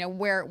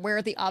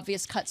where the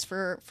obvious cuts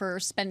for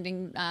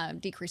spending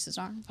decreases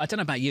are. I don't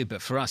know about you,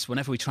 but for us,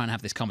 whenever we try and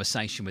have this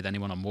conversation with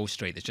anyone on Wall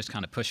Street, there's just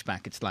kind of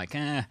pushback. It's like,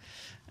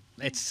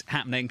 it's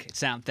happening,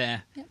 it's out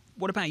there. Yep.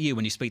 What about you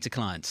when you speak to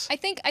clients? I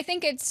think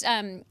it's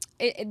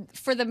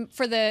for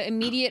the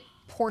immediate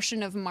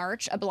portion of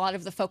March, a lot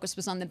of the focus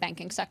was on the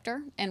banking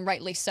sector, and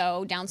rightly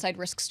so, downside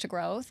risks to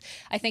growth.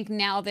 I think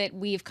now that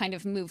we've kind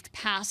of moved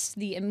past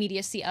the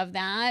immediacy of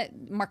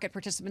that, market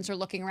participants are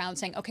looking around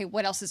saying, okay,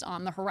 what else is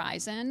on the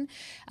horizon?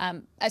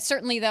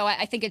 Certainly, though,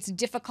 I think it's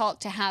difficult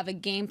to have a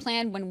game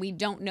plan when we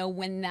don't know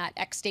when that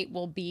X date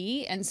will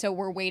be, and so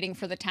we're waiting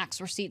for the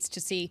tax receipts to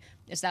see,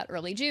 is that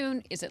early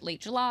June? Is it late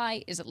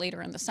July? Is it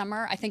later in the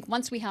summer? I think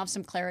once we have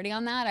some clarity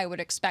on that, I would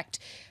expect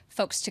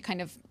folks to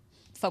kind of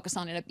focus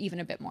on it even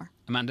a bit more.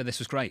 Amanda, this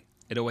was great.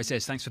 It always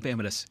is. Thanks for being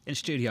with us. In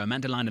studio,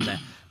 Amanda Linen there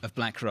of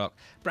BlackRock.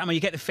 Brammer,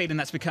 you get the feeling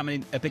that's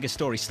becoming a bigger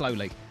story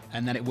slowly,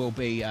 and then it will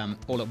be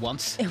all at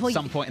once at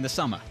some point in the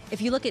summer.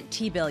 If you look at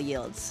T-bill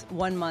yields,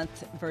 1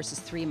 month versus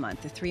 3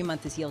 month, the 3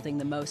 month is yielding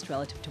the most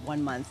relative to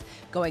 1 month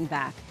going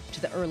back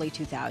to the early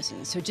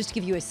 2000s. So just to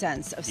give you a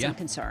sense of some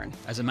concern.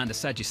 As Amanda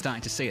said, you're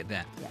starting to see it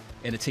there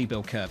in a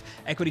T-bill curve.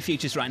 Equity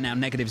futures right now,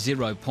 negative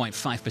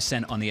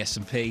 0.5% on the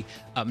S&P.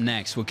 Up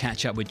next, we'll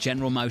catch up with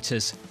General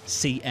Motors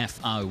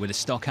CFO with a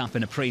stock up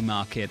in a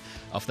pre-market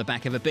off the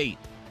back of a beat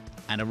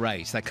and a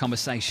raise. That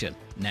conversation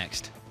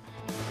next.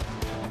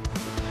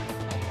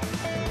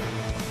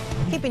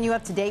 Keeping you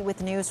up to date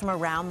with news from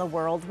around the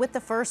world. With the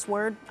first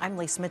word, I'm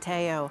Lisa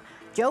Mateo.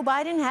 Joe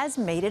Biden has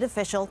made it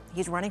official.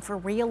 He's running for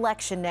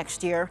re-election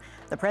next year.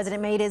 The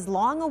president made his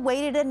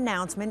long-awaited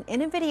announcement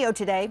in a video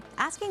today,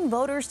 asking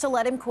voters to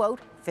let him, quote,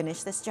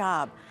 finish this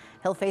job.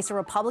 He'll face a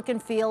Republican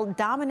field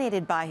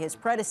dominated by his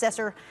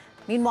predecessor.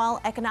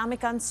 Meanwhile,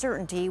 economic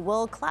uncertainty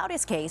will cloud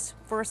his case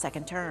for a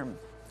second term.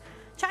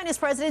 China's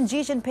President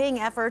Xi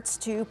Jinping's efforts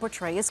to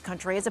portray his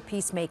country as a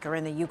peacemaker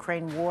in the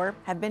Ukraine war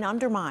have been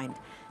undermined.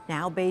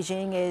 Now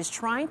Beijing is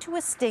trying to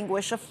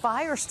extinguish a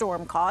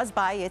firestorm caused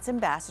by its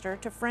ambassador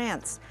to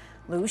France.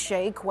 Liu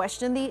She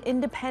questioned the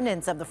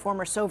independence of the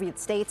former Soviet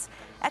states,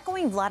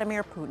 echoing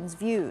Vladimir Putin's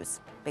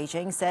views.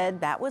 Beijing said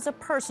that was a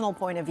personal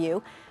point of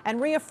view and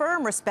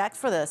reaffirmed respect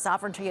for the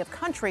sovereignty of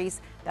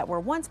countries that were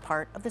once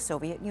part of the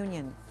Soviet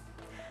Union.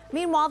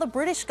 Meanwhile, the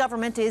British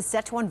government is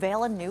set to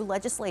unveil a new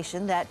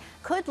legislation that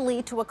could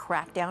lead to a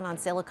crackdown on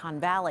Silicon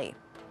Valley.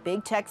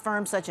 Big tech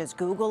firms such as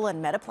Google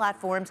and Meta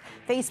Platforms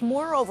face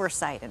more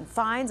oversight and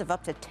fines of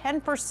up to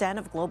 10%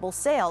 of global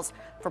sales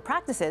for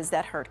practices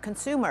that hurt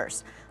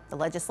consumers. The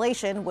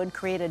legislation would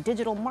create a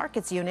digital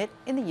markets unit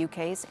in the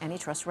UK's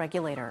antitrust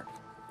regulator.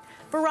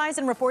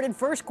 Verizon reported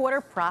first quarter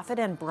profit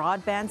and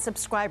broadband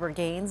subscriber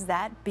gains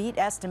that beat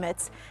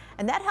estimates,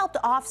 and that helped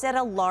offset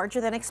a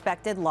larger than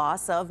expected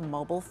loss of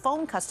mobile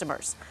phone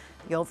customers.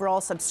 The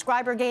overall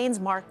subscriber gains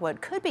mark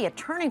what could be a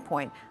turning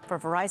point for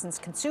Verizon's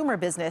consumer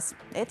business.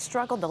 It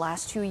struggled the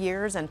last 2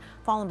 years and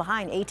fallen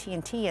behind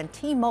AT&T and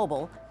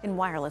T-Mobile in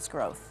wireless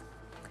growth.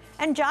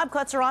 And job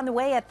cuts are on the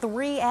way at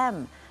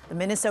 3M. The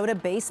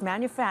Minnesota-based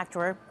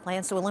manufacturer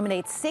plans to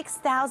eliminate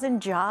 6,000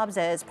 jobs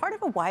as part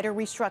of a wider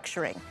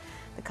restructuring.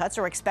 The cuts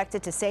are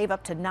expected to save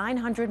up to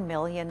 $900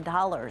 million.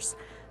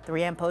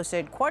 3M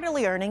posted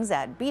quarterly earnings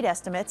that beat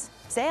estimates.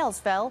 Sales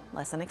fell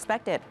less than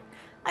expected.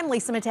 I'm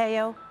Lisa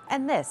Mateo,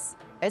 and this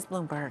is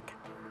Bloomberg.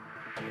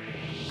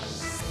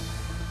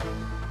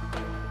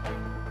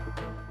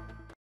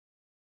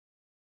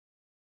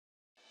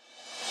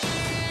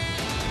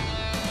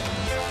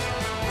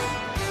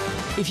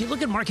 If you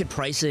look at market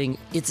pricing,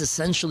 it's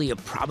essentially a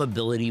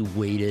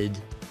probability-weighted,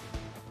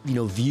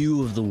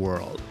 view of the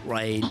world,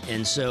 right?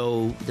 And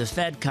so the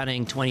Fed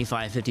cutting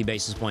 25, 50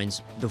 basis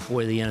points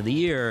before the end of the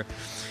year,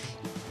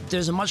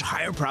 there's a much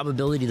higher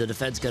probability that the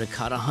Fed's going to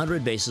cut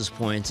 100 basis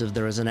points if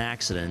there is an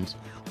accident,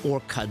 or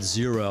cut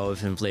 0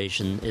 if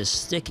inflation is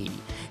sticky.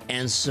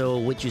 And so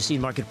what you see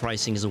in market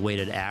pricing is a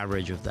weighted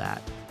average of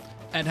that.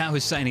 Ed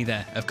Husseini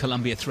there of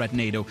Columbia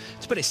Threadneedle.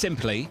 To put it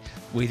simply,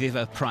 we've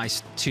either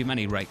priced too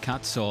many rate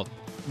cuts or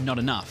not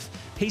enough.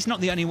 He's not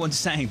the only one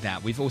saying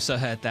that. We've also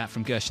heard that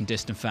from Gershon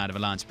Distenfeld of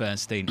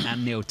AllianceBernstein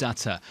and Neil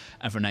Dutter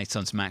of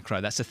Renaissance Macro.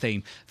 That's a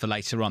theme for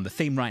later on. The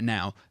theme right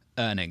now,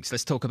 earnings.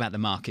 Let's talk about the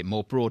market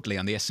more broadly.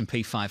 On the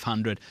S&P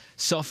 500,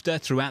 softer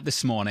throughout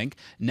this morning,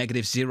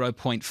 negative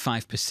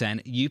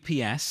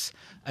 0.5%. UPS,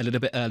 a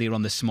little bit earlier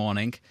on this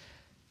morning,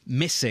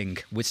 missing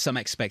with some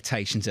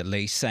expectations at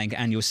least, saying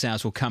annual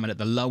sales will come in at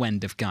the low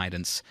end of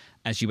guidance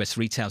as US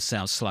retail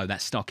sales slow.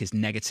 That stock is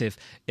negative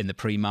in the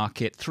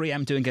pre-market.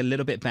 3M doing a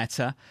little bit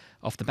better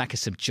off the back of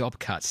some job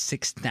cuts.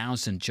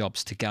 6,000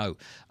 jobs to go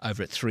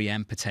over at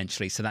 3M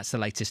potentially. So that's the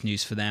latest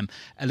news for them.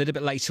 A little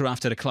bit later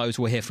after the close,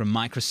 we'll hear from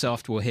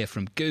Microsoft. We'll hear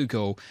from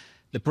Google.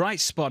 The bright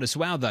spot as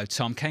well, though,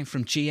 Tom, came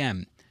from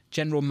GM,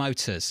 General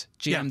Motors.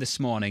 GM this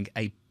morning,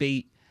 a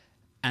beat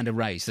and a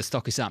raise. The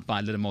stock is up by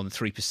a little more than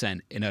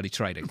 3% in early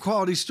trading.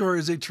 Quality story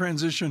is a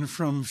transition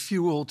from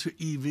fuel to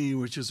EV,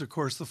 which is, of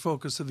course, the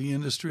focus of the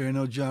industry. I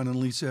know John and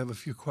Lisa have a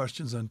few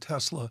questions on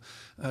Tesla,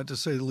 to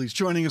say the least.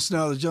 Joining us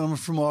now, the gentleman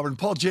from Auburn,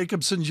 Paul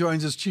Jacobson,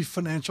 joins us, Chief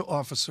Financial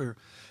Officer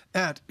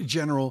at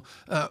General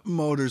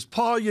Motors.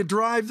 Paul, you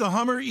drive the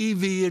Hummer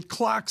EV. It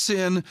clocks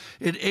in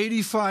at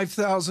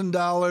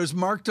 $85,000,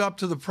 marked up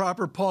to the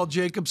proper Paul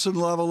Jacobson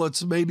level.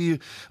 It's maybe,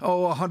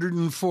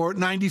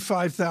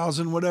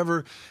 $195,000,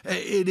 whatever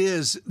it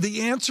is.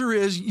 The answer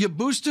is you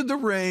boosted the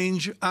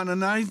range on a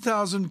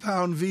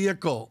 9,000-pound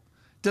vehicle.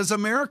 Does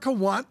America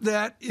want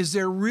that? Is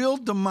there real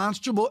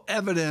demonstrable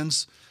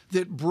evidence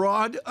that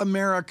broad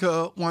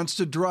America wants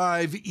to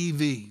drive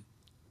EV?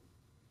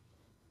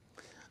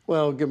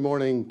 Well, good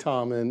morning,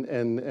 Tom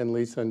and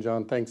Lisa and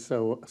John. Thanks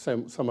so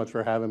much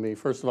for having me.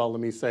 First of all,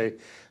 let me say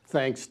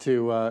thanks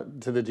to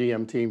the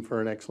GM team for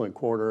an excellent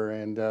quarter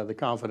and the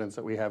confidence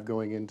that we have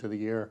going into the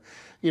year.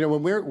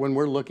 When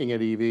we're looking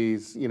at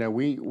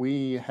EVs,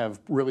 we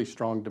have really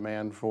strong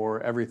demand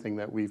for everything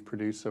that we've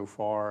produced so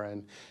far.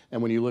 And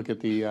when you look at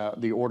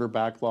the order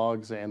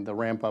backlogs and the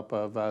ramp up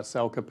of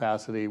cell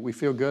capacity, we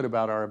feel good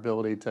about our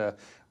ability to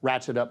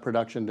ratchet up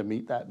production to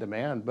meet that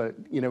demand. But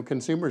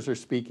consumers are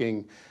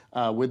speaking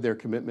with their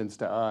commitments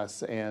to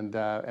us, and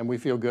we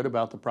feel good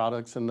about the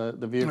products and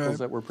the vehicles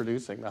that we're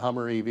producing. The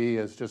Hummer EV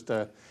is just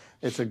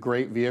it's a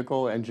great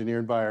vehicle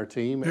engineered by our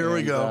team. Here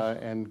we go.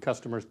 And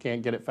customers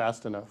can't get it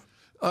fast enough.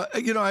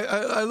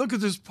 I look at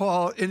this,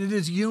 Paul, and it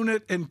is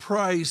unit and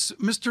price.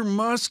 Mr.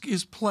 Musk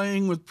is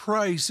playing with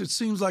price, it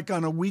seems like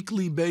on a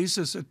weekly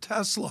basis at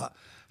Tesla.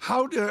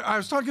 I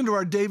was talking to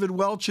our David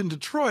Welch in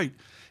Detroit.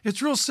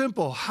 It's real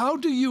simple. How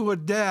do you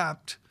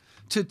adapt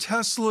to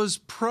Tesla's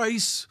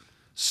price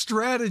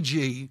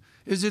strategy?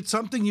 Is it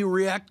something you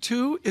react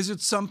to? Is it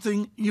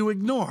something you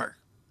ignore?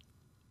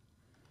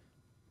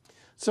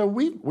 So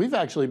we've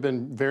actually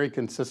been very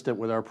consistent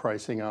with our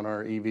pricing on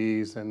our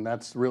EVs, and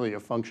that's really a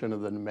function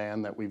of the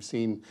demand that we've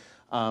seen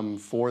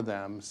for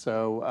them.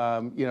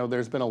 So,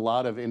 there's been a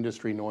lot of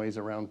industry noise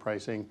around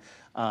pricing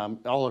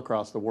all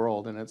across the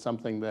world, and it's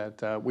something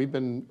that we've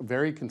been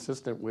very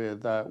consistent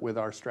with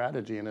our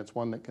strategy, and it's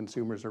one that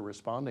consumers are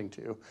responding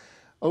to.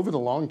 Over the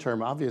long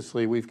term,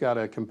 obviously, we've got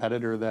a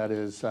competitor that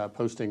is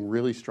posting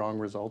really strong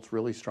results,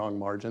 really strong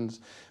margins.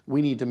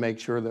 We need to make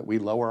sure that we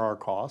lower our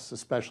costs,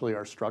 especially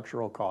our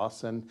structural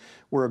costs, and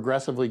we're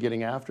aggressively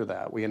getting after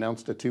that. We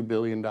announced a $2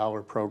 billion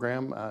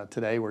program.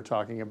 Today, we're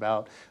talking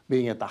about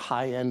being at the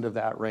high end of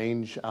that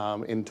range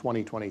in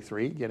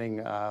 2023, getting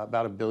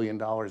about $1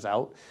 billion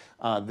out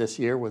this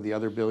year, with the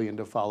other $1 billion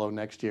to follow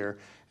next year.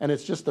 And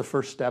it's just the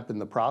first step in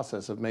the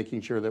process of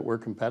making sure that we're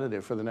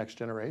competitive for the next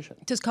generation.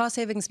 Does cost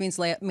savings mean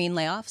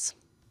layoffs?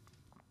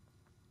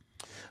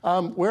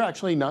 We're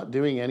actually not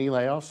doing any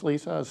layoffs,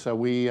 Lisa. So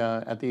we,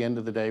 at the end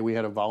of the day, we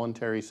had a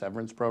voluntary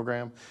severance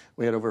program.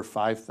 We had over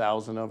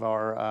 5,000 of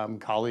our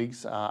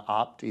colleagues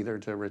opt either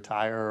to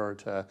retire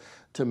or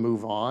to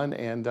move on.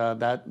 And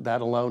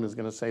that alone is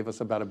going to save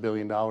us about $1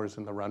 billion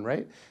in the run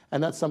rate.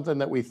 And that's something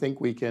that we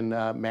think we can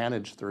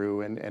manage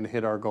through and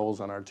hit our goals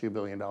on our $2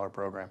 billion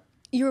program.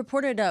 You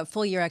reported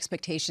full-year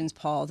expectations,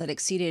 Paul, that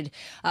exceeded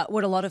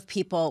what a lot of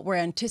people were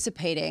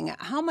anticipating.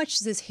 How much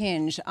does this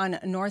hinge on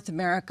North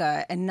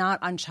America and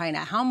not on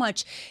China? How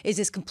much is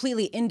this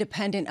completely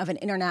independent of an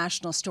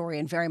international story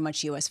and very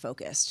much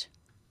U.S.-focused?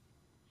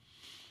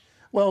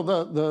 Well,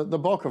 the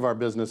bulk of our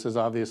business is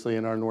obviously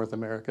in our North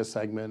America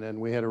segment, and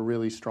we had a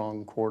really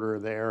strong quarter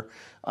there.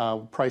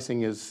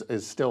 Pricing is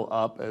still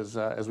up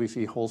as we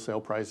see wholesale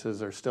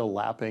prices are still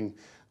lapping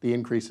the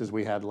increases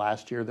we had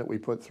last year that we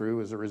put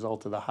through as a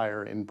result of the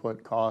higher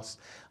input costs.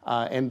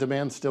 And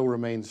demand still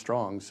remains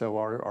strong. So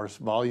our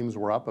volumes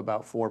were up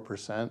about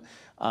 4%.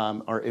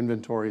 Our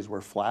inventories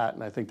were flat,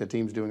 and I think the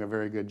team's doing a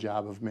very good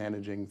job of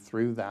managing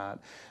through that.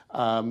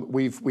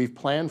 We've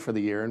planned for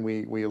the year, and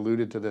we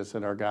alluded to this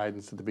in our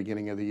guidance at the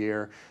beginning of the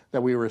year,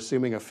 that we were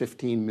assuming a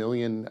 15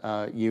 million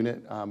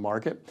unit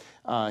market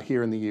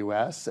here in the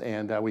U.S.,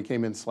 and we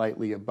came in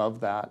slightly above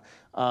that.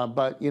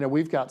 But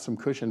we've got some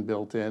cushion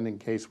built in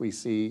case we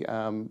see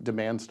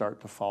demand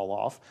start to fall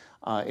off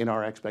in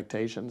our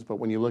expectations. But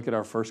when you look at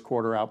our first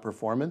quarter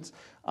outperformance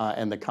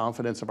and the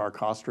confidence of our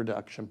cost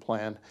reduction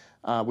plan,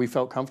 we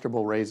felt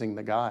comfortable raising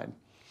the guide.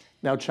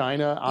 Now,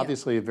 China,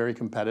 obviously very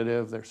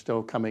competitive. They're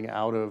still coming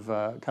out of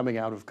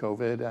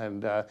COVID,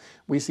 and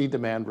we see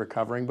demand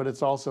recovering, but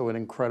it's also an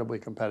incredibly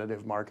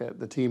competitive market.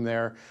 The team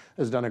there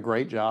has done a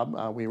great job.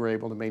 We were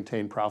able to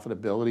maintain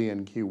profitability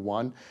in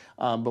Q1,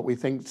 but we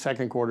think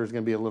second quarter is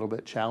going to be a little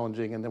bit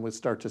challenging, and then we'll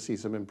start to see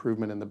some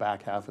improvement in the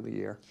back half of the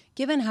year.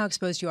 Given how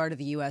exposed you are to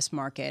the U.S.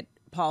 market,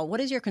 Paul,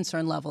 what is your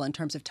concern level in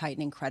terms of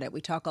tightening credit?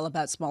 We talk all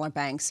about smaller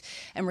banks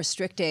and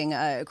restricting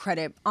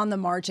credit on the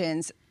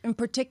margins, in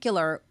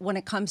particular when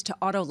it comes to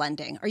auto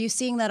lending. Are you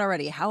seeing that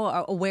already?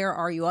 How aware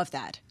are you of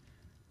that?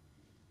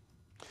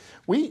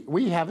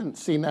 We haven't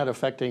seen that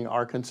affecting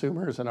our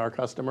consumers and our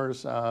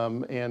customers. We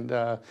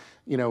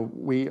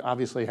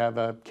obviously have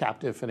a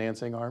captive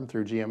financing arm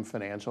through GM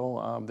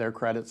Financial. Their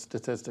credit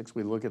statistics,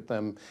 we look at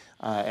them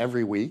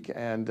every week,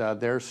 and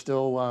they're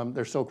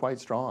still quite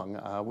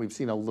strong. We've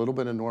seen a little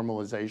bit of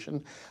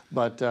normalization,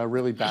 but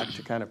really back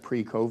to kind of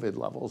pre-COVID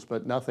levels,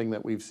 but nothing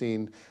that we've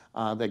seen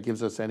that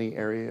gives us any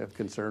area of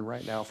concern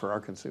right now for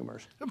our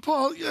consumers.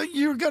 Paul,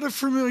 you've got a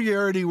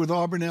familiarity with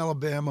Auburn,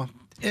 Alabama.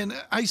 And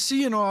I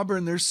see in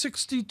Auburn there's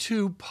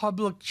 62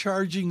 public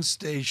charging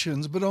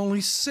stations, but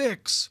only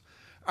 6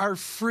 are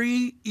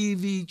free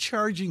EV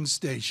charging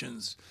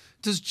stations.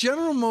 Does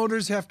General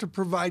Motors have to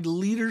provide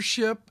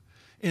leadership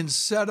and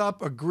set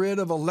up a grid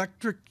of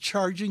electric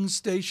charging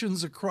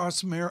stations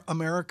across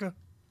America?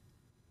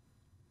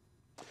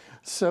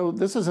 So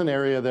this is an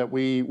area that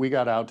we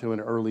got out to an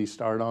early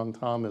start on,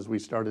 Tom, as we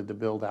started to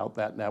build out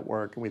that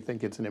network. And we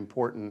think it's an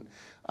important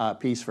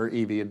piece for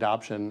EV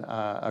adoption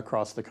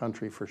across the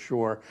country for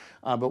sure.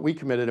 But we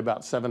committed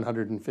about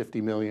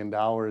 $750 million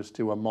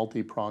to a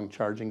multi-pronged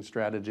charging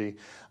strategy.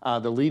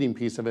 The leading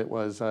piece of it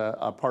was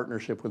a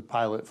partnership with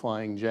Pilot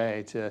Flying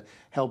J to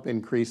help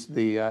increase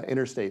the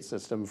interstate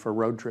system for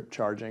road trip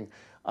charging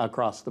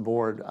across the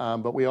board.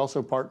 But we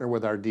also partner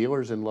with our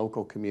dealers in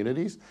local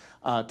communities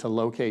to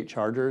locate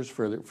chargers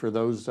for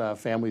those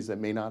families that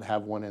may not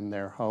have one in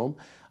their home.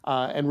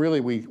 And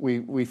really,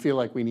 we feel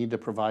like we need to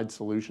provide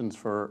solutions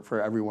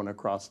for everyone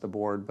across the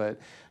board. But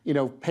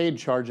paid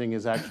charging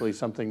is actually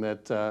something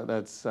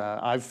that's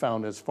I've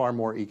found is far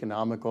more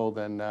economical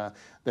than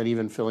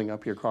even filling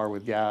up your car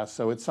with gas.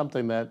 So it's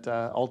something that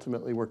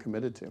ultimately we're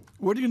committed to.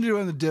 What are you going to do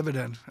on the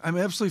dividend? I'm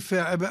absolutely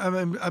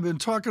I've been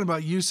talking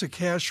about use of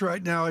cash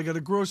right now. I got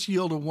a gross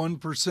yield of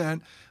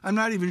 1%. I'm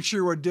not even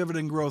sure what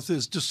dividend growth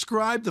is.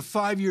 Describe the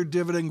 5-year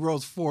dividend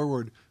growth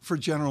forward for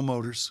General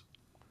Motors.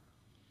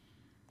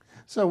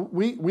 So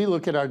we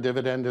look at our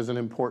dividend as an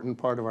important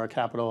part of our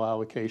capital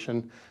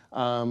allocation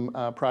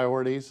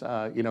priorities.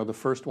 The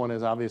first one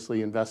is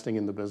obviously investing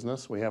in the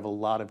business. We have a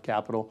lot of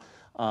capital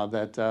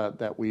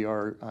that we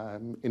are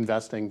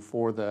investing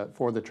for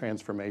the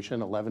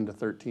transformation, $11 to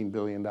 $13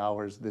 billion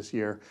this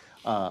year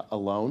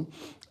alone.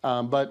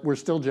 But we're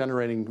still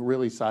generating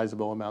really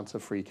sizable amounts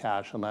of free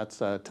cash, and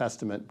that's a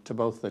testament to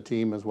both the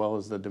team as well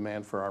as the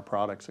demand for our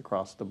products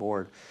across the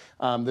board.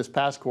 This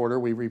past quarter,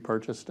 we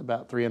repurchased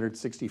about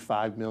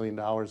 $365 million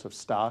of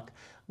stock,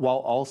 while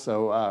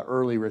also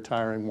early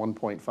retiring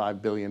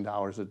 $1.5 billion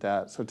of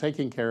debt. So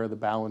taking care of the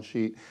balance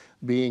sheet,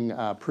 being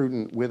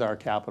prudent with our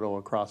capital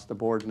across the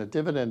board, and a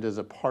dividend is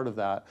a part of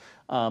that.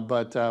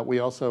 But we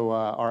also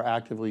are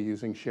actively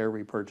using share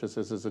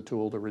repurchases as a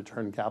tool to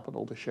return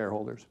capital to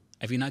shareholders.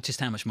 Have you noticed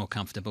how much more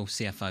comfortable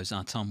CFOs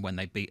are, Tom, when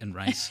they beat and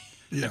race?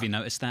 Yeah. Have you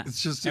noticed that?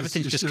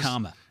 Everything's just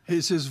calmer.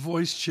 His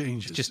voice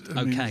changes. It's just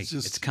okay.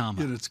 It's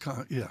calmer.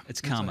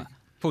 It's calmer.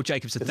 Paul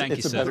Jacobson, thank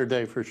you, sir. It's a better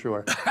day for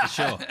sure. For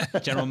sure.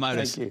 General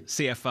Motors,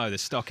 CFO, the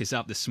stock is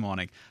up this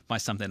morning by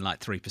something like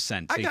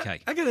 3%.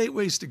 TK. I got 8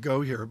 ways to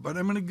go here, but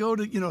I'm going to go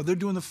to, they're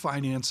doing the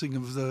financing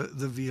of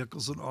the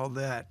vehicles and all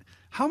that.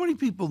 How many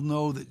people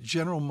know that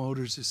General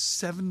Motors is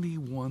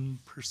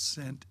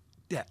 71%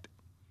 debt?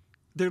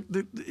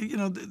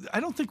 I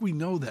don't think we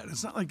know that.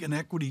 It's not like an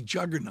equity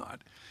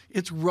juggernaut.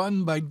 It's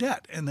run by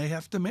debt, and they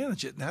have to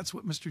manage it, and that's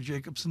what Mr.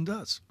 Jacobson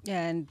does.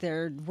 Yeah, and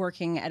they're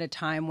working at a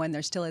time when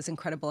there still is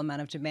incredible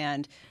amount of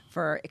demand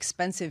for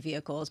expensive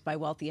vehicles by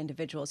wealthy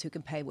individuals who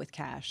can pay with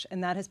cash,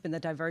 and that has been the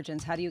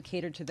divergence. How do you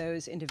cater to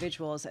those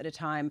individuals at a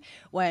time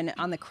when,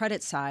 on the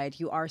credit side,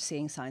 you are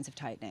seeing signs of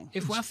tightening?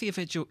 If wealthy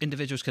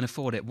individuals can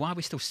afford it, why are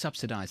we still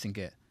subsidizing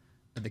it?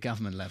 at the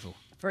government level?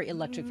 For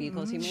electric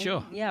vehicles, you mean?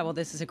 Sure. Yeah, well,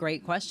 this is a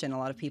great question. A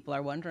lot of people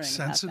are wondering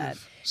about that.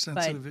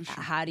 Sensitive but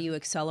issue. how do you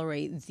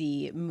accelerate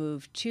the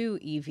move to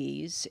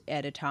EVs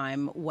at a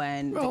time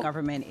when the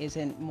government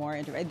isn't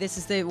more This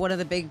is one of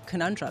the big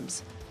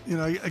conundrums. You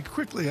know, I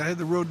had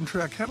the Road and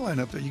Track headline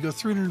up there. You go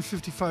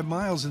 355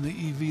 miles in the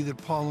EV that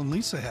Paul and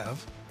Lisa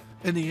have,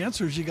 and the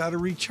answer is you got to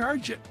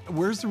recharge it.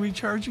 Where's the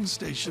recharging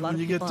station when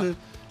you get to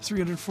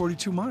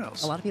 342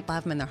 miles? A lot of people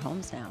have them in their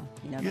homes now.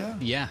 You know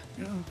that? Yeah.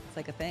 It's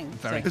like a thing.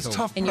 It's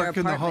tough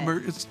parking the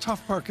Hummer. It's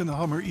tough parking the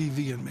Hummer EV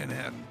in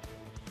Manhattan.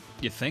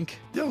 You think?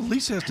 Yeah,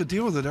 Lisa has to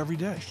deal with it every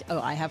day. Oh,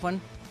 I have one.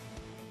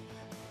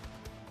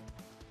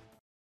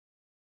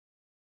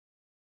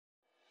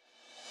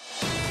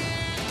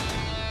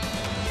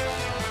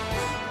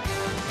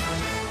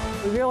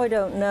 We really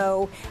don't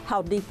know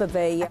how deep of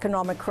a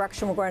economic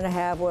correction we're going to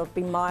have. Will it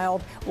be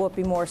mild? Will it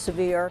be more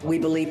severe? We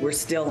believe we're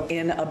still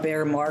in a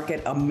bear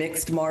market, a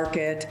mixed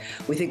market.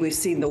 We think we've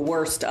seen the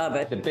worst of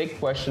it. The big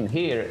question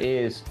here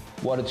is,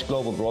 what is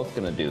global growth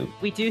going to do?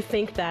 We do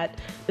think that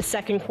the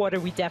second quarter,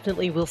 we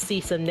definitely will see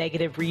some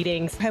negative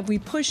readings. Have we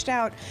pushed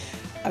out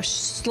a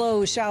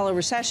slow, shallow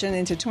recession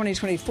into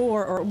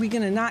 2024, or are we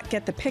going to not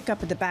get the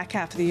pickup at the back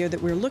half of the year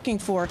that we're looking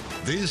for?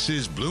 This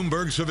is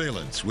Bloomberg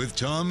Surveillance with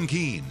Tom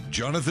Keene,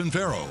 Jonathan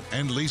Ferro,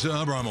 and Lisa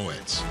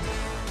Abramowicz.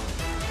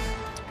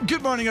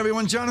 Good morning,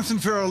 everyone. Jonathan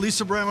Ferro,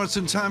 Lisa Abramowicz,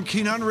 and Tom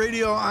Keene on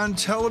radio, on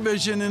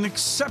television. An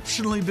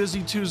exceptionally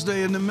busy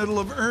Tuesday in the middle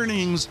of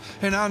earnings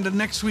and on to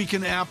next week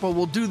in Apple.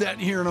 We'll do that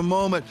here in a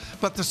moment.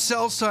 But the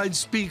sell side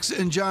speaks,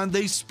 and John,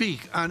 they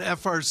speak on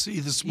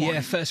FRC this morning.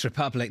 Yeah, First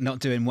Republic not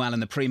doing well in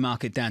the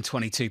pre-market, down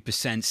 22%.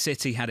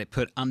 Citi had it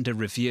put under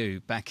review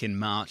back in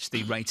March.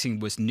 The rating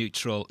was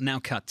neutral, now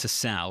cut to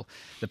sell.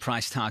 The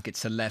price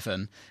target's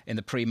 11 in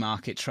the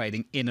pre-market,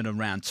 trading in and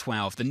around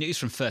 12. The news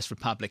from First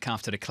Republic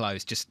after the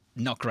close, just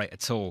not great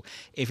at all.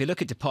 If you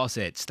look at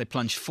deposits, they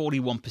plunged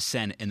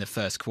 41% in the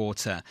first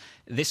quarter.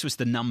 This was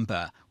the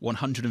number,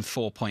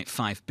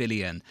 104.5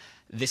 billion.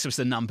 This was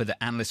the number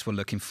that analysts were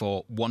looking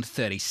for,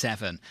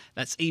 137.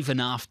 That's even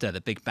after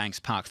the big banks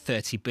parked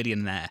 30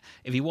 billion there.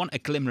 If you want a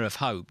glimmer of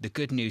hope, the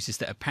good news is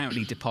that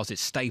apparently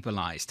deposits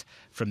stabilised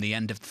from the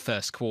end of the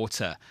first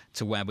quarter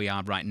to where we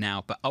are right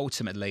now. But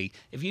ultimately,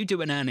 if you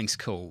do an earnings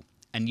call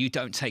and you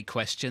don't take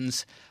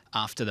questions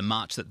after the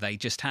March that they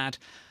just had,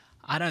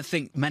 I don't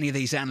think many of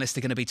these analysts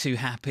are going to be too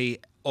happy,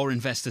 or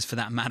investors for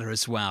that matter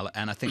as well.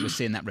 And I think we're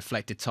seeing that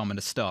reflected, Tom, in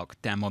the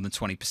stock, down more than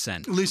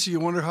 20%. Lisa, you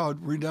wonder how it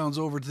redounds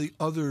over to the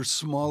other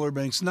smaller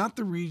banks, not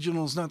the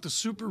regionals, not the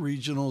super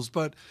regionals,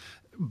 but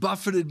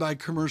buffeted by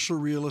commercial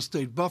real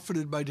estate,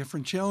 buffeted by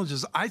different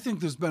challenges. I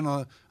think there's been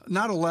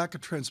not a lack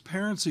of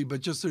transparency,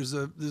 but just there's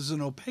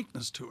an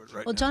opaqueness to it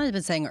right Well, now. John had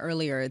been saying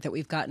earlier that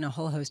we've gotten a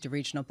whole host of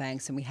regional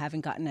banks and we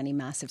haven't gotten any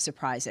massive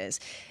surprises.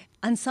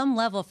 On some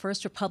level,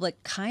 First Republic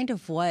kind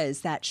of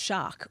was that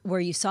shock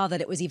where you saw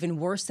that it was even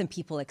worse than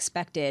people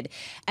expected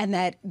and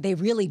that they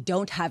really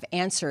don't have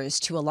answers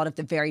to a lot of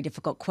the very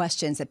difficult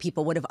questions that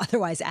people would have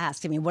otherwise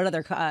asked. I mean, what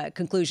other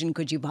conclusion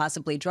could you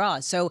possibly draw?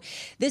 So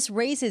this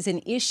raises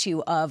an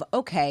issue of,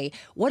 okay,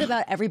 what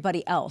about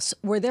everybody else?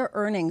 Were their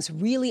earnings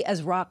really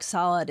as rock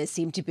solid as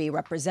seemed to be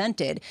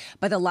represented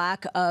by the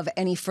lack of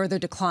any further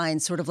decline,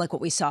 sort of like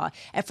what we saw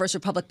at First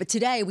Republic? But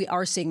today we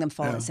are seeing them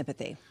fall in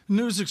sympathy.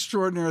 News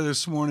extraordinary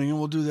this morning, and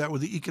we'll do that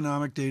with the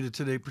economic data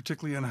today,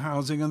 particularly on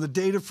housing. On the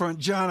data front,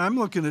 John, I'm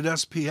looking at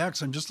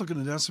SPX. I'm just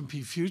looking at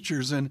S&P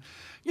futures, and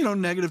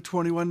negative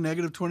 21,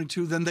 negative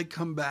 22. Then they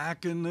come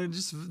back, and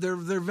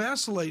they're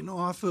vacillating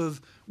off of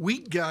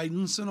weak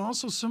guidance and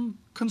also some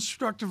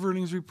constructive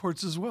earnings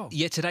reports as well.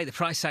 Yeah, today the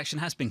price action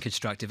has been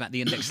constructive at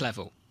the index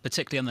level,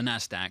 particularly on the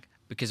Nasdaq,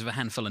 because of a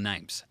handful of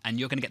names, and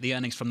you're going to get the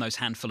earnings from those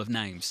handful of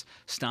names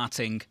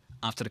starting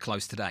after the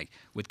close today,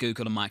 with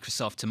Google and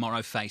Microsoft, tomorrow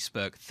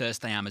Facebook,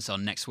 Thursday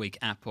Amazon, next week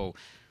Apple.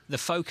 The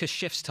focus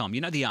shifts, Tom. You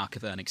know the arc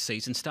of earnings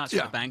season starts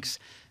with the banks,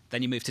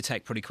 then you move to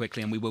tech pretty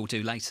quickly, and we will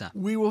do later.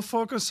 We will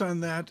focus on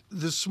that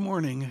this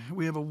morning.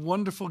 We have a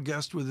wonderful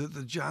guest with it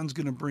that John's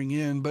going to bring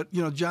in. But,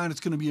 John, it's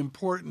going to be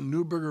important.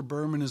 Neuberger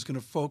Berman is going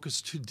to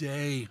focus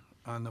today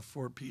on the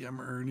 4 p.m.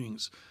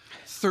 earnings.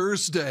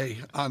 Thursday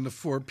on the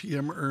 4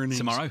 p.m.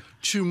 earnings.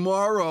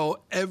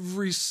 Tomorrow,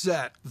 every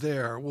set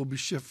there will be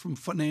shifted from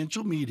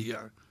financial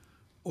media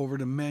over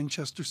to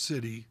Manchester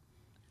City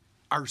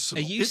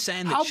Arsenal. Are you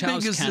saying that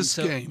Charles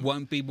Cantor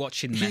won't be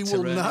watching Meta earnings? He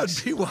will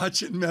not be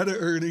watching Meta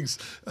earnings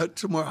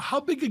tomorrow.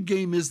 How big a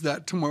game is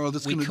that tomorrow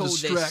that's going to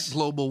distract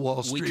global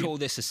Wall Street? We call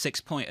this a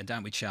six-pointer,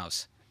 don't we,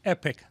 Charles?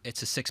 Epic.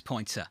 It's a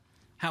six-pointer.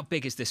 How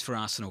big is this for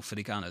Arsenal, for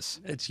the Gunners?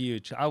 It's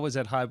huge. I was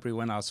at Highbury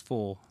when I was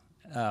 4.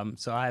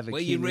 So I have a Were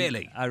you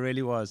really? I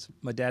really was.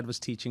 My dad was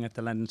teaching at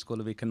the London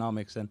School of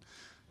Economics, and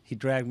he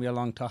dragged me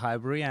along to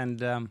Highbury,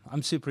 and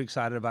I'm super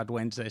excited about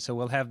Wednesday. So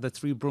we'll have the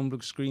 3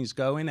 Bloomberg screens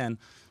going, and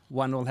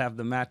one will have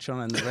the match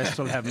on, and the rest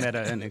will have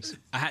Meta earnings.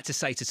 I had to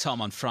say to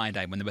Tom on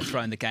Friday when they were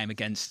throwing the game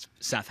against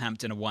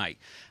Southampton away,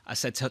 I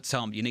said to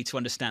Tom, you need to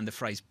understand the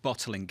phrase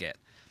bottling it.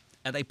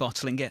 Are they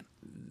bottling it?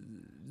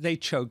 They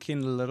choke in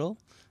a little.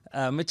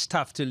 It's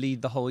tough to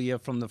lead the whole year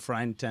from the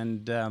front,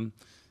 and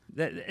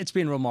it's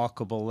been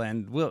remarkable.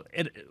 And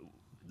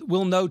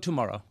we'll know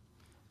tomorrow.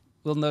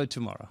 We'll know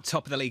tomorrow.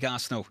 Top of the league,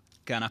 Arsenal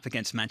going up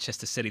against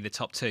Manchester City, the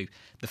top two,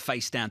 the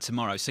face down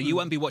tomorrow. So you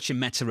won't be watching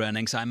Meta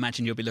earnings. I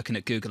imagine you'll be looking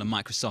at Google and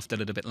Microsoft a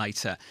little bit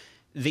later.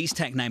 These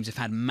tech names have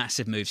had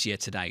massive moves year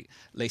to date.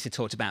 Lisa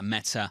talked about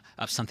Meta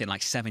up something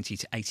like 70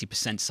 to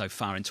 80% so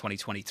far in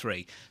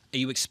 2023. Are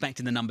you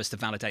expecting the numbers to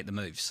validate the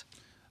moves?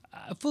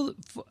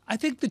 I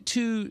think the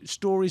two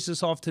stories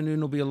this afternoon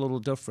will be a little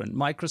different.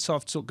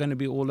 Microsoft's going to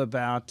be all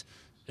about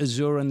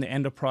Azure and the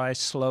enterprise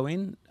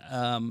slowing,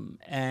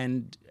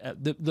 and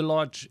the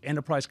large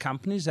enterprise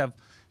companies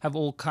have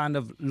all kind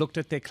of looked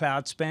at their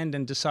cloud spend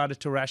and decided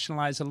to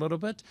rationalize a little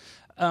bit.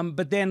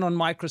 But then on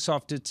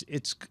Microsoft,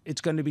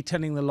 it's going to be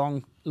telling the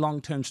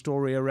long-term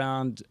story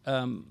around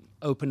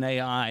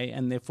OpenAI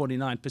and their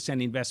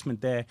 49%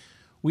 investment there.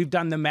 We've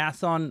done the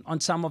math on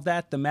some of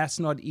that. The math's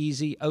not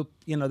easy.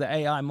 The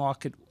AI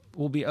market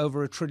will be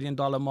over $1 trillion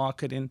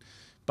market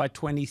by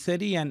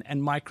 2030, and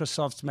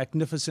Microsoft's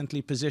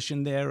magnificently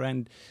positioned there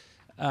and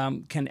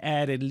can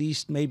add at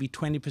least maybe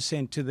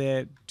 20%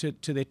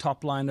 to their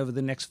top line over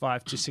the next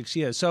 5 to 6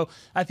 years. So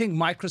I think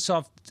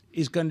Microsoft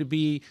is going to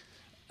be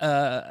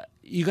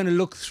you're going to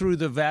look through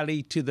the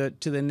valley to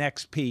the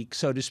next peak,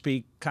 so to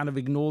speak, kind of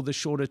ignore the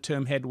shorter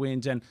term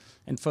headwinds and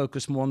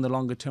focus more on the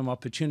longer term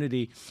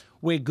opportunity.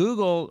 Where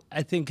Google,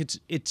 I think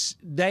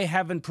they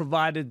haven't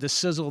provided the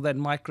sizzle that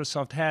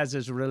Microsoft has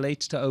as it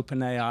relates to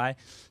OpenAI.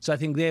 So I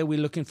think there we're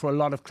looking for a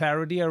lot of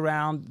clarity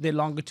around their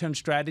longer term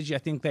strategy. I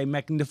think they're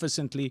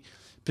magnificently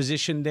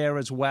positioned there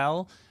as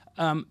well.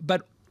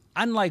 But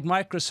unlike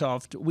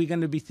Microsoft, we're going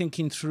to be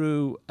thinking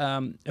through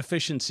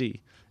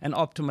efficiency and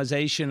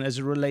optimization as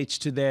it relates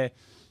to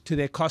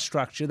their cost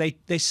structure.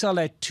 They sell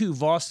at two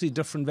vastly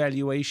different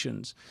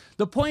valuations.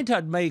 The point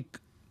I'd make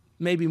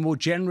maybe more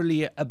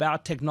generally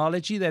about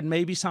technology that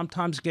maybe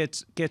sometimes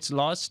gets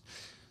lost,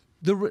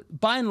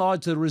 by and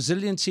large, the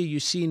resiliency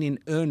you've seen in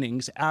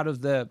earnings out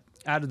of the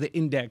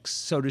index,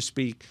 so to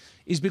speak,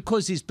 is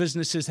because these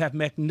businesses have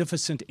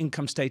magnificent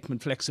income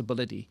statement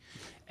flexibility.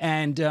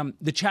 And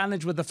the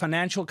challenge with the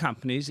financial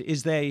companies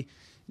is they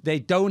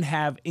don't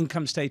have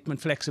income statement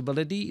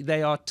flexibility.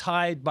 They are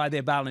tied by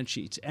their balance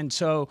sheets. And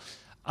so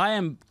I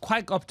am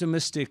quite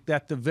optimistic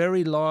that the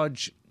very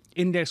large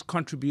index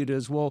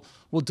contributors will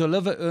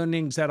deliver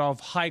earnings that are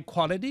of high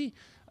quality,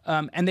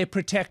 and they're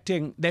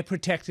protecting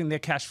their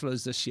cash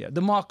flows this year.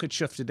 The market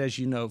shifted, as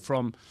you know,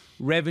 from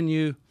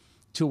revenue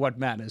to what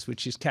matters,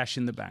 which is cash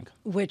in the bank.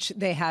 Which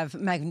they have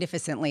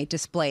magnificently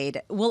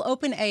displayed. Will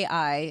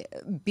OpenAI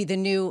be the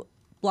new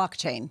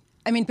blockchain?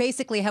 I mean,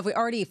 basically, have we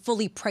already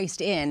fully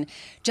priced in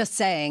just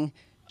saying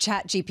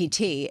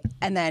ChatGPT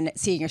and then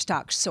seeing your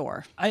stock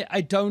soar?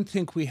 I don't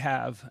think we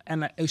have,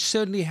 and I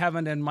certainly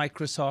haven't in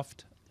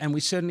Microsoft, and we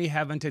certainly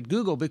haven't at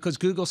Google, because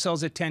Google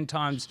sells at 10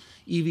 times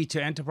EV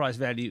to enterprise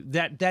value.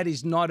 That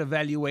is not a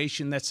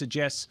valuation that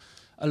suggests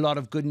a lot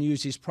of good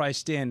news is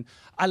priced in.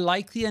 I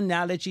like the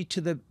analogy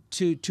to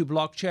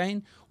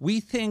blockchain.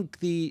 We think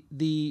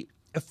the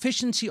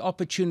efficiency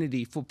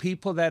opportunity for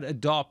people that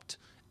adopt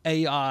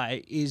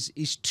AI is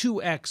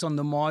 2x on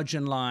the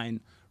margin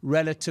line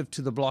relative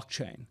to the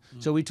blockchain.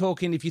 So we're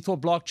talking, if you thought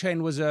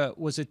blockchain was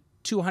a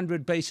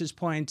 200 basis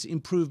points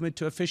improvement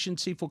to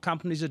efficiency for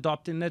companies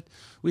adopting it,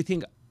 we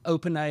think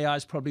OpenAI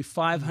is probably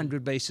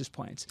 500 basis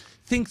points.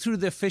 Think through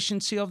the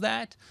efficiency of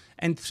that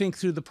and think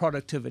through the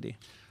productivity.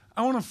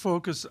 I want to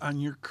focus on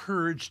your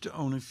courage to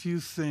own a few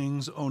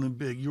things, own them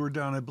big. You were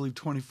down, I believe,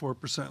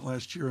 24%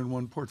 last year in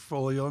one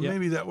portfolio. And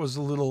maybe that was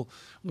a little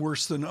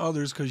worse than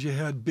others because you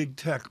had big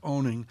tech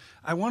owning.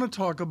 I want to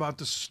talk about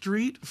the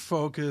street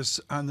focus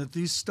on that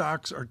these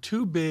stocks are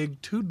too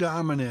big, too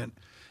dominant,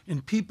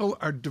 and people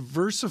are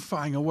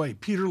diversifying away.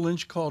 Peter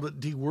Lynch called it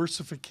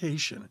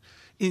diversification.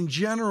 In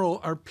general,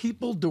 are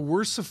people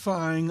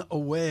diversifying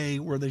away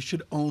where they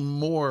should own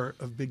more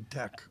of big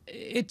tech?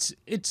 It's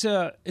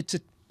a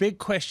big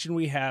question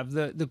we have.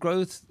 The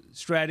growth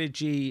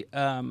strategy,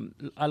 our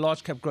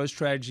large cap growth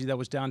strategy that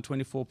was down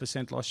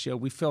 24% last year,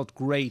 we felt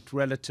great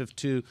relative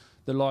to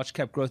the large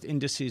cap growth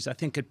indices. I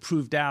think it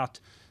proved out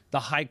the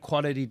high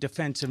quality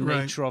defensive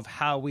nature of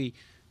how we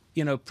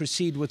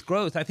proceed with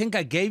growth. I think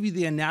I gave you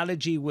the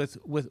analogy with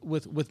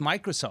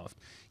Microsoft.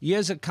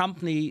 Here's a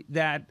company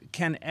that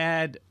can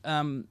add,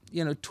 $20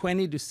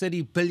 to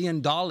 $30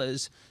 billion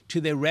to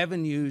their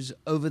revenues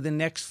over the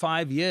next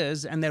 5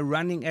 years, and they're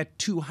running at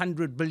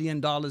 $200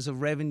 billion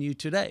of revenue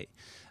today.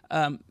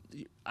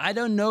 I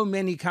don't know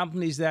many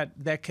companies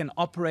that can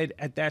operate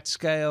at that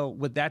scale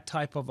with that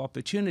type of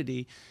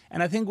opportunity.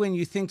 And I think when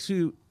you think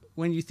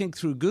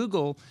through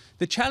Google,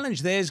 the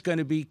challenge there is going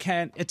to be,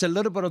 it's a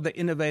little bit of the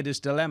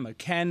innovator's dilemma.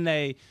 Can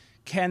they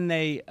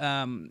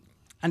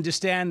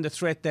understand the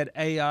threat that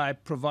AI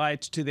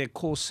provides to their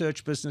core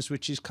search business,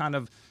 which is kind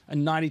of a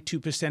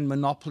 92%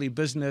 monopoly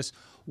business,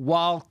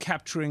 while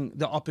capturing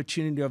the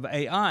opportunity of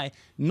AI?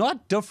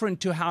 Not different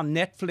to how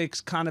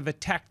Netflix kind of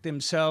attacked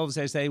themselves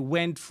as they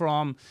went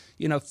from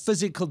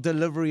physical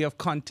delivery of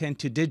content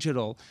to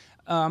digital.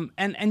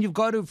 And you've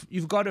got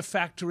to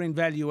factor in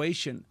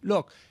valuation.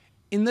 Look,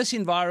 in this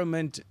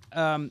environment,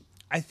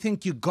 I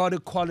think you've got to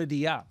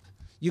quality up.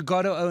 You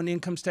got to own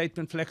income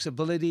statement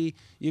flexibility.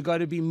 You got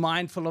to be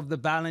mindful of the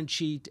balance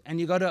sheet, and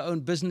you got to own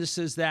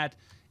businesses that,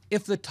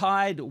 if the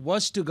tide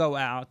was to go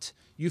out,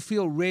 you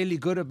feel really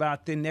good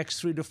about their next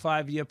 3 to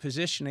 5 year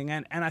positioning.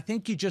 And I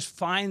think you just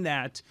find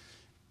that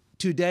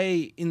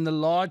today in the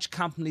large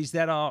companies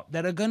that are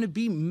going to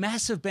be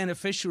massive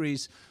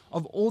beneficiaries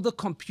of all the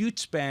compute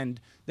spend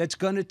that's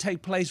going to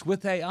take place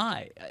with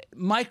AI.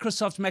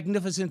 Microsoft's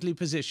magnificently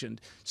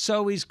positioned.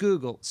 So is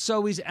Google.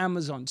 So is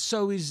Amazon.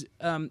 So is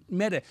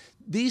Meta.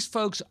 These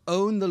folks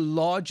own the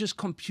largest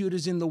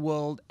computers in the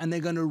world, and they're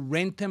going to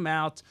rent them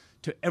out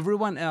to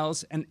everyone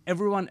else, and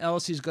everyone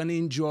else is going to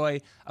enjoy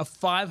a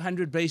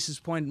 500 basis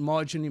point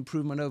margin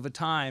improvement over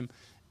time.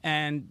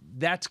 And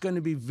that's going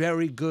to be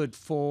very good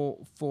for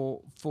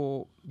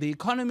the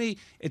economy.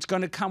 It's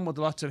going to come with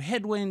lots of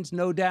headwinds,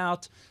 no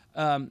doubt,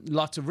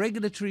 lots of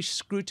regulatory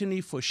scrutiny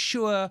for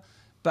sure.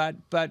 But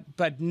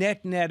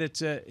net,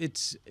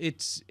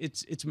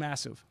 it's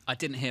massive. I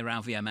didn't hear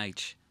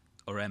LVMH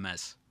or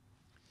Hermes.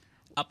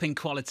 Up in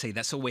quality,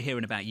 that's all we're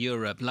hearing about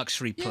Europe,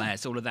 luxury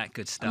players, all of that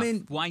good stuff.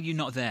 Why are you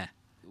not there?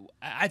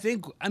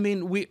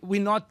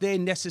 We're not there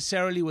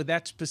necessarily with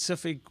that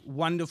specific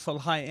wonderful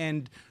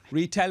high-end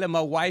retailer.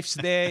 My wife's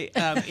there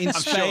in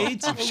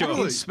spades. I'm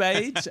sure. In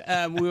spades.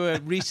 We were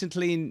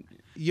recently in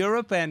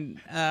Europe, and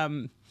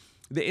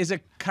there is a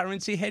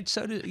currency hedge,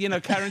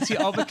 currency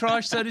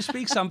arbitrage, so to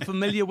speak. So I'm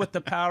familiar with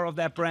the power of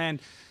that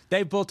brand.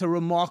 They built a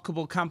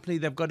remarkable company.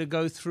 They've got to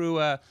go through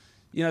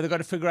they've got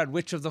to figure out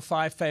which of the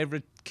 5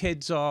 favorite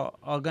kids are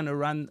going to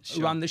run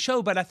the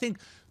show. But I think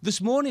this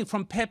morning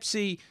from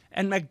Pepsi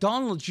and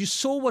McDonald's, you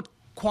saw what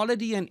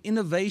quality and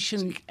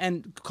innovation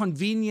and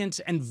convenience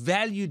and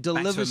value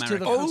delivers to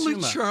the consumer.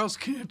 Only Charles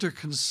Cantor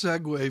can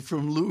segue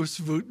from Louis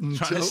Vuitton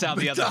Trying to sell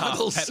the other half,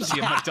 Pepsi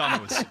and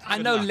McDonald's. I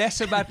know less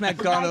about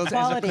McDonald's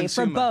as a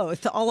consumer. For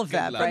both, all of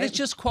that, right? But it's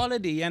just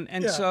quality,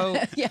 and so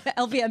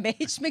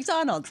LVMH,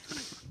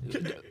 McDonald's.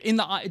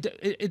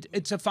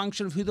 It's a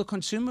function of who the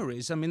consumer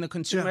is. I mean, the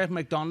consumer at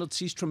McDonald's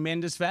sees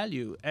tremendous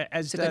value,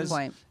 as does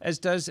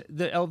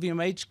the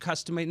LVMH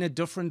customer in a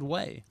different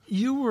way.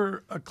 You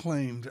were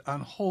acclaimed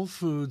on Whole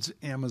Foods,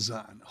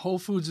 Amazon. Whole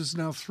Foods is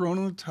now thrown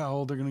in the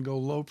towel. They're going to go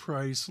low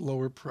price,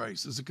 lower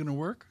price. Is it going to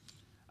work?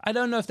 I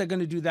don't know if they're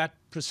going to do that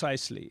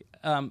precisely.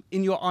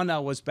 In your honor, I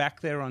was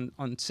back there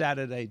on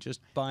Saturday just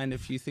buying a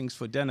few things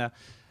for dinner.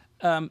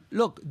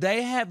 Look,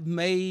 they have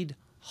made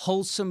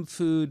wholesome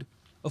food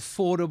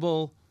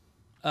affordable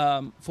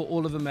for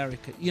all of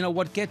America. You know,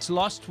 what gets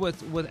lost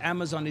with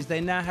Amazon is they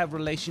now have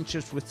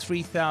relationships with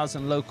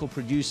 3,000 local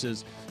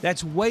producers.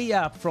 That's way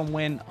up from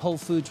when Whole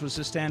Foods was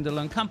a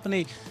standalone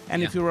company.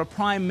 And if you're a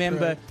Prime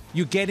member,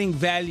 you're getting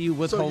value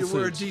with Whole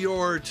Foods. So you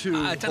wear a Dior to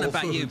I don't know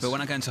about Whole you, Foods. but when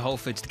I go into Whole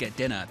Foods to get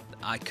dinner,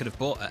 I could have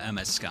bought a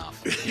Hermes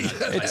scarf.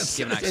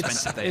 Given how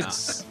expensive they are.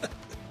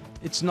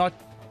 It's not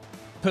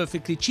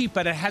perfectly cheap,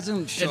 but it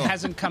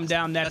hasn't come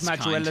down that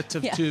much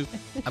relative to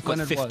I've got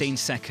 15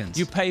 seconds.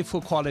 You pay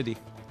for quality.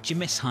 Do you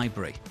miss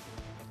Highbury?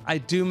 I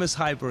do miss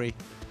Highbury,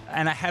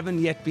 and I haven't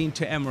yet been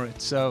to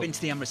Emirates. So I've been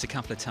to the Emirates a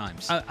couple of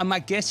times. My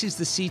guess is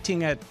the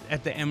seating at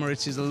the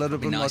Emirates is a little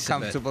bit more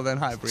comfortable than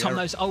Highbury. Tom,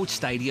 those old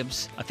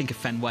stadiums, I think of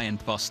Fenway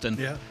and Boston.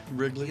 Yeah,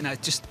 Wrigley. You know,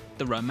 just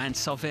the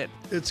romance of it.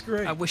 It's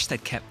great. I wish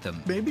they'd kept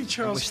them. Maybe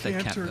Charles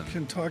Cantor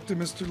can talk to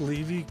Mr.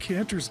 Levy.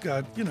 Cantor's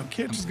got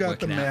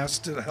the mass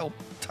to help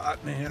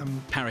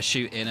Tottenham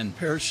parachute in and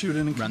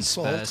run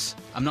consult. Spurs.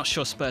 I'm not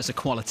sure Spurs are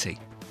quality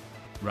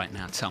right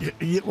now, Tom.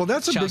 Well,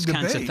 that's a Charles big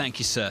Cantor, debate. Thank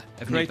you, sir.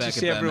 Great to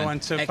see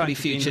everyone. So Equity fun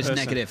to be in futures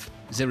person. negative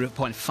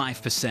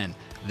 0.5%.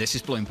 This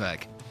is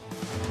Bloomberg.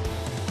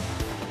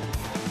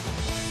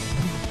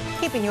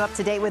 Keeping you up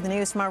to date with the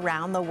news from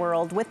around the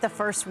world with the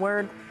first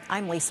word,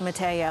 I'm Lisa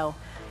Mateo.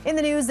 In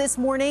the news this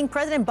morning,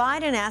 President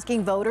Biden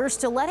asking voters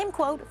to let him,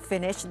 quote,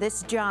 finish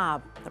this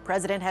job. The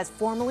president has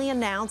formally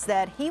announced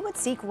that he would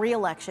seek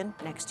re-election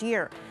next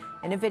year.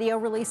 In a video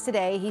released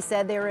today, he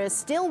said there is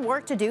still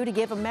work to do to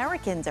give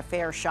Americans a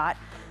fair shot.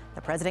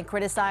 The president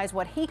criticized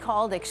what he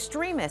called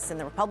extremists in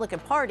the Republican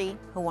Party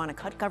who want to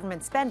cut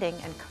government spending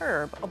and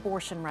curb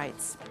abortion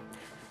rights.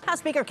 House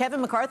Speaker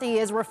Kevin McCarthy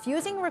is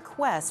refusing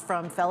requests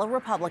from fellow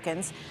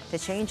Republicans to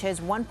change his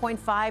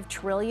 $1.5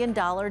 trillion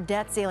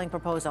debt ceiling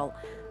proposal.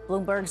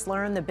 Bloomberg's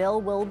learned the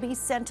bill will be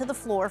sent to the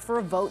floor for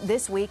a vote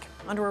this week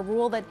under a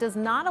rule that does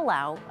not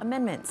allow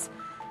amendments.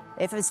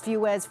 If as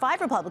few as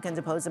 5 Republicans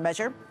oppose the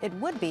measure, it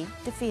would be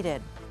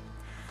defeated.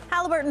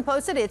 Halliburton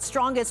posted its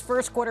strongest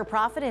first quarter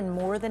profit in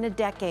more than a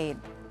decade.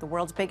 The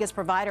world's biggest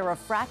provider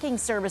of fracking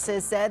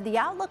services said the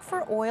outlook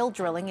for oil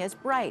drilling is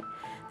bright.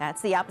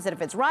 That's the opposite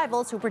of its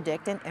rivals who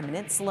predict an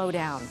imminent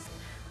slowdown.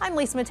 I'm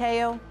Lisa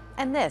Mateo,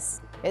 and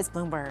this is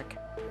Bloomberg.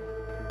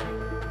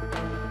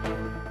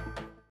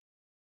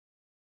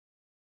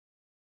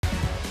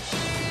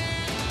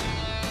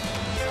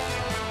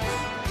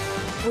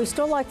 We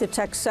still like the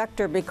tech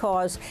sector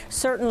because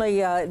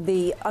certainly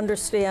the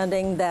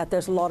understanding that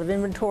there's a lot of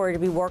inventory to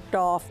be worked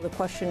off. The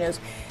question is,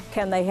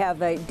 can they have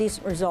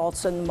decent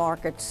results and the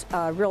markets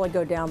really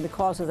go down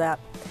because of that?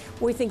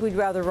 We think we'd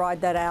rather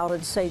ride that out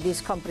and say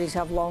these companies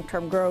have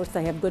long-term growth,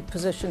 they have good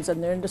positions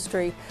in their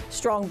industry,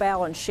 strong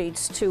balance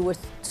sheets to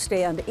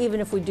withstand, even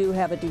if we do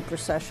have a deep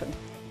recession.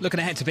 Looking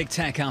ahead to big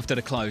tech after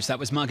the close, that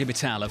was Margie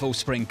Bittal of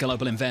Allspring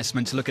Global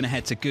Investments. Looking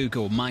ahead to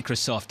Google,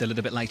 Microsoft a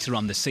little bit later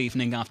on this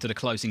evening after the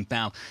closing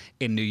bell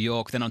in New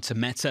York. Then on to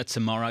Meta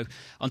tomorrow,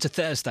 on to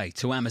Thursday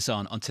to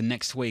Amazon, on to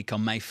next week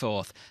on May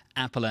 4th.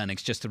 Apple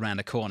earnings just around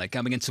the corner.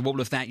 Going into all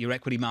of that, your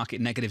equity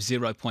market negative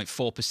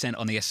 0.4%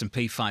 on the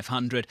S&P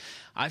 500.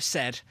 I've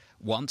said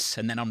once,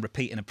 and then I'm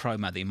repeating a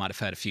promo that you might have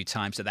heard a few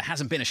times, that there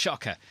hasn't been a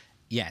shocker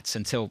yet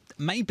until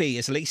maybe,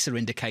 as Lisa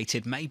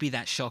indicated, maybe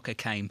that shocker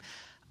came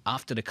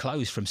after the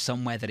close from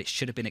somewhere that it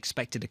should have been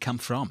expected to come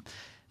from.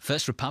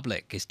 First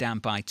Republic is down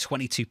by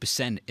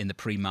 22% in the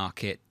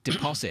pre-market.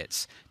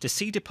 Deposits. To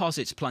see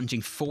deposits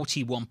plunging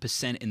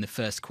 41% in the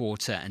first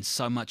quarter, and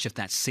so much of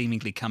that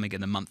seemingly coming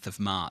in the month of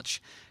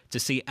March.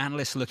 To see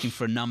analysts looking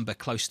for a number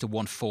close to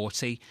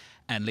 140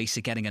 and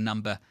Lisa getting a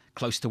number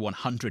close to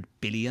 $100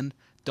 billion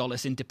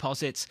in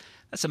deposits,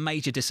 that's a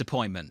major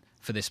disappointment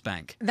for this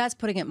bank. That's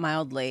putting it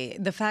mildly.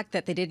 The fact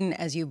that they didn't,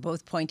 as you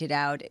both pointed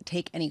out,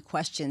 take any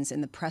questions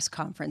in the press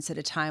conference at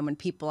a time when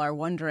people are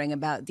wondering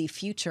about the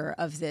future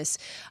of this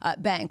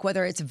bank,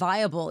 whether it's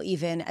viable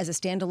even as a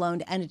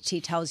standalone entity,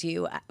 tells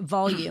you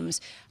volumes.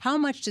 How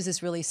much does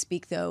this really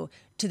speak, though,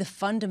 to the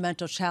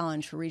fundamental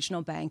challenge for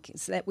regional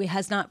banks that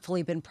has not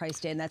fully been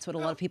priced in? That's what a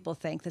lot of people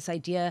think. This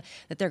idea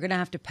that they're going to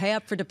have to pay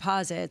up for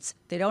deposits.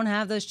 They don't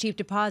have those cheap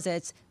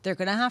deposits. They're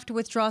going to have to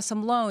withdraw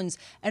some loans.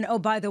 And oh,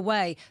 by the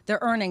way, their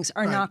earnings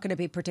are not going to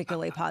be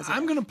particularly positive.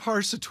 I'm going to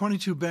parse the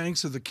 22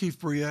 banks of the Keefe,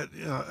 Bruyette,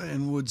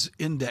 and Woods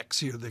index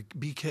here, the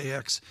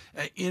BKX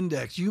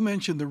index. You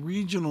mentioned the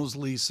regionals,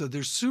 Lisa.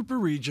 There's super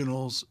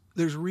regionals.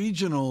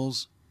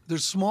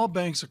 There's small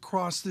banks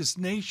across this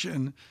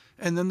nation,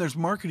 and then there's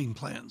marketing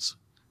plans.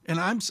 And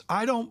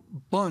I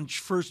don't bunch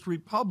First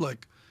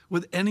Republic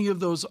with any of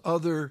those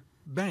other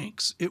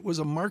banks. It was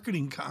a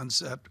marketing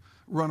concept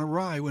run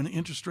awry when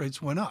interest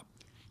rates went up.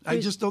 I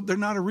just don't, they're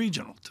not a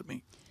regional to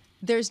me.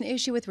 There's an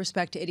issue with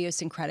respect to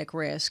idiosyncratic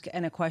risk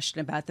and a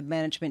question about the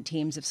management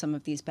teams of some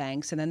of these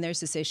banks. And then there's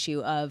this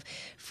issue of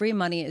free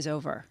money is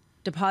over.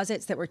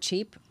 Deposits that were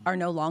cheap are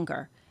no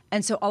longer.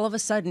 And so all of a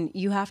sudden,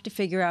 you have to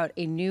figure out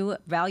a new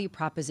value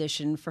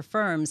proposition for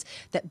firms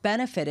that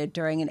benefited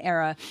during an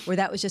era where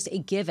that was just a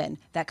given,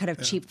 that kind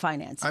of cheap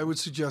finance. I would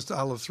suggest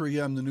out of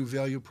 3M, the new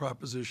value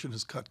proposition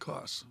is cut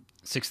costs.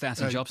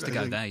 6,000 jobs to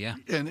go there, yeah.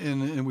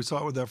 And we saw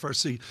it with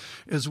FRC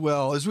as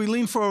well. As we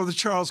lean forward with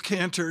Charles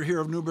Cantor here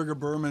of Neuberger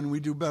Berman, we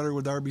do better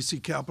with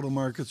RBC Capital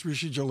Markets,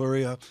 Rishi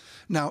Jaluria.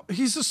 Now,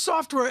 he's a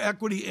software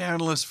equity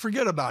analyst.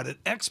 Forget about it.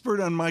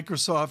 Expert on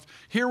Microsoft.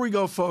 Here we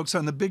go, folks,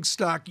 on the big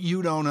stock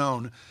you don't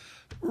own.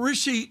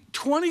 Rishi,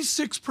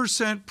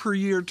 26% per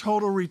year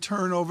total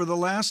return over the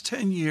last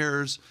 10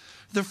 years.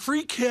 The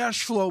free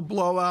cash flow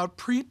blowout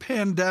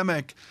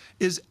pre-pandemic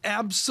is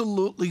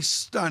absolutely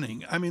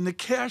stunning. I mean, the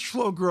cash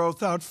flow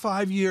growth out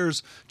 5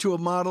 years to a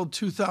model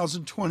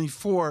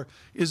 2024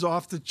 is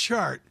off the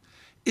chart.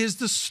 Is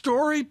the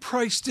story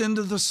priced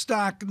into the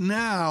stock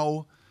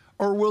now,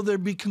 or will there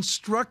be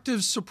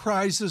constructive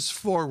surprises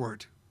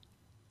forward?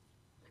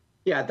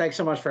 Yeah, thanks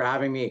so much for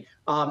having me.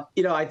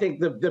 I think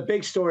the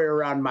big story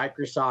around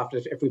Microsoft,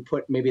 if we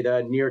put maybe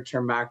the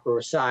near-term macro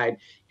aside,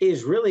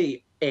 is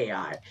really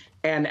AI.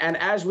 And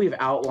as we've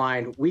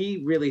outlined,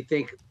 we really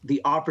think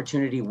the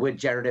opportunity with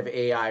generative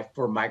AI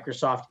for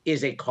Microsoft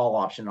is a call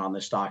option on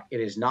the stock.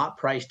 It is not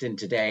priced in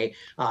today.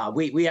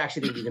 We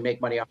actually think you can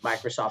make money off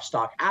Microsoft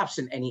stock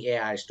absent any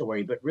AI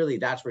story, but really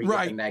that's where you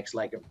get the next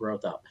leg of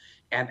growth up.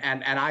 And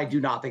I do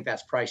not think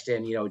that's priced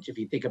in. If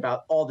you think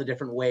about all the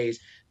different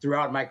ways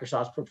throughout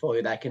Microsoft's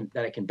portfolio that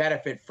it can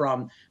benefit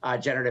from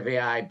generative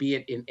AI, be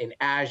it in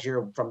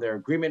Azure from their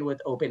agreement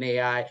with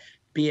OpenAI,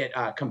 be it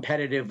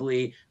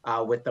competitively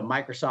with the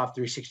Microsoft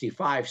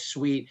 365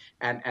 suite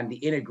and the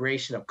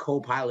integration of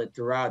Copilot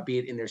throughout, be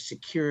it in their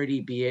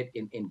security, be it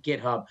in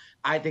GitHub.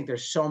 I think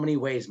there's so many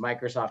ways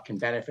Microsoft can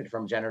benefit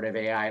from generative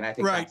AI, and I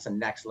think that's the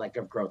next leg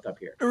of growth up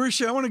here.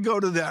 Rishi, I want to go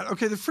to that.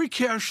 Okay, the free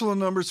cash flow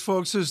numbers,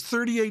 folks, is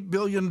 $38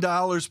 billion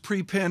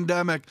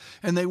pre-pandemic,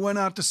 and they went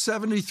out to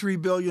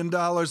 $73 billion,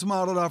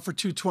 modeled out for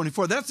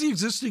 224. That's the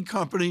existing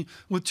company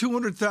with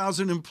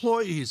 200,000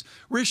 employees.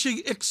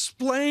 Rishi,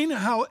 explain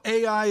how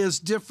AI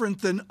is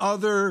different than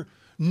other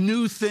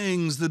new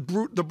things, the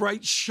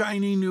bright,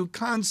 shiny new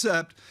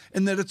concept,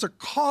 and that it's a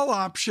call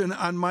option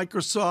on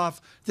Microsoft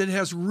that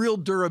has real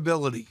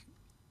durability.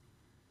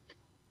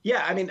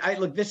 Yeah, I mean,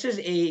 look, this is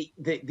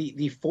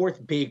the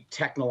fourth big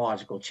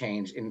technological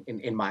change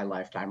in my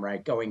lifetime,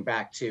 right? Going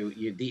back to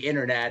the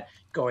internet,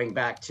 going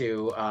back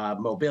to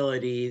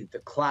mobility, the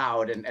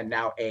cloud, and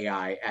now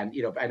AI. And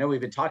I know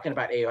we've been talking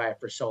about AI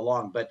for so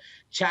long, but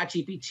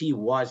ChatGPT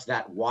was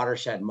that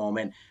watershed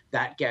moment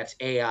that gets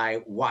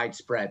AI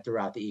widespread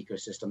throughout the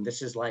ecosystem.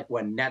 This is like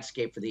when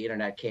Netscape for the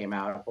internet came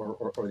out,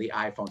 or the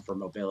iPhone for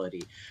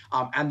mobility.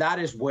 And that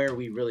is where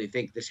we really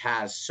think this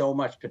has so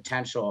much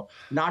potential,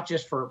 not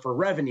just for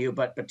revenue,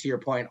 but to your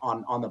point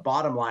on the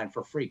bottom line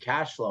for free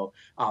cash flow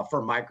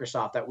for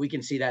Microsoft, that we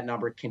can see that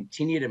number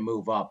continue to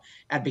move up.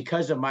 And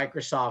because of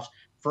Microsoft's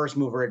first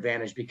mover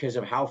advantage, because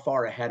of how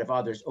far ahead of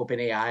others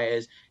OpenAI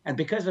is, and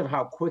because of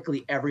how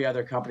quickly every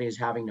other company is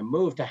having to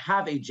move to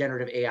have a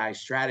generative AI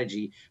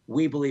strategy,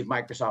 we believe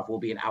Microsoft will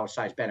be an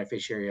outsized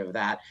beneficiary of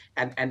that.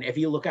 And if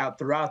you look out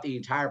throughout the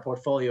entire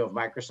portfolio of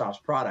Microsoft's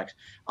products,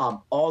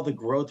 all the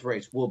growth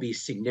rates will be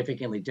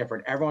significantly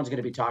different. Everyone's going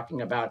to be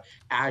talking about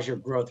Azure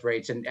growth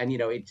rates, and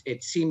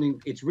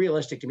it's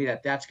realistic to me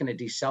that that's going to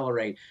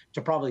decelerate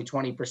to probably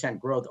 20%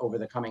 growth over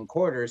the coming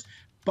quarters.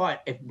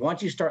 But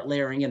once you start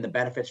layering in the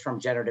benefits from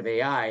generative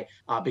AI,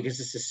 because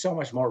this is so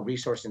much more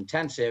resource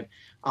intensive,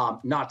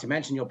 not to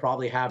mention you'll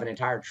probably have an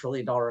entire $1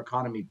 trillion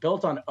economy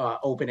built on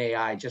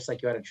OpenAI, just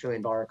like you had a $1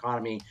 trillion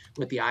economy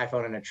with the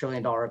iPhone and a $1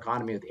 trillion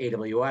economy with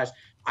AWS.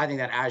 I think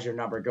that Azure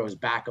number goes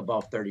back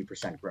above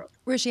 30% growth.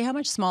 Rishi, how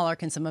much smaller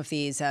can some of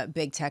these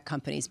big tech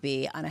companies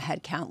be on a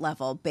headcount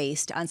level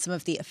based on some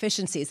of the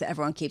efficiencies that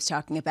everyone keeps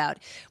talking about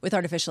with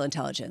artificial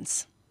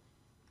intelligence?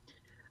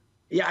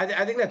 Yeah,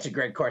 I think that's a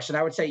great question.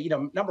 I would say,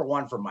 number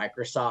one for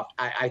Microsoft,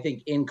 I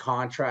think in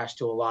contrast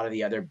to a lot of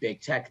the other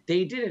big tech,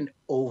 they didn't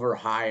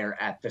overhire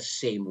at the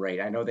same rate.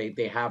 I know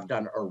they have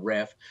done a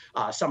RIF.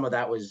 Some of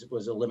that was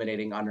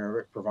eliminating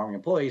underperforming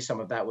employees.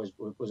 Some of that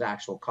was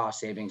actual cost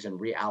savings and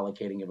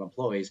reallocating of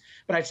employees.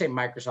 But I'd say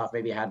Microsoft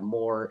maybe had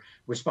more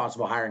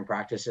responsible hiring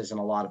practices than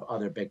a lot of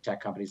other big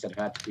tech companies that have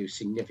had to do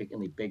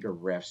significantly bigger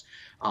RIFs.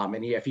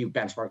 And if you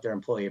benchmark their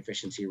employee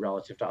efficiency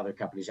relative to other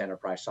companies'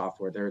 enterprise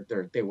software,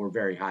 they were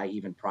very high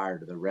even prior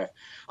to the RIF.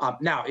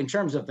 Now, in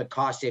terms of the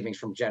cost savings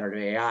from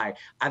generative AI,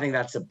 I think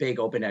that's a big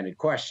open-ended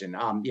question.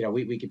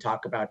 We could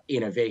talk about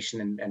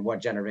innovation and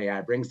what generative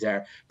AI brings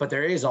there, but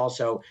there is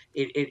also,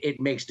 it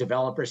makes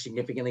developers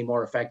significantly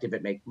more effective.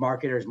 It makes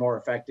marketers more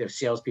effective,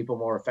 salespeople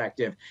more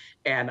effective.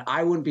 And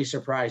I wouldn't be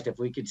surprised if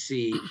we could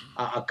see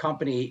a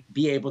company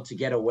be able to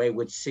get away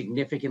with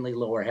significantly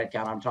lower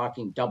headcount. I'm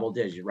talking double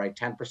digit, right?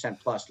 10%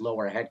 plus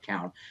lower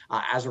headcount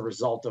as a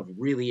result of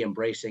really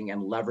embracing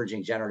and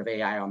leveraging generative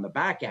AI on the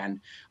back end.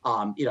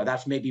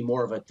 That's maybe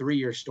more of a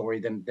 3-year story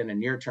than a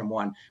near-term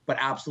one, but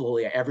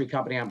absolutely every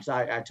company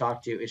I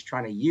talk to is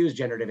trying to use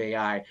generative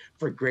AI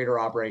for greater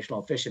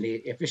operational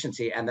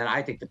efficiency. And then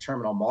I think the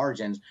terminal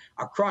margins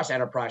across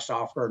enterprise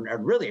software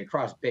and really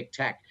across big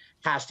tech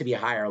has to be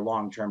higher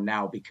long-term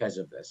now because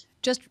of this.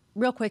 Just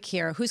real quick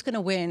here, who's going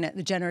to win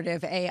the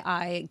generative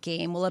AI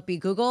game? Will it be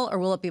Google or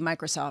will it be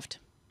Microsoft?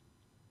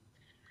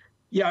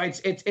 Yeah,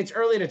 it's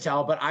early to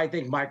tell, but I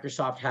think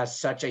Microsoft has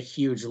such a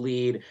huge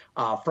lead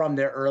from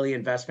their early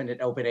investment in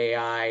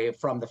OpenAI,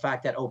 from the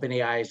fact that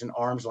OpenAI is an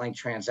arm's length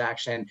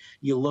transaction.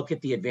 You look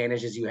at the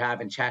advantages you have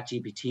in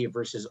ChatGPT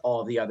versus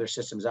all the other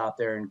systems out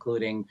there,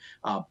 including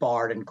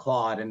Bard and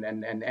Claude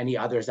and any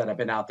others that have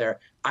been out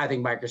there. I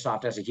think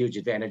Microsoft has a huge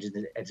advantage,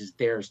 and it's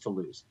theirs to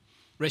lose.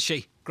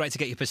 Rishi, great to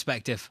get your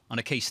perspective on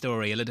a key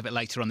story a little bit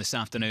later on this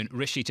afternoon.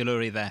 Rishi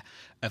Jaluri there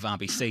of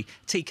RBC.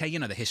 TK, you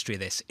know the history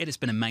of this. It has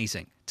been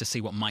amazing to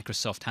see what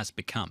Microsoft has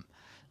become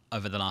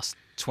over the last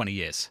 20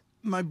 years.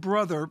 My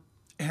brother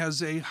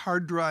has a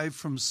hard drive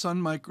from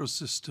Sun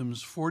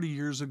Microsystems 40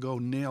 years ago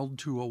nailed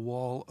to a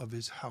wall of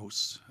his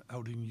house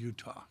out in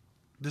Utah.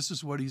 This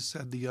is what he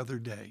said the other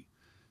day.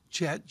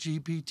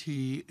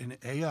 ChatGPT and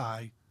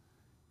AI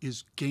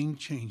is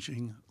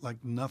game-changing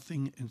like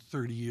nothing in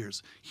 30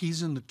 years.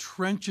 He's in the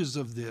trenches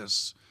of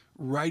this,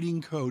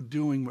 writing code,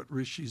 doing what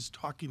Rishi's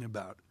talking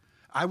about.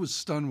 I was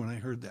stunned when I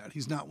heard that.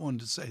 He's not one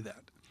to say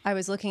that. I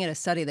was looking at a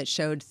study that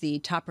showed the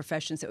top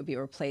professions that would be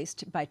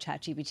replaced by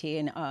ChatGPT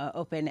and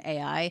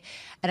OpenAI,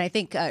 and I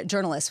think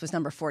journalist was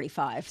number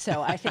 45.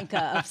 So I think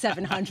of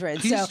 700.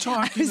 He's so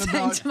talking I was saying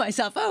about, to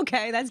myself,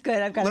 okay, that's good.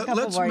 I've got a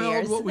couple more years.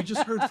 Let's meld what we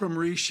just heard from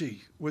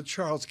Rishi with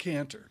Charles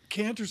Cantor.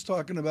 Cantor's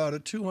talking about a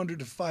 200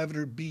 to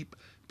 500 beep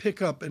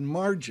pickup in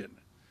margin.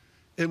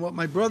 And what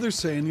my brother's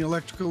saying, the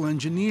electrical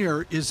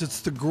engineer, is it's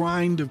the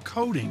grind of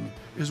coding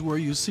is where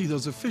you see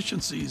those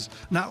efficiencies,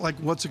 not like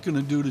what's it going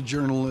to do to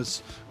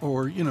journalists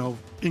or,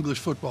 English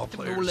football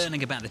players. We're all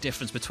learning about the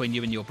difference between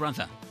you and your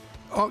brother.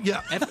 Oh,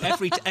 yeah.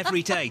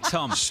 Every day,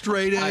 Tom.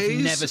 Straight A's.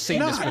 I've never seen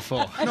this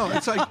before. No,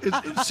 it's like,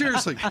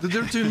 seriously, the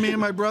difference between me and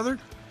my brother,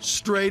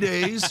 straight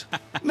A's,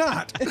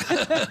 not.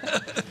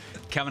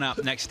 Coming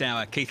up next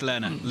hour, Keith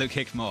Lerner, Luke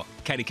Hickmore,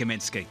 Katie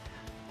Kaminsky.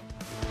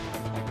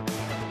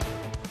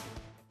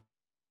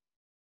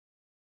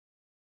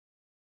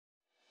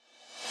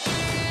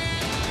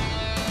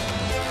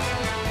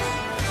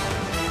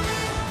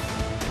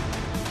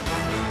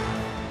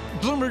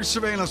 Bloomberg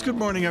Surveillance. Good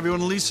morning,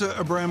 everyone. Lisa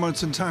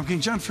Abramowicz and Tom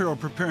Keene. John Ferro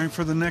preparing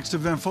for the next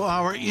eventful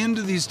hour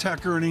into these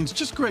tech earnings.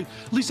 Just great.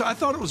 Lisa, I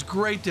thought it was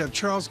great to have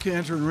Charles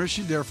Cantor and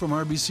Rishi there from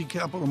RBC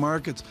Capital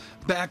Markets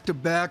back to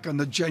back on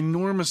the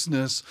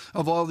ginormousness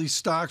of all these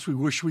stocks we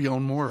wish we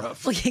owned more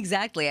of. Well,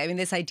 exactly. I mean,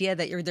 this idea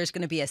that there's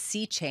going to be a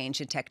sea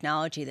change in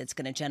technology that's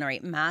going to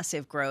generate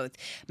massive growth,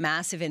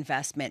 massive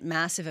investment,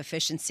 massive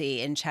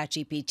efficiency in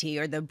ChatGPT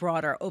or the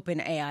broader open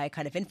AI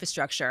kind of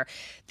infrastructure.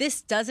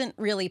 This doesn't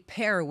really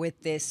pair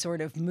with this sort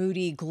of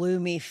moody,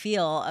 gloomy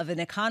feel of an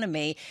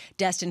economy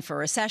destined for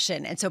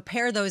recession. And so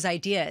pair those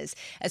ideas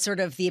as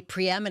sort of the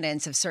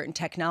preeminence of certain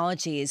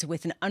technologies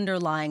with an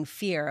underlying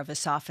fear of a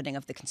softening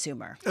of the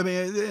consumer. I mean,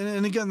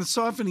 and again, the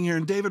softening here,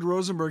 and David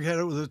Rosenberg had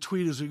it with a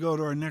tweet as we go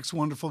to our next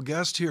wonderful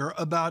guest here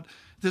about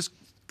this,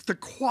 the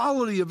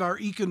quality of our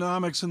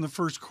economics in the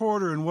first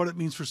quarter and what it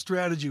means for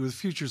strategy with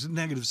futures at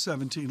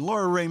 -17.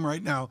 Laura Rame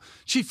right now,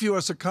 Chief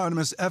U.S.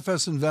 Economist,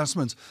 FS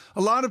Investments.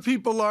 A lot of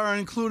people are,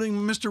 including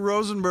Mr.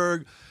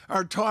 Rosenberg,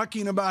 are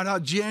talking about how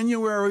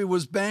January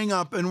was bang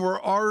up and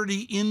we're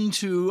already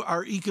into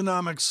our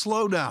economic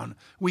slowdown.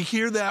 We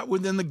hear that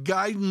within the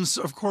guidance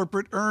of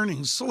corporate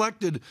earnings,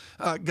 selected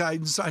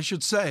guidance, I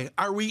should say.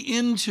 Are we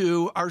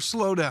into our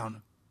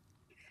slowdown?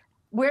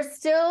 We're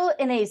still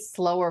in a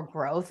slower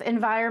growth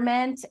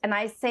environment. And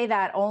I say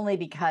that only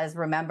because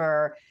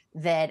remember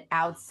that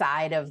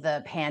outside of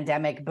the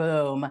pandemic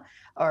boom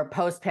or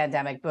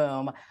post-pandemic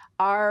boom,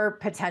 our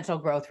potential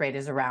growth rate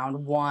is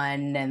around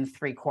 1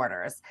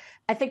 3/4.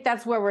 I think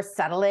that's where we're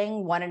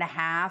settling,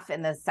 1.5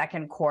 in the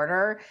second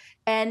quarter.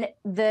 And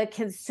the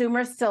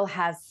consumer still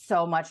has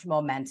so much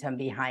momentum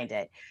behind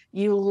it.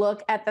 You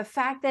look at the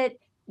fact that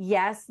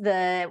yes,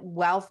 the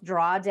wealth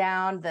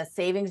drawdown, the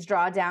savings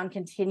drawdown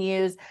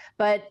continues.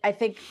 But I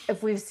think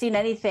if we've seen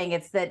anything,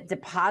 it's that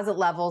deposit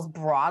levels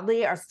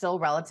broadly are still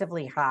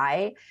relatively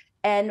high.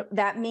 And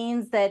that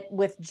means that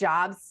with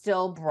jobs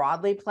still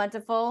broadly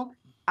plentiful,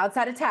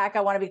 outside of tech,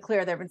 I want to be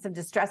clear, there have been some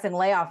distressing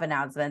layoff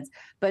announcements,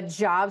 but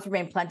jobs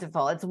remain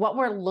plentiful. It's what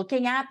we're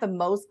looking at the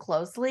most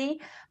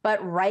closely.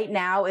 But right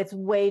now, it's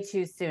way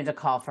too soon to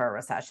call for a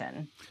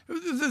recession.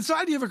 This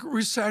idea of a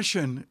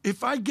recession,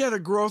 if I get a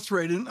growth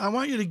rate, and I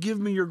want you to give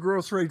me your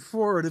growth rate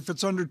for it, if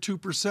it's under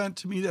 2%,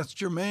 to me, that's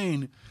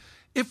germane.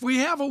 If we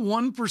have a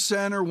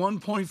 1% or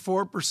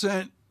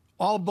 1.4%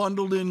 all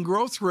bundled in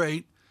growth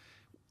rate,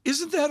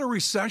 isn't that a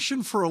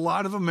recession for a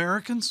lot of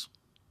Americans?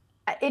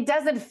 It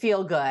doesn't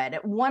feel good.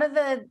 One of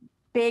the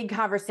big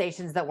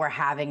conversations that we're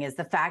having is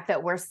the fact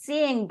that we're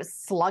seeing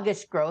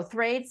sluggish growth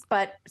rates,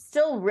 but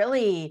still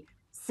really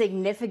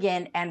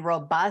significant and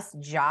robust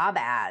job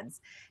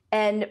ads.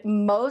 And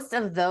most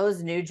of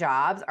those new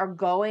jobs are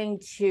going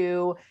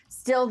to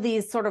still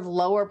these sort of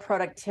lower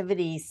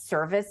productivity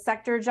service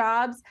sector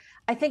jobs.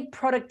 I think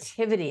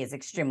productivity is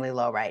extremely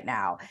low right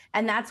now,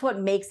 and that's what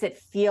makes it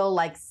feel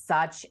like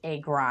such a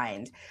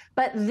grind.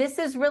 But this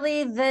is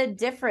really the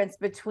difference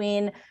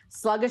between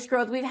sluggish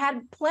growth. We've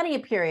had plenty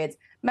of periods.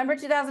 Remember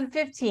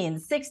 2015,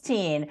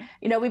 16,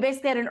 we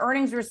basically had an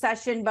earnings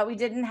recession, but we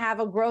didn't have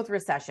a growth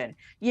recession.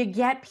 You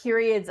get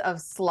periods of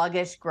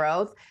sluggish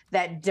growth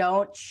that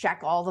don't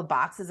check all the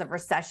boxes of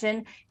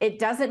recession. It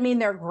doesn't mean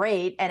they're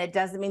great, and it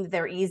doesn't mean that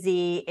they're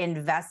easy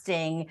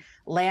investing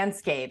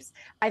landscapes.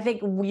 I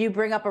think you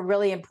bring up a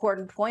really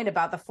important point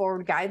about the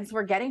forward guidance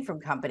we're getting from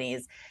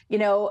companies.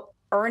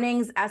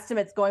 Earnings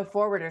estimates going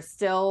forward are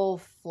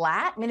still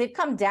flat. I mean, they've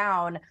come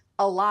down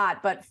a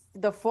lot, but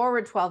the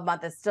forward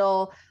 12-month is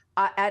still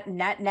at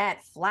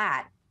net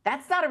flat.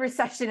 That's not a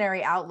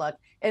recessionary outlook.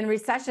 In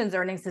recessions,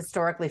 earnings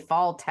historically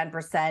fall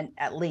 10%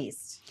 at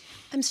least.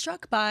 I'm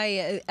struck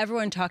by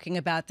everyone talking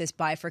about this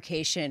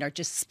bifurcation or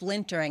just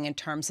splintering in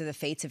terms of the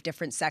fates of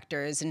different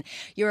sectors. And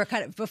you were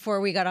kind of, before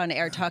we got on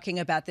air, talking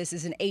about this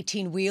as an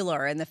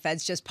 18-wheeler and the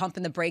Fed's just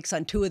pumping the brakes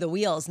on 2 of the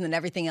wheels and then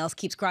everything else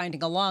keeps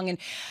grinding along. And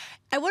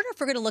I wonder if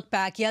we're going to look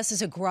back, yes,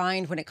 as a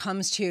grind when it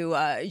comes to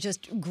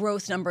just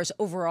growth numbers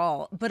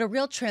overall, but a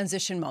real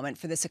transition moment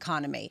for this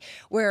economy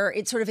where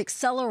it sort of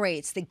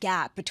accelerates the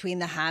gap between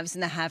the haves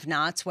and the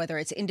have-nots, whether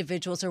it's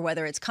individuals or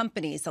whether it's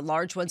companies, the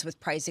large ones with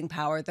pricing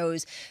power,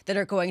 those that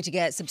are going to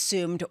get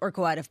subsumed or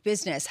go out of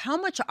business. How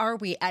much are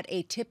we at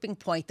a tipping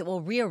point that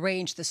will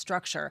rearrange the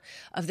structure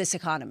of this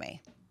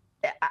economy?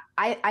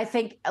 I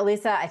think,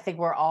 Lisa, I think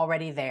we're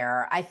already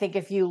there. I think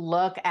if you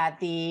look at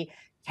the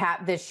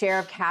share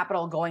of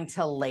capital going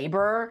to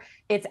labor,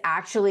 it's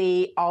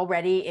actually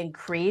already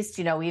increased.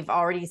 We've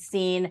already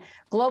seen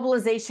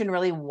globalization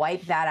really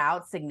wipe that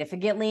out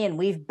significantly, and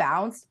we've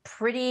bounced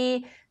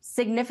pretty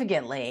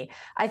significantly.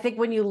 I think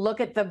when you look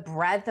at the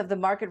breadth of the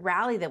market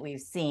rally that we've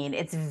seen,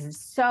 it's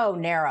so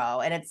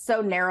narrow, and it's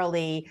so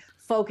narrowly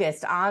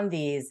focused on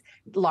these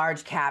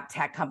large cap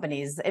tech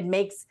companies. It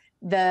makes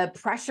the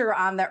pressure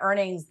on the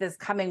earnings this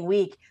coming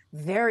week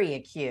very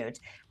acute.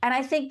 And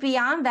I think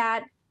beyond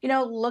that,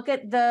 look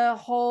at the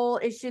whole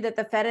issue that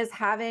the Fed is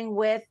having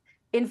with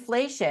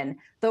inflation.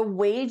 The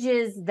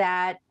wages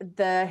that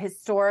the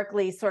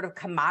historically sort of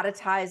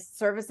commoditized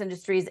service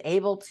industry is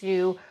able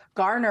to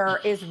garner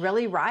is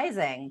really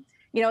rising.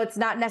 it's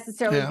not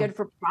necessarily good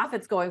for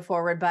profits going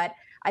forward, but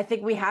I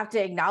think we have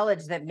to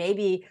acknowledge that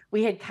maybe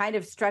we had kind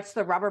of stretched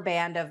the rubber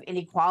band of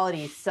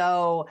inequality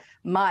so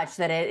much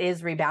that it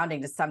is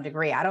rebounding to some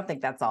degree. I don't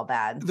think that's all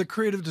bad. The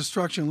creative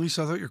destruction,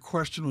 Lisa, I thought your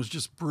question was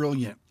just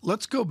brilliant.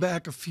 Let's go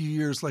back a few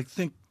years, like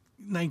think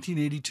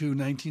 1982,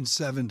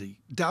 1970,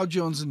 Dow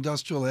Jones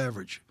Industrial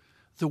Average,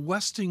 the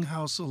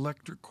Westinghouse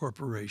Electric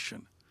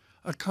Corporation,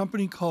 a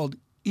company called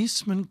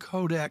Eastman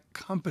Kodak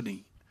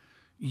Company,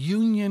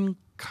 Union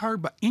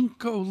Carbide,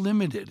 Inco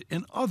Limited,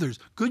 and others,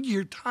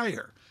 Goodyear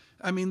Tire.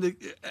 I mean,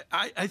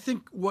 I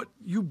think what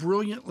you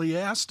brilliantly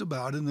asked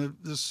about in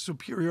the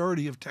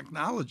superiority of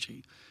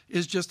technology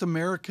is just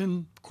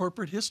American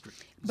corporate history.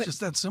 It's just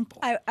that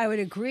simple. I would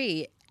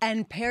agree.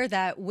 And pair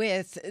that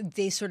with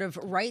the sort of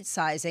right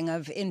sizing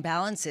of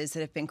imbalances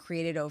that have been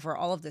created over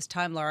all of this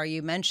time. Laura,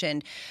 you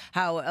mentioned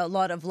how a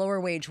lot of lower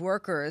wage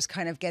workers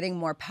kind of getting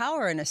more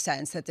power in a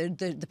sense, that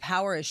the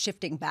power is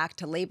shifting back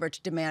to labor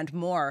to demand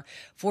more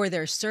for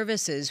their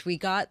services. We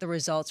got the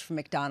results from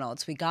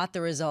McDonald's. We got the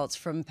results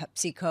from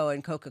PepsiCo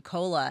and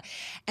Coca-Cola.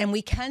 And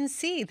we can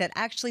see that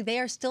actually they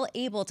are still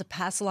able to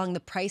pass along the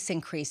price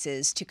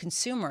increases to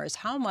consumers.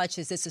 How much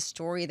is this a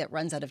story that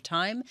runs out of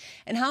time?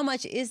 And how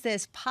much is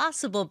this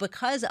possible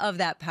because of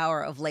that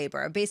power of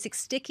labor, a basic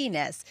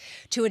stickiness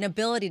to an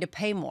ability to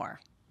pay more?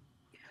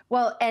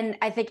 Well, and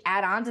I think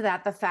add on to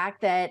that the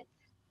fact that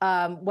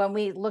when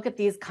we look at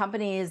these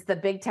companies, the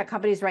big tech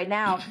companies right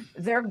now,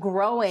 they're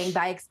growing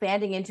by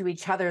expanding into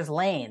each other's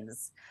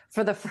lanes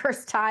for the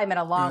first time in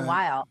a long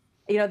while.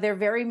 They're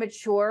very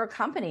mature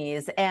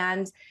companies.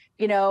 And,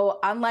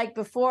 unlike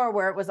before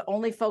where it was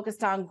only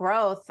focused on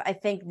growth, I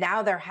think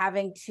now they're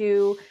having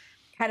to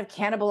kind of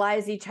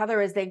cannibalize each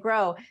other as they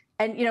grow.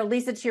 And,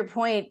 Lisa, to your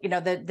point,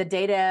 the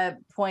data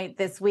point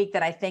this week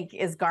that I think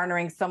is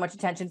garnering so much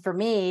attention for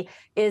me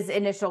is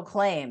initial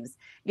claims.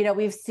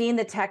 We've seen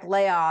the tech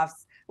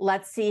layoffs.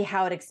 Let's see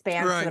how it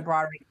expands to the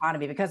broader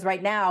economy. Because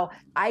right now,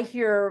 I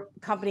hear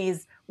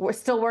companies were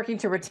still working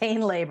to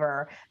retain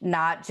labor,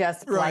 not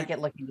just blanket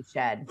looking to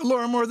shed.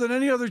 Laura, more than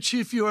any other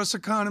chief U.S.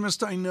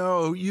 economist I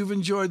know, you've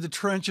enjoyed the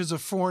trenches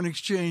of foreign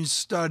exchange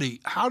study.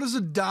 How does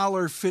a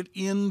dollar fit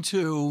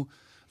into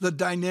the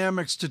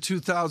dynamics to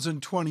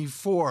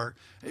 2024?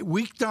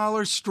 Weak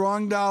dollar,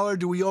 strong dollar?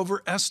 Do we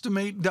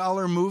overestimate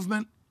dollar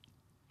movement?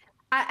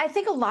 I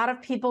think a lot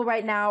of people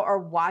right now are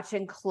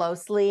watching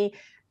closely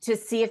to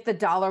see if the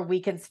dollar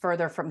weakens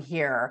further from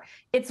here.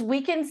 It's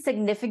weakened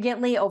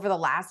significantly over the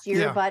last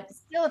year, but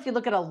still, if you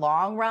look at a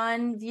long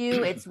run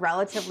view, it's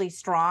relatively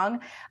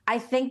strong. I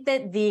think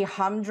that the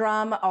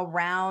humdrum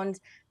around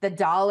the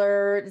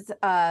dollar's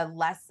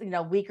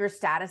weaker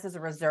status as a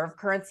reserve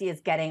currency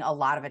is getting a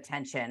lot of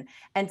attention.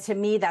 And to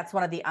me, that's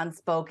one of the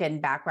unspoken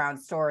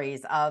background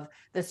stories of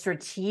the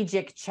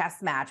strategic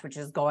chess match, which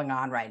is going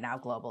on right now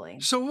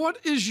globally. So what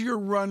is your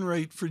run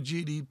rate for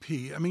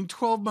GDP? I mean,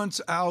 12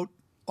 months out,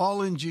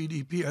 all in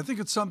GDP. I think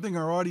it's something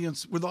our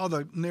audience, with all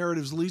the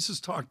narratives Lisa's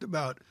talked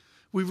about,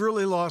 we've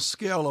really lost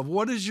scale of.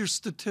 What is your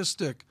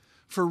statistic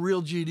for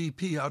real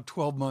GDP out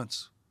 12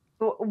 months?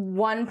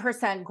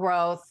 1%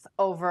 growth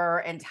over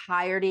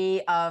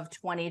entirety of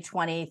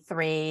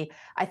 2023.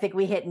 I think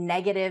we hit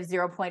negative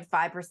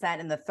 0.5%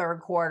 in the third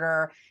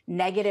quarter,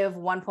 negative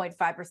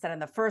 1.5% in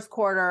the first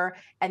quarter,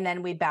 and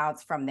then we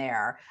bounce from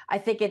there. I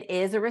think it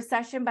is a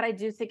recession, but I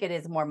do think it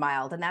is more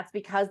mild, and that's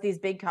because these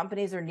big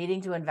companies are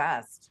needing to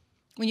invest.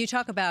 When you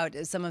talk about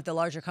some of the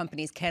larger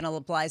companies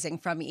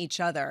cannibalizing from each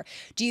other,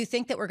 do you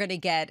think that we're going to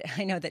get,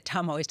 I know that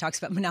Tom always talks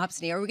about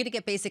monopsony, are we going to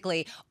get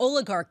basically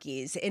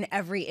oligarchies in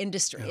every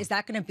industry? Is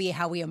that going to be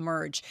how we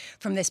emerge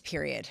from this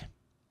period?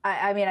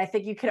 I mean, I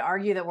think you could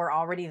argue that we're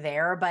already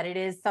there, but it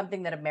is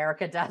something that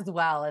America does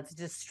well. It's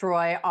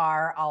destroy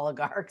our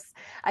oligarchs.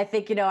 I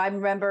think, I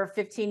remember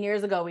 15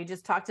 years ago, we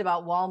just talked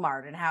about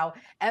Walmart and how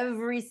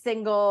every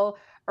single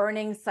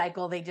earnings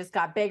cycle, they just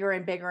got bigger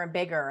and bigger and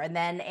bigger. And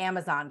then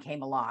Amazon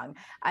came along.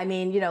 I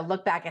mean,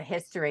 look back at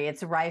history.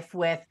 It's rife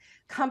with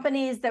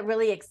companies that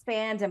really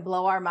expand and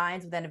blow our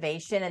minds with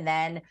innovation. And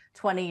then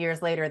 20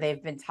 years later,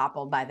 they've been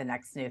toppled by the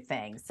next new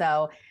thing.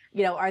 So,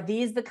 are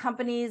these the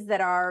companies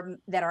that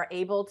are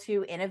able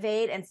to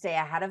innovate and stay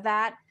ahead of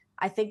that?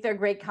 I think they're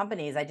great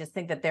companies. I just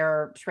think that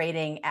they're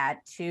trading at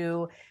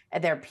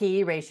their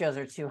PE ratios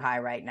are too high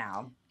right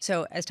now.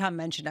 So as Tom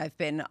mentioned, I've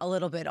been a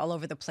little bit all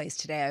over the place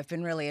today. I've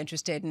been really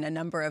interested in a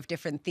number of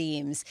different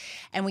themes.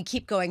 And we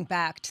keep going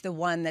back to the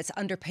one that's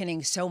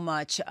underpinning so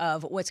much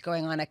of what's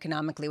going on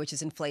economically, which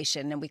is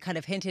inflation. And we kind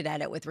of hinted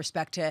at it with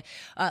respect to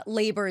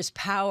labor's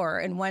power.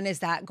 And when is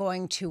that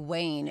going to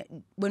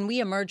wane? When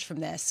we emerge from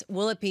this,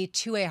 will it be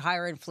to a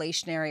higher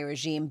inflationary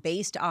regime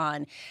based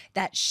on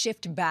that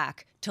shift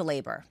back to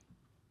labor?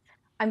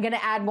 I'm going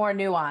to add more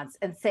nuance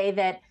and say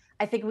that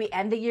I think we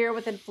end the year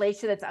with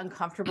inflation that's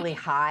uncomfortably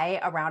high,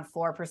 around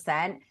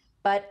 4%.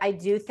 But I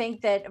do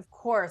think that, of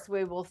course,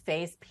 we will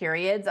face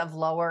periods of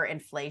lower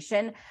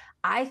inflation.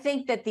 I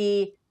think that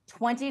the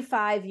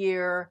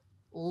 25-year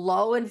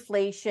low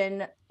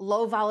inflation,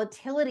 low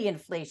volatility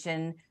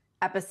inflation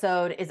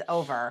episode is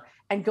over.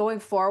 And going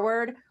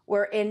forward,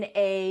 We're in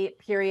a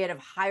period of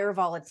higher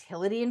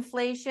volatility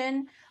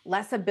inflation,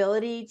 less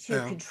ability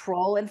to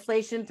control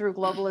inflation through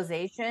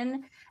globalization.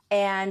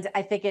 And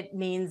I think it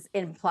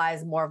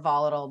implies more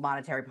volatile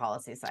monetary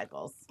policy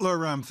cycles. Laura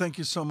Ram, thank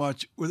you so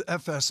much with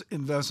FS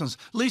Investments.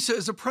 Lisa,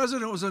 as the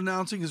president was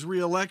announcing his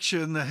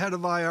reelection, the head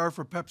of IR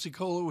for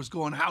Pepsi-Cola was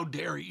going, how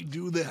dare you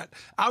do that?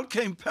 Out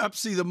came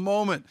Pepsi the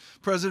moment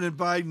President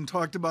Biden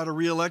talked about a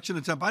reelection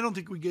attempt. I don't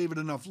think we gave it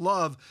enough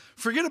love.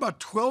 Forget about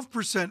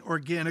 12%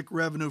 organic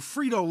revenue.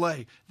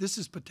 Frito-Lay, this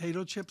is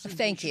potato chips.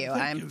 Thank you.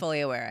 I'm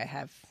fully aware. I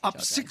have up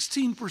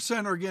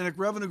 16% organic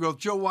revenue growth.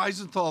 Joe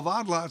Weisenthal of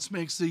Odd Lots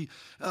makes the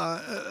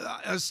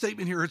a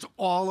statement here. It's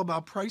all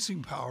about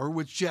pricing power,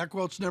 which Jack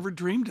Welch never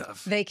dreamed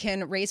of. They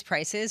can raise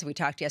prices. We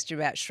talked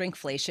yesterday about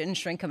shrinkflation,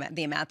 shrink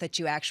the amount that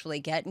you actually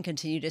get and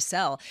continue to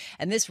sell.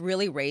 And this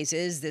really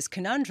raises this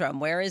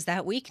conundrum. Where is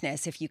that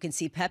weakness? If you can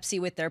see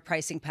Pepsi with their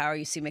pricing power,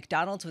 you see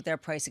McDonald's with their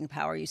pricing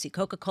power, you see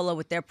Coca-Cola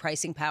with their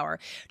pricing power.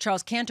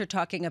 Charles Cantor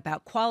talking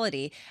about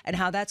quality and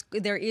how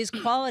there is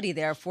quality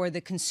there for the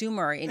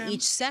consumer in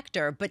each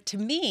sector. But to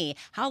me,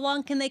 how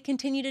long can they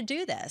continue to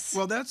do this?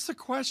 Well, that's the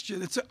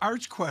question. It's an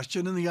arch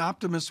question, and the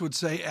optimist would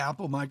say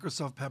Apple,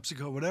 Microsoft,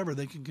 PepsiCo, whatever,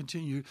 they can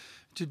continue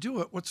to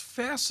do it. What's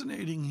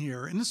fascinating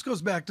here, and this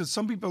goes back to,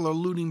 some people are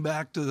alluding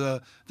back to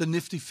the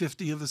nifty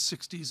 50 of the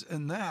 60s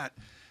and that.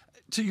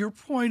 To your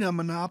point on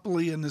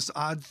monopoly and this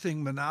odd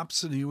thing,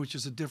 monopsony, which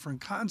is a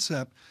different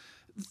concept,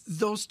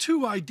 those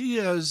two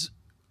ideas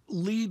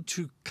lead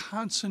to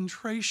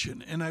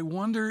concentration. And I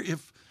wonder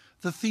if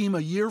the theme a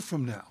year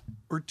from now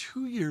or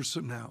 2 years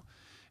from now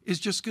is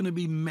just going to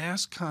be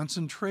mass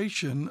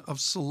concentration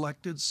of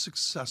selected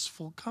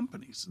successful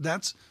companies.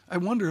 I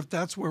wonder if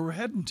that's where we're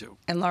heading to.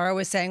 And Laura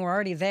was saying we're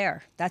already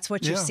there. That's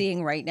what you're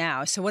seeing right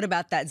now. So what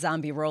about that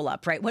zombie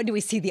roll-up, right? When do we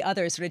see the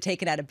others sort of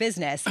taken out of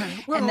business?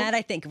 And that,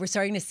 I think, we're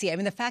starting to see. I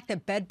mean, the fact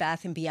that Bed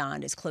Bath &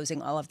 Beyond is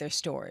closing all of their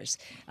stores,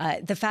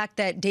 the fact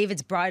that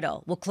David's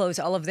Bridal will close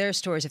all of their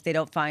stores if they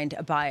don't find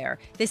a buyer.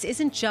 This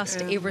isn't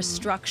just a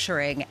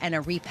restructuring and a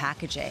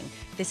repackaging.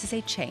 This is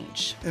a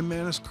change. And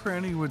Manus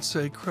Cranny would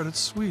say Credit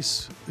Suisse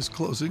is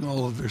closing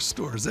all of their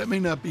stores. That may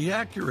not be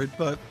accurate,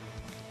 but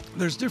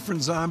there's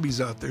different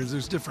zombies out there.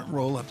 There's different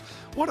roll-ups.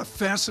 What a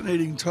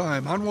fascinating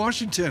time. On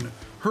Washington,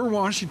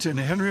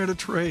 Henrietta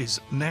Trey's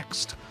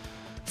next.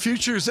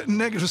 Futures at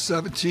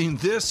 -17.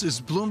 This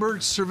is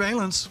Bloomberg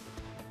Surveillance.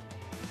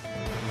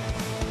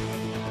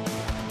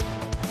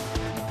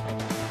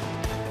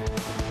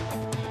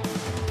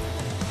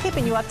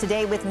 Keeping you up to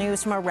date with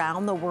news from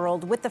around the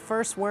world with the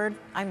first word,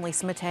 I'm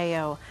Lisa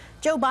Mateo.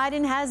 Joe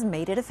Biden has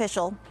made it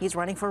official. He's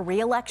running for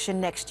re-election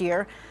next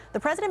year. The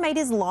president made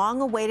his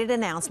long-awaited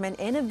announcement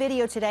in a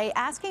video today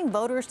asking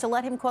voters to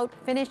let him, quote,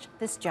 finish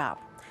this job.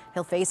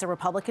 He'll face a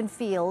Republican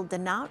field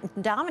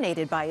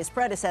dominated by his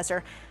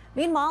predecessor.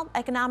 Meanwhile,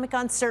 economic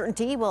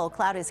uncertainty will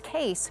cloud his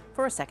case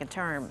for a second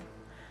term.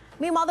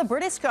 Meanwhile, the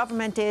British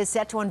government is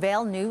set to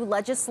unveil new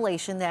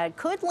legislation that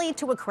could lead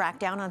to a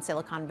crackdown on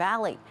Silicon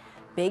Valley.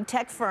 Big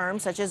tech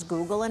firms such as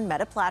Google and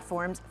Meta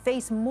Platforms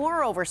face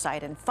more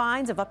oversight and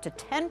fines of up to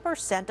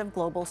 10% of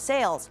global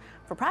sales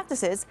for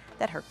practices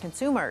that hurt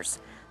consumers.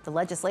 The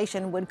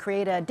legislation would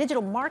create a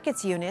digital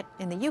markets unit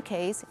in the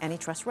UK's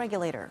antitrust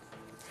regulator.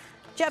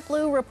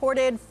 JetBlue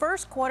reported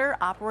first quarter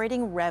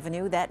operating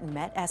revenue that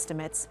met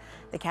estimates.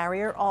 The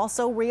carrier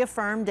also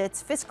reaffirmed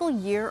its fiscal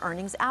year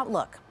earnings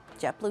outlook.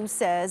 JetBlue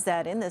says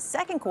that in the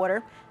second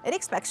quarter, it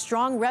expects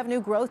strong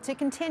revenue growth to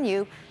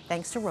continue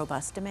thanks to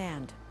robust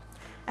demand.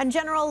 And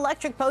General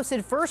Electric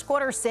posted first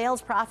quarter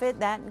sales profit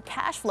and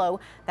cash flow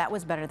that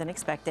was better than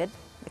expected.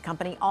 The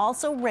company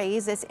also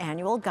raised its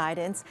annual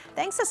guidance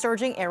thanks to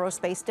surging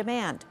aerospace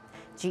demand.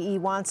 GE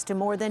wants to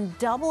more than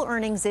double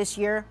earnings this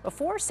year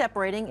before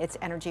separating its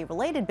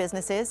energy-related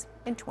businesses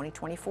in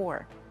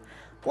 2024.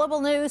 Global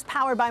news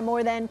powered by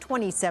more than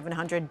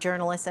 2,700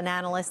 journalists and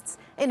analysts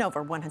in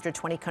over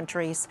 120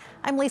 countries.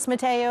 I'm Lisa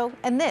Mateo,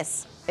 and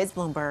this is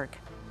Bloomberg.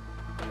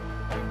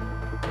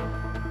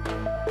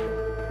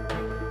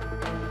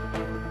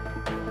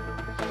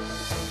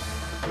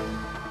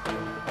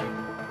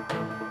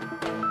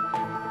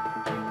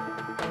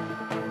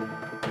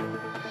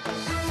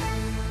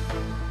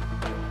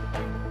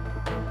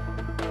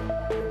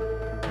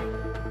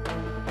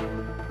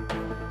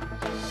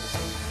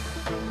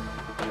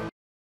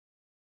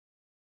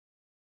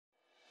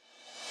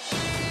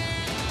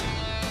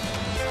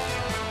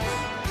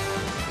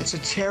 It's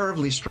a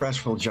terribly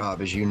stressful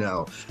job, as you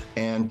know.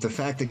 And the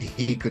fact that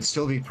he could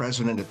still be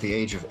president at the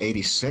age of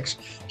 86,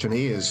 to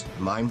me, is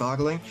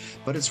mind-boggling.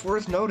 But it's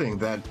worth noting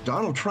that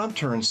Donald Trump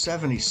turned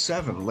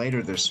 77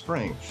 later this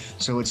spring.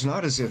 So it's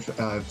not as if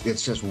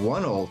it's just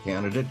one old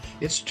candidate,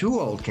 it's two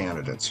old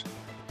candidates.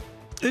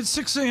 It's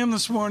 6 a.m.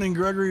 this morning.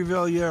 Gregory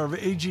Valliere of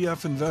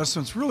AGF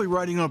Investments really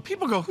writing on.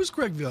 People go, who's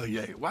Greg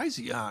Valliere? Why is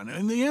he on?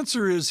 And the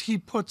answer is he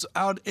puts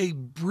out a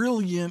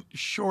brilliant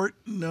short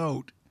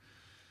note.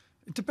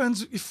 It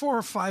depends, 4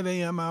 or 5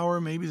 a.m.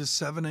 hour, maybe the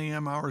 7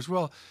 a.m. hour as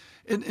well.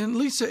 And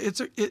Lisa,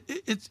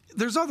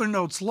 there's other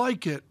notes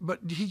like it, but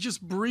he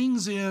just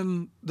brings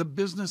in the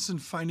business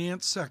and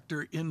finance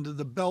sector into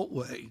the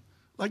Beltway.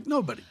 Like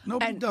nobody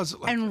does it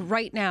like that. And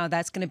right now,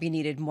 that's going to be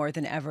needed more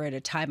than ever at a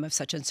time of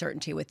such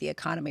uncertainty with the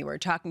economy. We were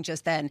talking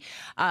just then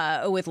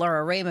with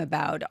Laura Rame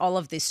about all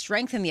of the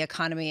strength in the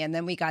economy, and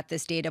then we got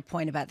this data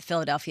point about the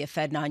Philadelphia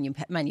Fed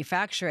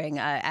non-manufacturing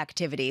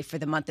activity for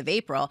the month of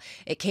April.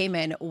 It came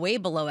in way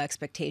below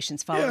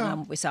expectations following on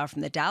what we saw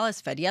from the Dallas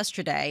Fed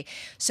yesterday.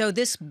 So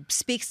this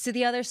speaks to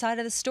the other side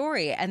of the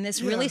story, and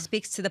this really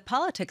speaks to the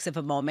politics of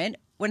a moment.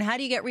 When how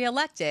do you get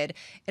reelected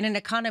in an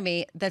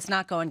economy that's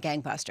not going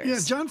gangbusters? Yeah,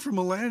 John from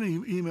Milan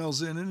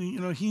emails in,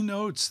 and he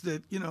notes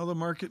that the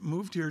market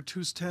moved here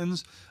 2s,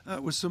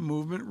 10s with some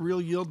movement.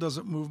 Real yield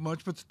doesn't move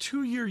much, but the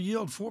 2-year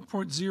yield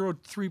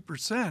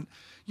 4.03%.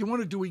 You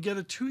wonder, do we get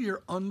a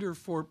 2-year under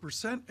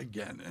 4%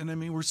 again? And I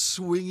mean, we're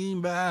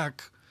swinging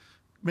back.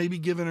 Maybe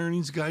given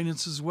earnings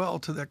guidance as well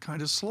to that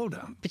kind of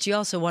slowdown. But you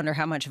also wonder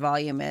how much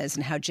volume is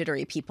and how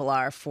jittery people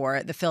are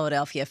for the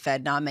Philadelphia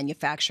Fed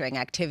non-manufacturing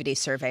activity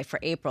survey for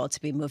April to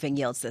be moving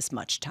yields this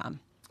much, Tom.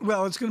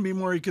 Well, it's going to be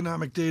more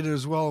economic data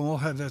as well, and we'll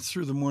have that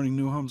through the morning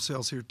new home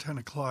sales here, 10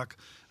 o'clock,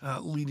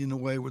 leading the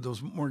way with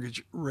those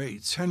mortgage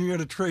rates.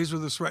 Henrietta Trey's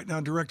with us right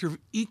now, Director of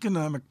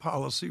Economic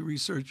Policy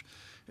Research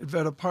at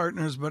Veta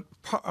Partners, but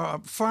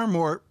far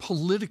more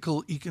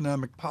political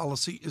economic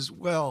policy as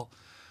well.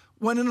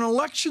 When an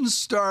election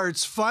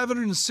starts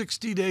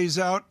 560 days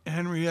out,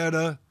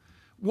 Henrietta,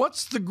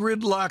 what's the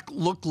gridlock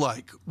look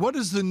like? What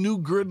is the new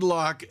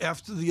gridlock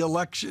after the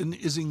election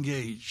is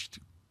engaged?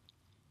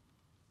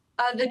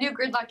 The new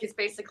gridlock is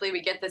basically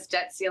we get this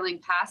debt ceiling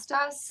past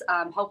us,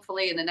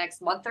 hopefully in the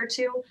next month or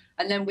two,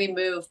 and then we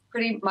move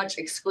pretty much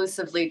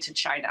exclusively to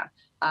China.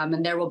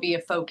 And there will be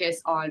a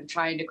focus on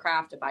trying to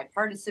craft a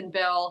bipartisan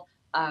bill,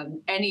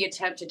 any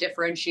attempt to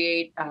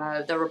differentiate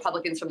the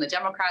Republicans from the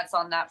Democrats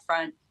on that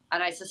front.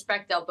 And I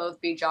suspect they'll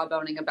both be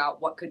jawboning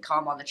about what could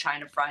come on the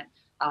China front,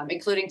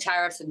 including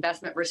tariffs,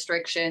 investment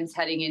restrictions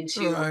heading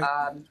into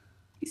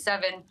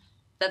Q7.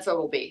 That's where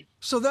we'll be.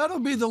 So that'll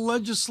be the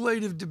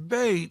legislative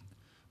debate.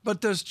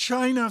 But does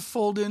China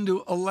fold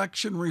into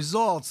election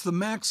results? The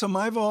maxim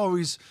I've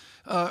always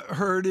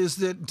heard is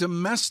that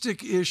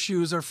domestic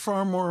issues are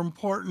far more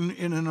important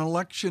in an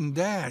election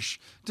dash.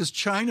 Does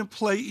China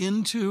play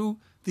into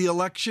the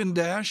election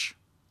dash?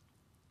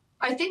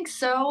 I think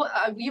so.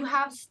 You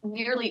have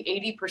nearly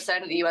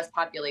 80% of the U.S.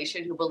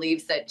 population who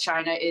believes that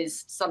China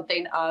is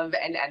something of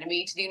an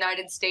enemy to the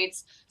United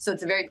States. So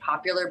it's a very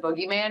popular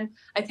boogeyman.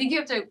 I think you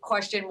have to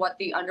question what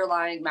the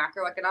underlying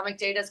macroeconomic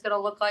data is going to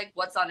look like.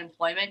 What's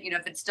unemployment?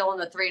 If it's still in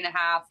the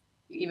 3.5%,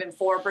 even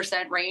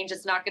 4% range,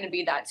 it's not going to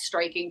be that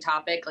striking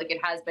topic like it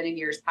has been in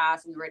years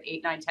past when we were at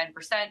 8, 9,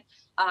 10%.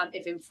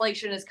 If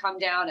inflation has come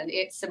down and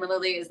it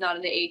similarly is not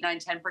in the 8, 9,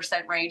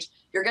 10% range,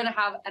 you're going to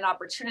have an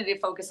opportunity to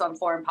focus on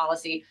foreign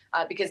policy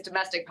because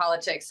domestic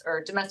politics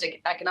or domestic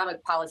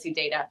economic policy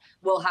data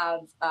will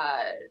have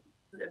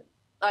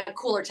a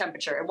cooler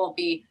temperature. It won't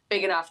be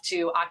big enough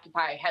to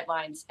occupy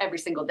headlines every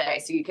single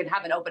day. So you can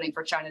have an opening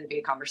for China to be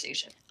a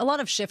conversation. A lot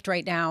of shift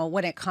right now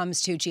when it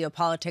comes to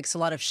geopolitics, a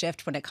lot of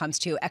shift when it comes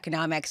to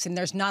economics, and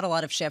there's not a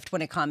lot of shift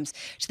when it comes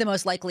to the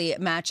most likely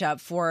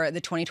matchup for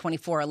the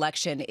 2024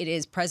 election. It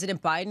is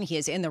President Biden. He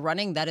is in the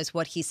running. That is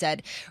what he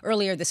said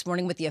earlier this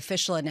morning with the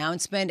official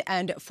announcement.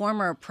 And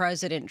former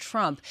President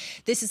Trump.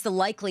 This is the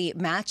likely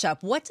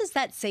matchup. What does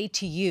that say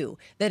to you,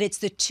 that it's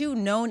the two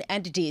known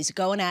entities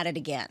going at it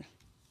again?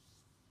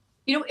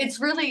 It's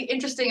really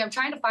interesting. I'm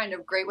trying to find a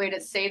great way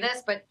to say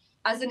this, but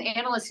as an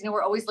analyst,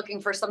 we're always looking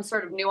for some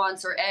sort of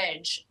nuance or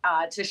edge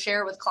to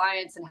share with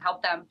clients and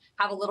help them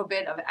have a little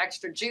bit of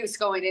extra juice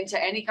going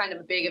into any kind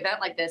of a big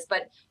event like this.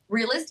 But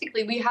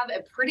realistically, we have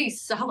a pretty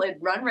solid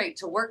run rate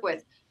to work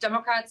with.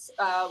 Democrats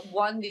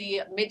won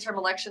the midterm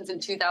elections in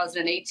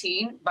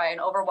 2018 by an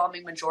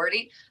overwhelming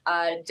majority.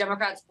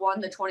 Democrats won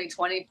the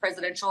 2020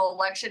 presidential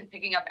election,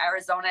 picking up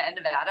Arizona and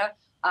Nevada.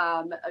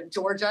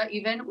 Georgia,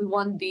 even. We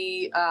won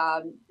the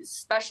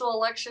special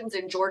elections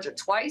in Georgia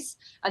twice.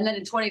 And then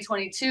in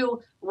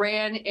 2022,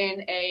 ran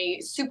in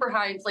a super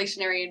high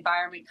inflationary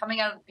environment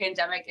coming out of the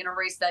pandemic in a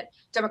race that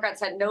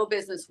Democrats had no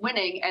business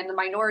winning. And the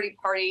minority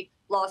party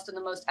lost in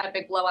the most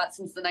epic blowout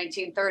since the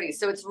 1930s.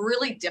 So it's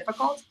really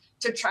difficult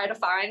to try to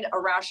find a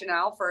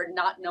rationale for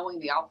not knowing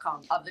the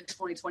outcome of the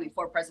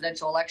 2024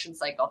 presidential election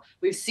cycle.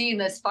 We've seen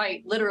this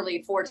fight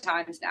literally 4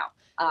 times now,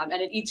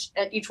 and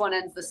each one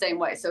ends the same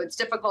way. So it's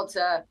difficult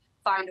to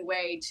find a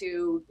way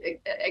to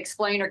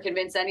explain or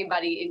convince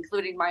anybody,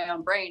 including my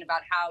own brain,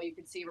 about how you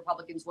could see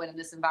Republicans win in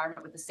this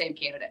environment with the same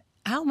candidate.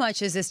 How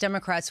much is this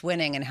Democrats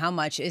winning and how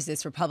much is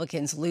this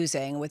Republicans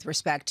losing with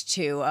respect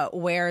to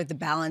where the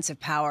balance of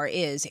power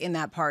is in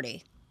that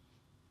party?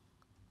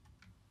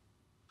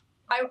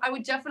 I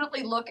would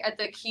definitely look at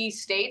the key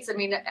states. I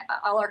mean,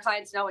 all our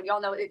clients know, and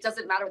y'all know, it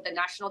doesn't matter what the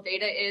national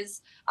data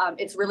is.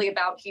 It's really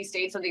about key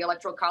states of the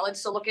Electoral College.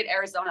 So look at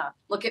Arizona,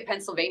 look at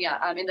Pennsylvania.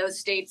 In those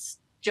states,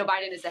 Joe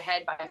Biden is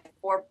ahead by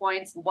 4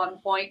 points, 1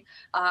 point,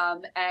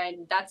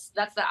 and that's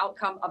the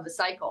outcome of the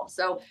cycle.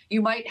 So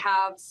you might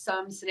have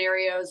some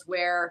scenarios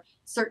where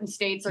certain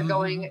states are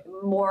going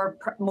more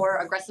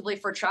aggressively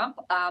for Trump,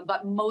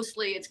 but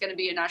mostly it's going to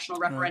be a national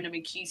referendum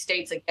in key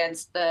states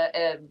against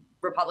the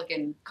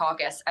Republican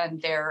caucus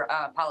and their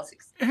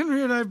policies.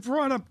 Henriette, I've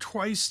brought up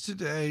twice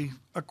today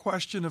a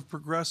question of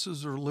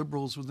progressives or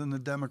liberals within the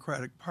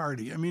Democratic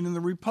Party. I mean, in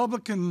the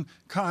Republican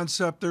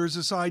concept, there's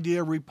this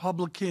idea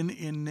Republican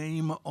in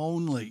name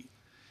only.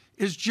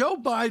 Is Joe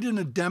Biden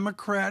a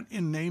Democrat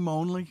in name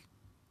only?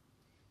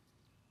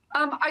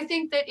 I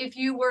think that if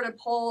you were to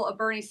poll a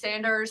Bernie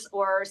Sanders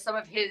or some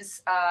of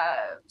his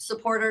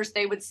supporters,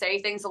 they would say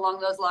things along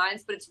those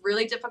lines. But it's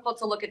really difficult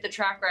to look at the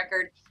track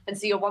record and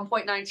see a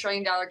 $1.9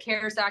 trillion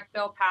CARES Act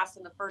bill passed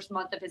in the first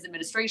month of his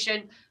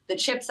administration, the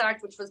CHIPS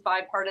Act, which was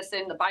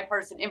bipartisan, the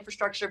bipartisan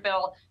infrastructure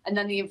bill, and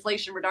then the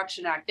Inflation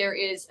Reduction Act. There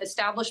is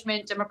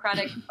establishment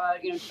Democratic,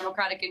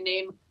 Democratic in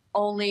name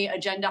only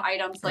agenda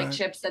items like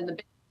CHIPS and the.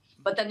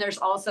 But then there's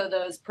also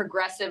those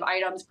progressive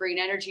items, green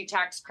energy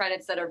tax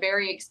credits that are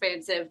very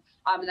expansive.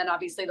 And then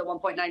obviously the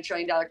 $1.9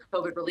 trillion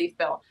COVID relief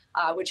bill,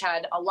 which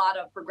had a lot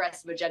of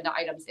progressive agenda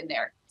items in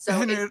there.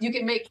 So you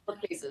can make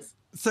both cases.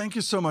 Thank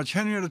you so much.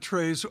 Henrietta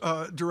Trey's,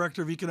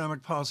 Director of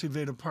Economic Policy,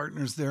 Veda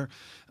Partners there.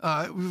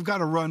 We've got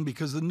to run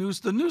because the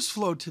news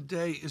flow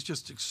today is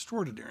just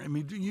extraordinary. I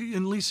mean, you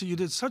and Lisa, you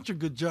did such a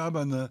good job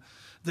on the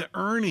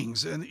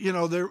earnings. And,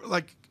 they're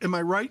like, am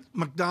I right?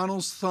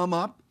 McDonald's thumb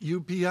up,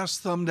 UPS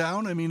thumb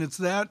down. I mean, it's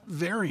that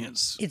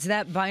variance. It's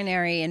that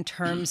binary in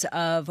terms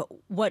of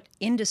what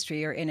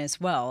industry you're in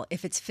as well.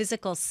 If it's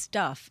physical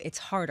stuff, it's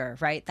harder,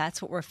 right?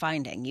 That's what we're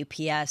finding.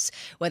 UPS,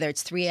 whether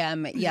it's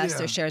 3M, yes,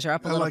 their shares are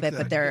up a little bit,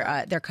 but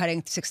they're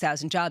cutting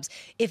 6,000 jobs.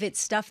 If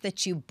it's stuff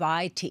that you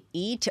buy to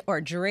eat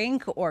or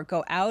drink or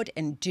go out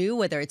and do,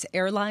 whether it's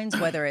airlines,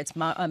 whether it's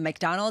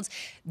McDonald's,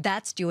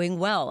 that's doing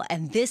well.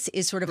 And this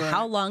is sort of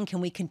how long can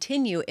we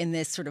continue in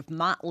this sort of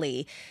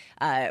motley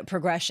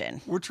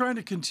progression? We're trying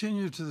to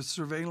continue to the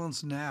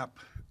surveillance nap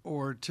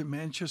or to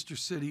Manchester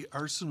City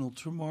Arsenal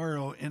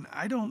tomorrow, and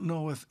I don't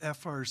know if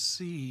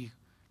FRC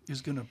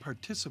is going to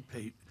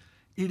participate.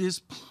 It is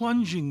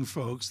plunging,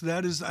 folks.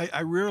 That is,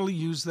 I rarely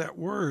use that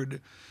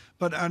word,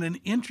 but on an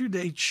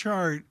intraday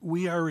chart,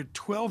 we are at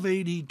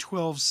 1280,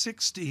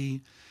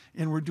 1260,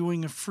 and we're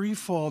doing a free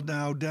fall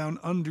now down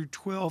under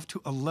 12 to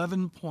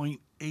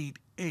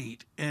 11.88.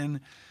 And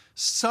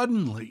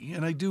suddenly,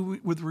 and I do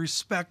with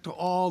respect to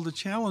all the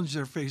challenge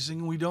they're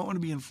facing, we don't want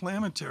to be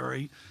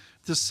inflammatory,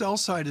 the sell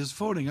side is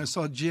voting. I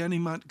saw Janney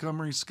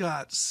Montgomery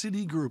Scott,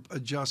 Citigroup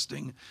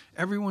adjusting.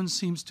 Everyone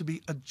seems to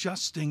be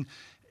adjusting.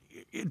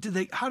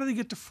 How do they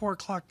get to 4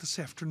 o'clock this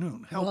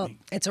afternoon? Help me.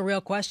 It's a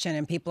real question,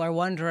 and people are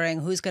wondering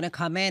who's going to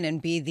come in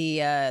and be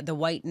the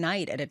white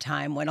knight at a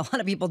time when a lot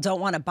of people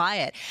don't want to buy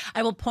it.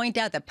 I will point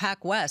out that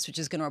PacWest, which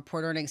is going to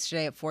report earnings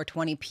today at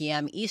 4:20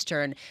 p.m.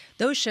 Eastern,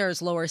 those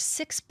shares lower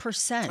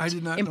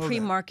 6% in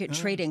pre-market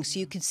trading. So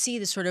you can see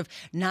the sort of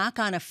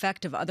knock-on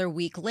effect of other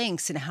weak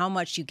links and how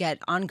much you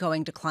get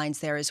ongoing declines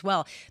there as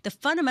well. The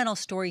fundamental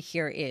story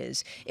here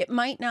is it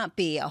might not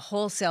be a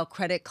wholesale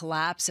credit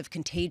collapse of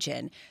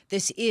contagion.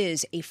 This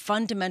is a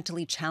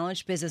fundamentally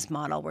challenged business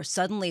model where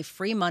suddenly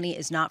free money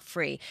is not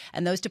free,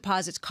 and those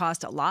deposits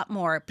cost a lot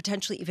more,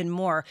 potentially even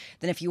more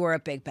than if you were a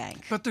big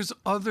bank. But there's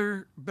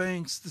other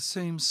banks the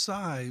same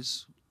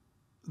size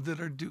that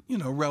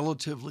are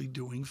relatively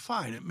doing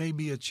fine. It may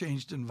be a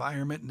changed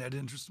environment, net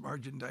interest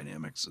margin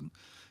dynamics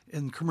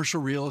and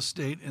commercial real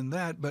estate and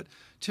that, but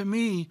to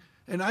me,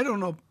 and I don't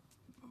know,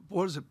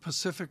 what is it,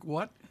 Pacific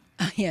what?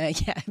 Yeah.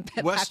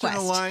 Western PacWest.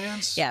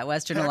 Alliance. Yeah,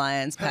 Western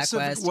Alliance,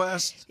 Pacific PacWest.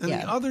 West, and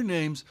the other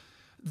names,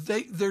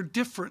 they're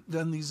different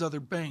than these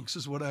other banks,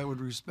 is what I would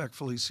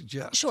respectfully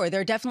suggest. Sure,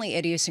 there are definitely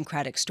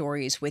idiosyncratic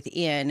stories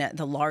within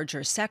the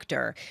larger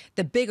sector.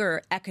 The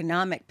bigger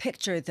economic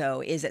picture,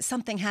 though, is that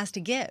something has to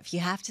give.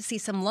 You have to see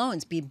some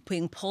loans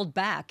being pulled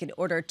back in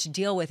order to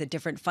deal with a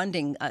different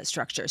funding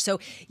structure. So,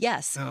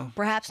 yes,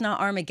 perhaps not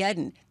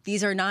Armageddon.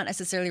 These are not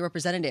necessarily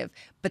representative,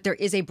 but there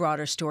is a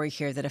broader story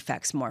here that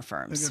affects more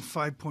firms. They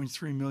got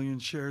 5.3 million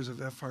shares of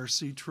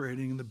FRC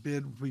trading, and the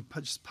bid we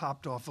just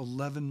popped off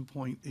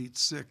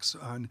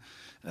 11.86 on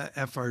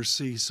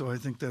FRC. So I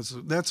think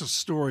that's a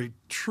story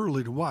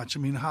truly to watch. I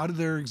mean, how do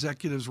their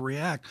executives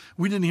react?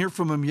 We didn't hear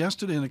from them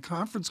yesterday in a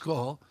conference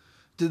call.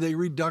 Did they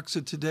redux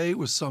it today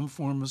with some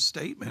form of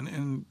statement,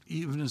 and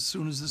even as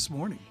soon as this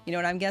morning? You know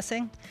what I'm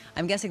guessing?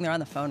 I'm guessing they're on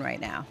the phone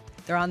right now.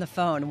 They're on the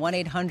phone,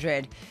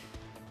 1-800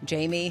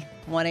 Jamie,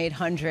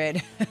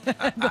 1-800,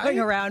 going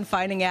around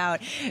finding out.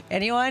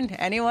 Anyone?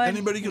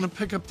 Anybody going to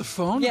pick up the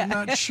phone? Yeah.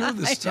 I'm not sure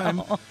this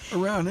time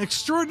around.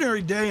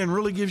 Extraordinary day, and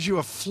really gives you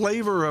a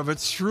flavor of it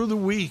through the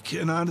week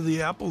and onto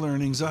the Apple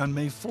earnings on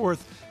May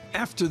 4th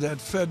after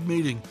that Fed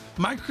meeting.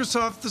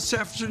 Microsoft this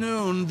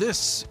afternoon.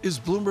 This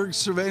is Bloomberg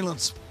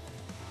Surveillance.